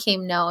kind of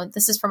became known.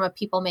 This is from a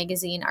People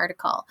magazine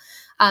article,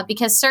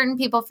 because certain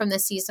people from the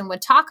season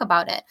would talk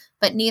about it,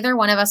 but neither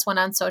one of us went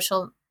on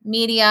social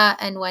media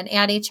and went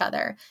at each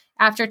other.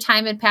 After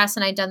time had passed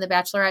and I'd done The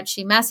Bachelorette,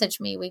 she messaged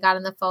me. We got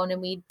on the phone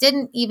and we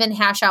didn't even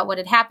hash out what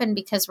had happened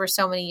because we're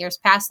so many years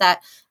past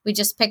that. We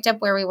just picked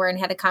up where we were and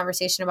had a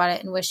conversation about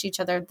it and wished each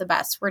other the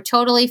best. We're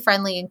totally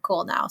friendly and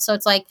cool now. So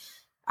it's like,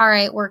 all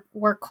right,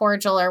 we're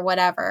cordial or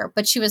whatever.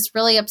 But she was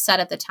really upset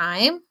at the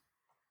time.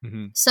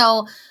 Mm-hmm.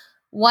 So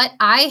what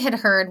I had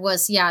heard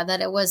was,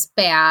 that it was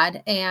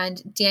bad.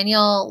 And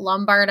Danielle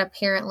Lombard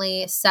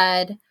apparently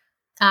said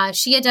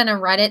she had done a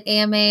Reddit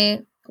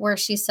AMA where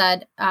she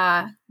said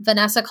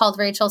Vanessa called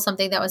Rachel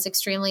something that was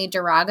extremely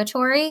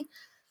derogatory.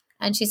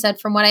 And she said,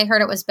 from what I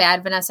heard, it was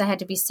bad. Vanessa had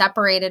to be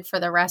separated for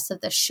the rest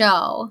of the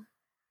show.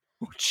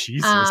 Oh,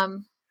 Jesus.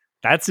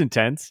 That's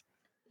intense.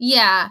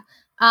 Yeah.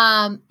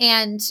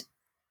 And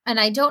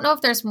I don't know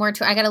if there's more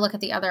to it. I got to look at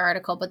the other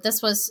article, but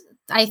this was,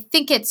 I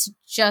think it's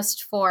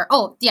just for,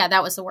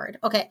 that was the word.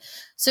 Okay.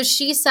 So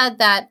she said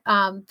that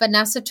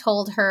Vanessa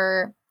told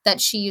her that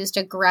she used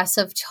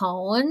aggressive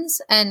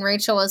tones, and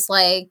Rachel was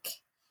like,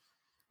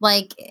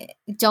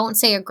 don't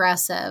say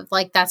aggressive.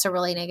 Like, that's a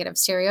really negative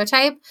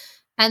stereotype.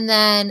 And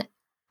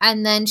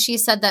then she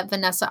said that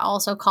Vanessa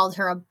also called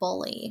her a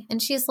bully.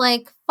 And she's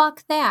like,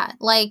 fuck that.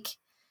 Like,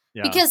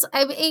 Yeah. Because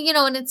I mean,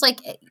 and it's like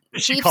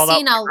She we've called out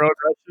seen a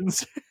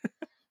microaggressions.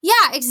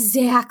 yeah,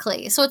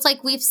 exactly. So it's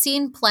like we've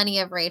seen plenty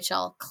of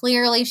Rachel.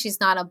 Clearly, she's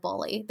not a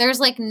bully. There's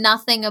like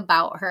nothing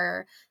about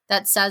her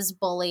that says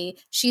bully.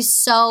 She's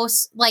so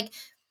like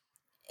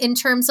in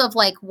terms of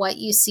like what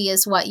you see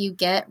is what you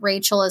get.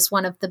 Rachel is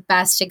one of the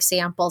best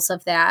examples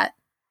of that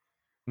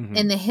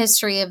in the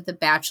history of The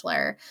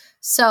Bachelor.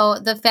 So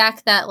the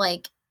fact that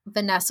like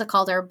Vanessa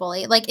called her a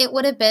bully, like it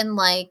would have been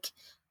like,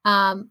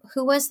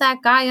 who was that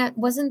guy?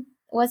 Wasn't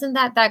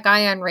that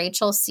guy on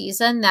Rachel's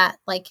season, that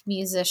like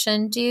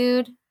musician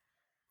dude?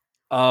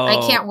 I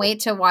Oh, can't wait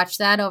to watch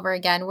that over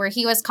again, where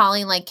he was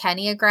calling like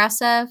Kenny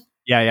aggressive.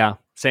 yeah.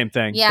 Same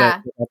thing.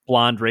 Yeah. That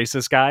blonde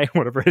racist guy,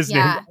 whatever his name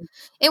Yeah.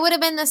 It would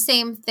have been the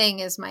same thing,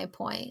 is my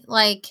point.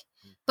 Like,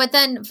 but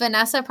then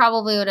Vanessa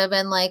probably would have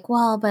been like,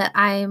 well, but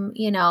I'm,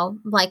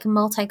 like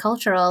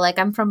multicultural. Like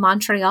I'm from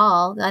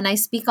Montreal and I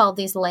speak all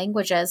these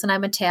languages and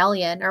I'm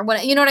Italian or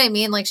what, you know what I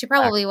mean? Like she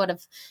probably would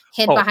have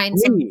hid behind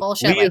some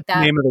bullshit Lee like is that.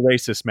 the name of the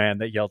racist man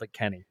that yelled at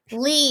Kenny.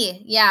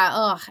 Lee. Yeah.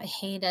 Oh, I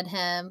hated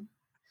him.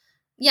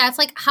 Yeah. It's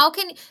like, how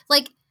can,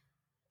 like,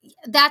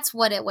 that's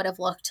what it would have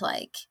looked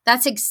like.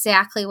 That's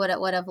exactly what it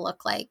would have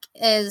looked like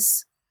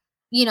is,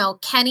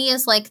 Kenny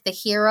is like the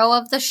hero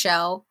of the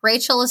show.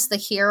 Rachel is the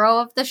hero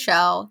of the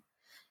show.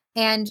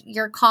 And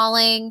you're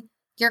calling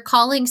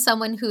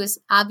someone who's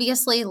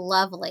obviously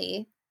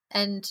lovely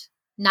and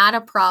not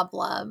a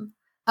problem,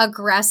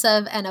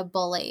 aggressive and a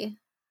bully.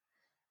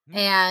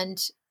 And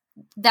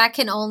that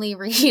can only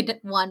read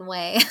one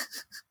way.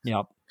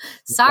 Yep.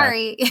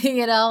 Sorry,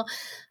 so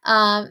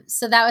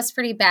that was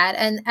pretty bad.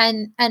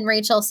 And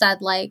Rachel said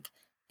like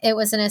it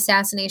was an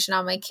assassination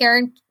on my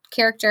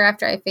character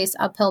after I faced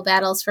uphill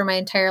battles for my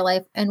entire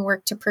life and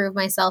worked to prove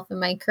myself in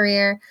my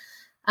career.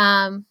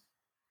 But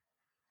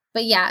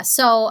yeah,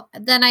 so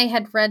then I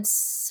had read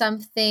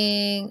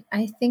something,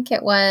 I think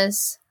it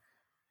was,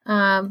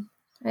 I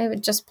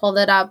would just pulled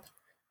it up,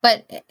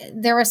 but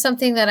there was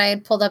something that I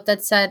had pulled up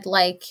that said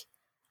like,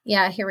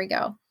 yeah, here we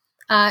go.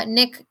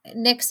 Nick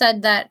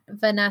said that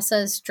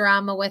Vanessa's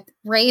drama with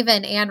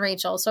Raven and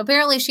Rachel. So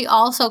apparently she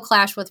also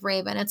clashed with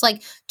Raven. It's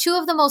like two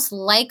of the most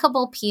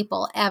likable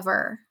people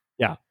ever.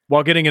 Yeah.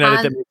 While getting an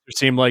edit that makes her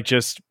seem like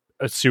just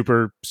a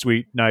super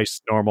sweet,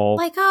 nice, normal.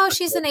 Like, oh,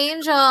 she's an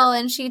angel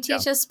and she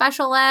teaches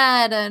special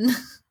ed. And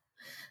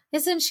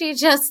isn't she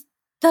just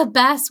the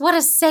best? What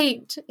a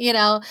saint,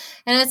 And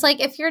it's like,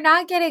 if you're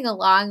not getting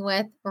along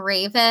with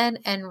Raven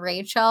and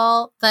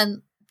Rachel,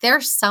 then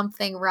there's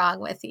something wrong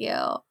with you.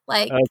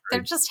 Like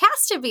there just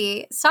has to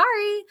be.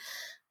 Sorry.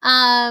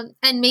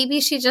 And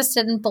maybe she just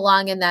didn't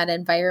belong in that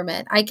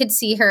environment. I could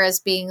see her as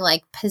being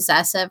like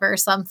possessive or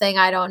something.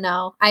 I don't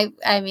know.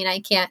 I mean, I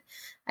can't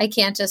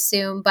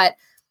assume, but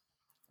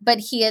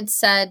he had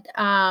said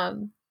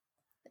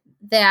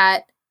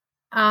that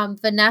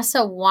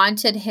Vanessa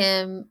wanted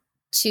him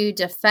to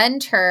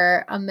defend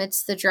her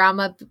amidst the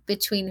drama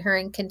between her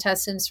and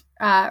contestants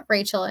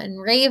Rachel and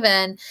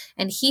Raven,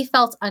 and he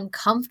felt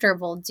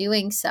uncomfortable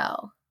doing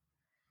so.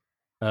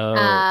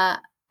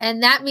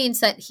 And that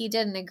means that he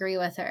didn't agree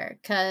with her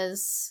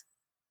because,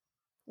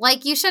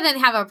 like, you shouldn't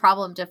have a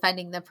problem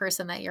defending the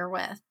person that you're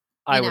with.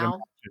 I would imagine.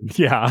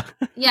 Yeah.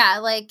 Yeah,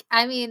 like,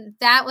 I mean,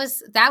 that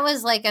was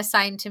like a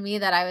sign to me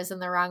that I was in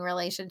the wrong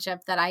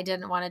relationship, that I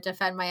didn't want to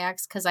defend my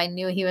ex because I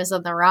knew he was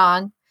in the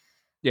wrong.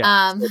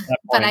 Yeah.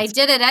 But I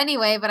did it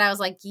anyway, but I was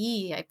like,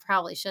 I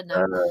probably shouldn't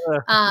have.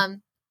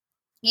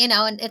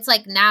 And it's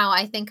like, now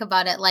I think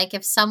about it, like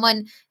if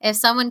someone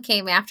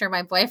came after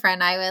my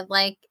boyfriend, I would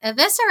like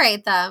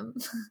eviscerate them.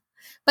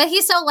 But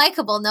he's so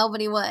likable,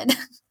 nobody would.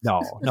 No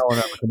one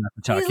ever come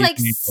after Chuck. He's like,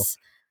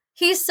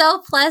 he's so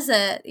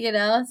pleasant,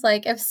 It's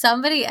like if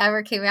somebody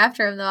ever came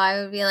after him, though,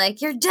 I would be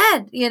like, you're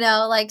dead,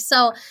 like,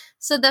 so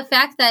the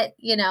fact that,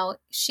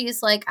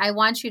 she's like, I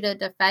want you to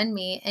defend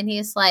me. And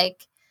he's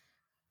like,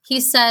 he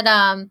said,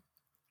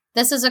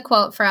 this is a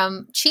quote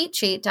from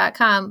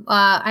cheatcheat.com.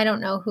 I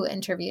don't know who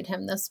interviewed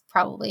him.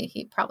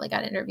 He probably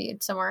got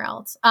interviewed somewhere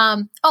else.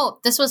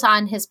 This was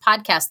on his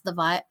podcast, The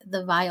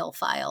Viall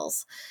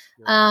Files.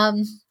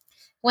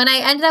 When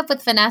I ended up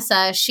with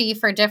Vanessa, she,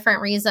 for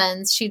different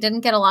reasons, she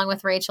didn't get along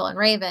with Rachel and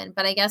Raven,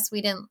 but I guess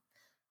we didn't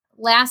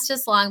last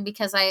as long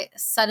because I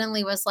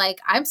suddenly was like,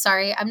 I'm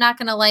sorry, I'm not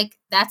going to like,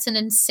 that's an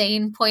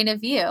insane point of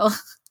view.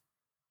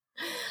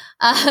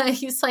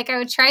 He's like, I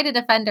would try to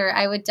defend her.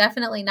 I would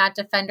definitely not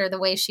defend her the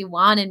way she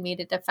wanted me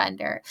to defend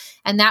her.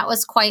 And that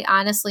was quite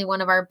honestly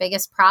one of our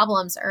biggest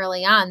problems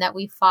early on, that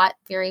we fought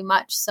very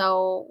much.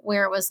 So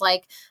where it was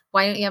like,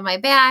 why don't you have my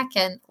back?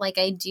 And like,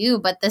 I do,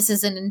 but this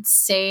is an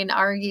insane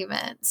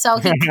argument. So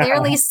he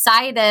clearly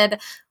sided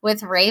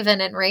with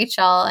Raven and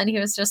Rachel. And he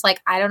was just like,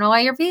 I don't know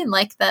why you're being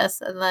like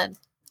this. And then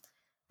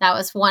that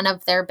was one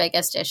of their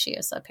biggest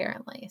issues,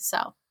 apparently.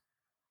 So.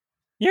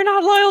 You're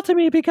not loyal to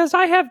me because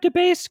I have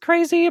debased,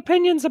 crazy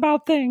opinions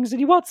about things and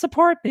you won't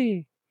support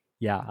me.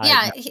 Yeah.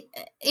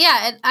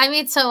 Yeah. I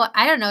mean, so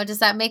I don't know. Does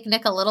that make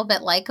Nick a little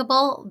bit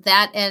likable?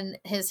 That and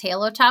his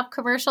Halo Top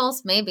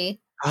commercials?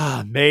 Maybe.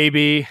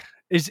 Maybe.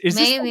 Is this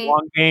the Maybe.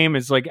 long game?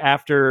 Is like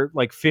after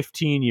like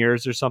 15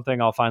 years or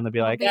something, I'll finally be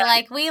We'll like, be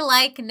like, we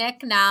like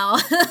Nick now.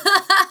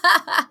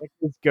 Nick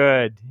is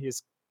good.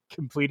 He's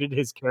completed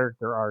his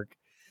character arc.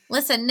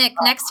 Listen, Nick,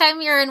 next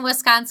time you're in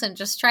Wisconsin,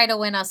 just try to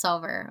win us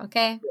over,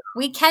 okay?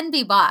 We can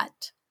be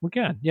bought. We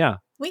can, yeah.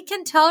 We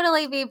can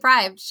totally be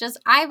bribed. Just,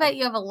 I bet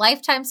you have a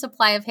lifetime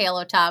supply of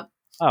Halo Top.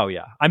 Oh,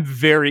 yeah. I'm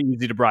very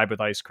easy to bribe with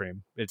ice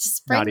cream. It's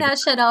Just bring that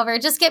shit over.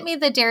 Just get me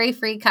the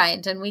dairy-free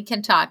kind and we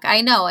can talk.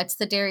 I know it's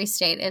the dairy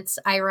state. It's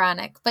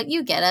ironic, but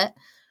you get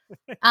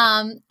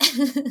it.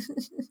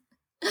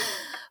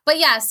 But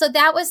yeah, so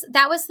that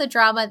was the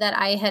drama that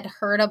I had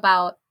heard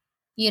about,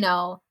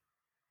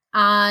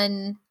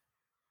 on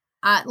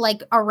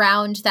like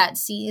around that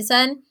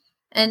season.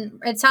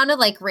 And it sounded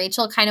like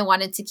Rachel kind of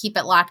wanted to keep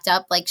it locked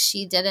up. Like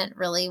she didn't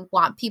really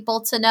want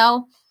people to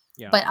know,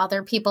 but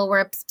other people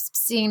were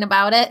seeing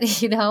about it,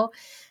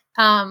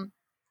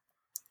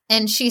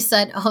 and she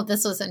said, oh,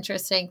 this was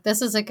interesting.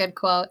 This is a good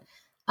quote.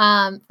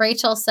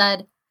 Rachel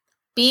said,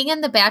 being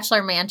in the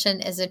Bachelor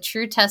Mansion is a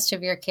true test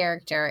of your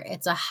character.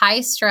 It's a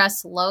high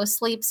stress, low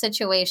sleep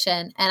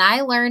situation. And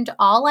I learned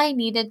all I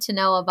needed to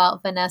know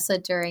about Vanessa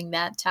during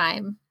that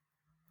time.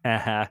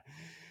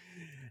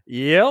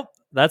 Yep.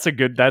 That's a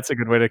good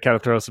way to kind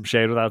of throw some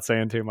shade without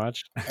saying too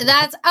much.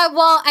 That's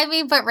well, I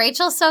mean, but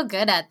Rachel's so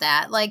good at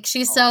that. Like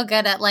she's so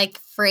good at like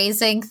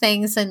phrasing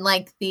things in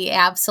like the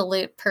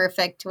absolute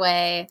perfect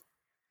way.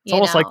 It's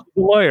almost like a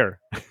lawyer.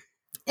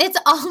 It's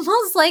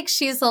almost like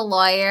she's a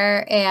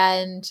lawyer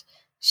and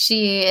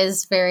she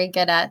is very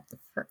good at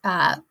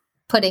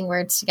putting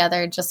words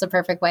together just the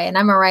perfect way. And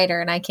I'm a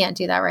writer and I can't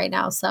do that right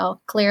now.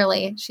 So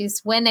clearly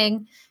she's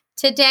winning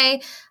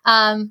today.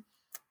 And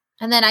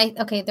then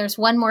there's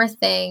one more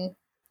thing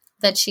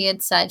that she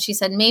had said. She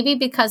said, maybe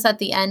because at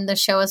the end the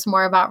show is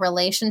more about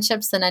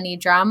relationships than any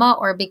drama,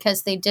 or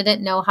because they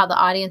didn't know how the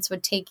audience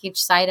would take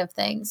each side of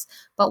things.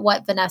 But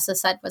what Vanessa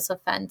said was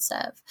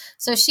offensive.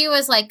 So she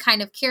was like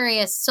kind of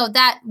curious. So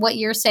that what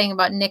you're saying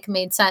about Nick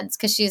made sense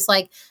because she's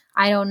like,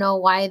 I don't know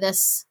why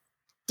this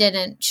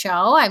didn't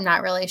show. I'm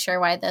not really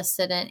sure why this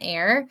didn't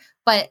air.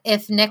 But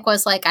if Nick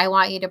was like, I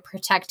want you to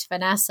protect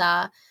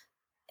Vanessa,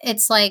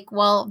 it's like,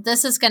 well,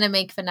 this is going to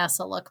make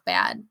Vanessa look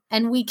bad.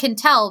 And we can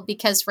tell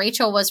because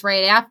Rachel was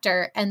right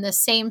after, and the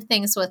same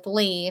things with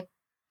Lee.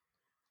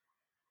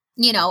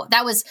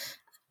 That was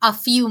a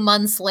few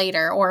months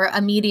later or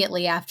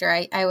immediately after.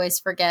 I always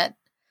forget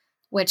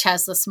which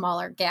has the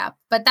smaller gap.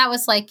 But that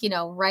was like,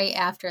 right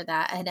after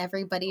that. And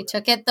everybody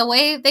took it the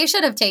way they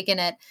should have taken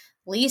it.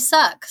 Lee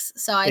sucks.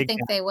 So I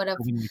think they would have,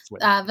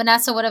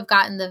 Vanessa would have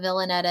gotten the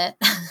villain edit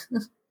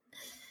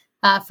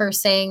for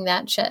saying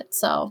that shit.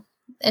 So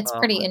it's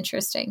pretty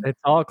interesting. It's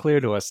all clear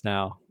to us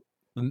now.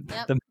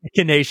 The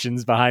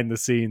machinations behind the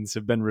scenes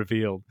have been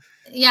revealed.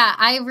 Yeah,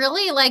 I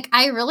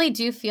really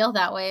do feel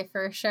that way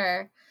for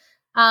sure.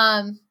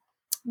 I'm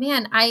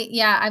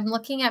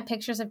looking at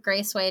pictures of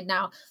Grace Wade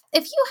now.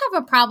 If you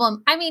have a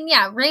problem, I mean,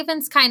 yeah,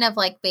 Raven's kind of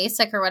like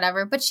basic or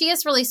whatever, but she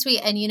is really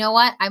sweet. And you know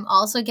what? I'm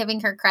also giving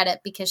her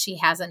credit because she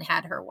hasn't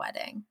had her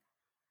wedding.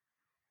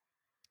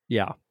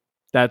 Yeah,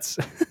 that's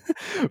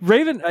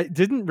Raven.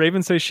 Didn't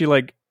Raven say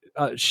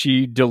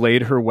she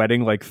delayed her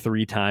wedding like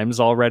 3 times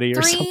already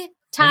or something?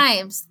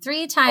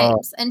 3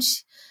 times. And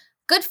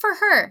good for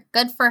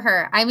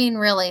her. I mean,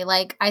 really,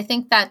 like, I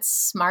think that's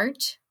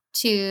smart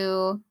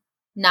to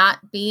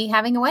not be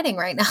having a wedding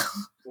right now.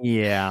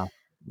 Yeah.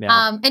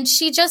 And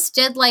she just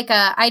did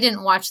I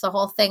didn't watch the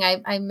whole thing.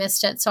 I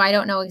missed it. So I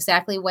don't know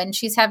exactly when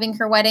she's having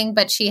her wedding,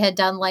 but she had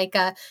done like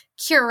a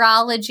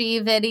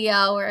Curology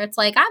video where it's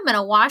like, I'm going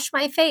to wash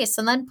my face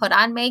and then put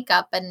on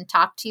makeup and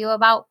talk to you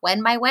about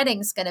when my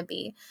wedding's going to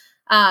be.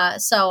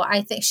 So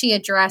I think she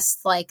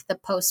addressed like the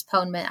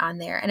postponement on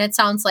there. And it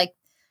sounds like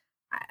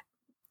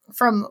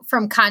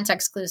from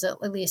context clues,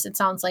 at least it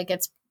sounds like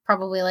it's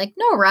probably like,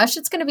 no rush.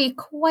 It's going to be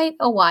quite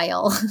a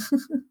while.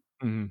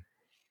 Mm-hmm.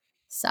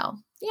 So,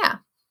 yeah.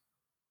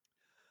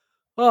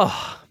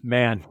 Oh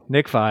man,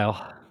 Nick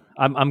Viall.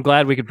 I'm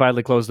glad we could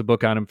finally close the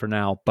book on him for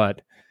now,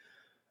 but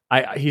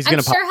he's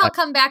going to. I'm sure he'll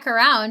come back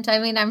around. I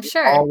mean, I'm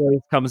sure. He always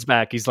comes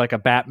back. He's like a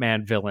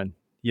Batman villain.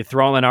 You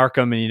throw him in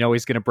Arkham, and you know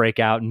he's going to break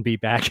out and be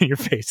back in your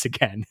face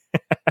again.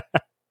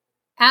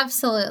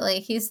 Absolutely,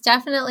 he's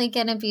definitely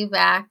going to be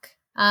back.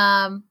 We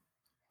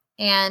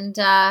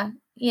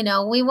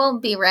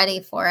won't be ready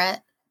for it,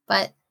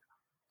 but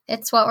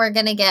it's what we're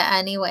going to get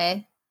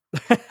anyway.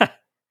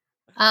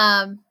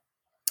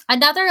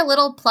 Another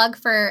little plug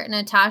for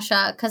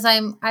Natasha, because I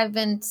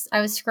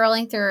was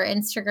scrolling through her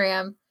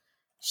Instagram.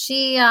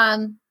 She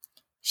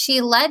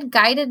led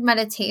guided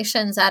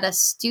meditations at a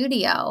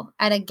studio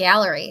at a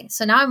gallery.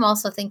 So now I'm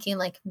also thinking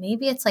like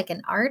maybe it's like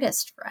an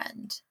artist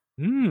friend.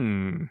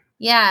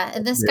 Yeah,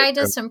 this guy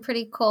does some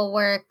pretty cool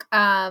work.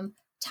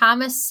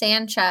 Thomas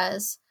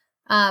Sanchez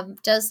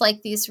does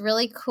like these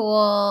really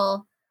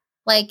cool,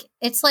 like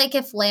it's like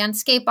if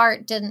landscape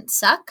art didn't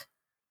suck.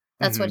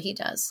 That's what he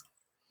does.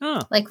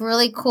 Huh. Like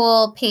really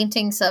cool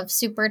paintings of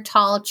super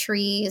tall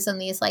trees and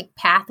these like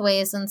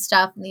pathways and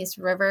stuff and these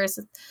rivers.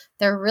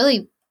 They're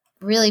really,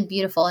 really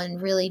beautiful and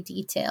really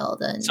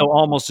detailed. And So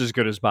almost as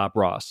good as Bob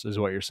Ross is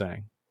what you're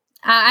saying.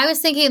 I was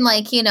thinking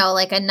like,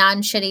 like a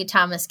non-shitty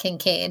Thomas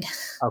Kincaid.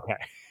 Okay.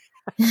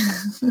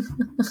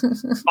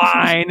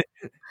 Fine.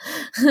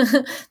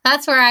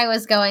 That's where I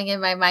was going in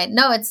my mind.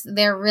 No,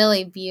 they're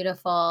really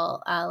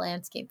beautiful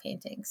landscape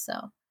paintings.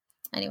 So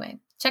anyway,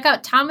 check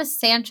out Thomas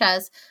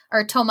Sanchez,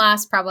 or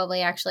Tomas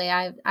probably, actually.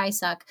 I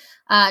suck.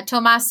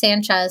 Tomas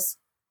Sanchez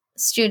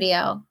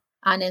Studio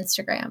on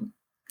Instagram.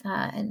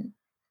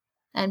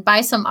 And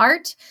buy some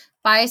art,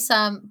 buy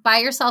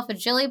yourself a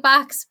Jilly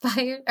box,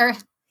 buy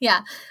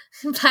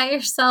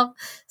yourself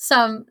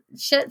some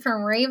shit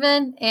from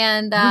Raven,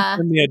 and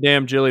Send me a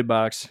damn Jilly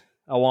box.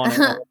 I want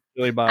a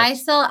Jilly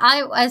box.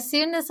 As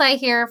soon as I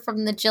hear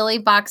from the Jilly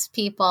box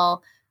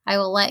people, I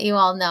will let you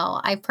all know.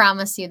 I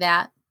promise you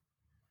that.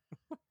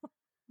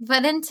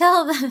 But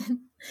until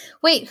then,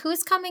 wait,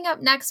 who's coming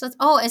up next? Is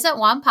it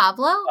Juan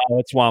Pablo? Oh,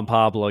 it's Juan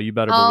Pablo. You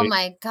better believe. Oh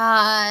my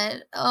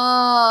God.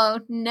 Oh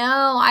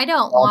no, I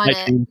don't want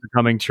it. Dreams are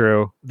coming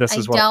true. I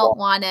don't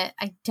want it.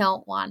 I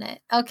don't want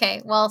it.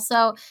 Okay, well,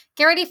 so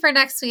get ready for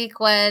next week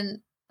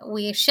when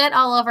we shit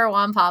all over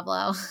Juan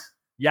Pablo.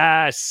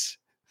 Yes.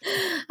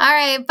 All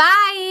right,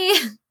 bye.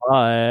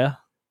 Bye.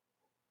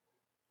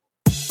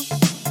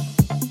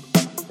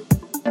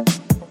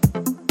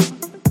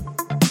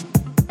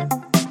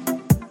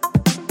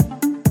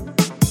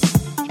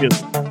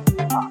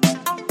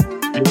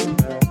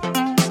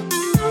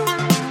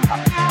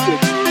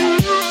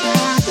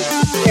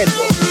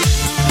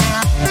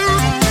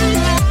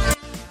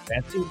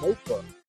 Fancy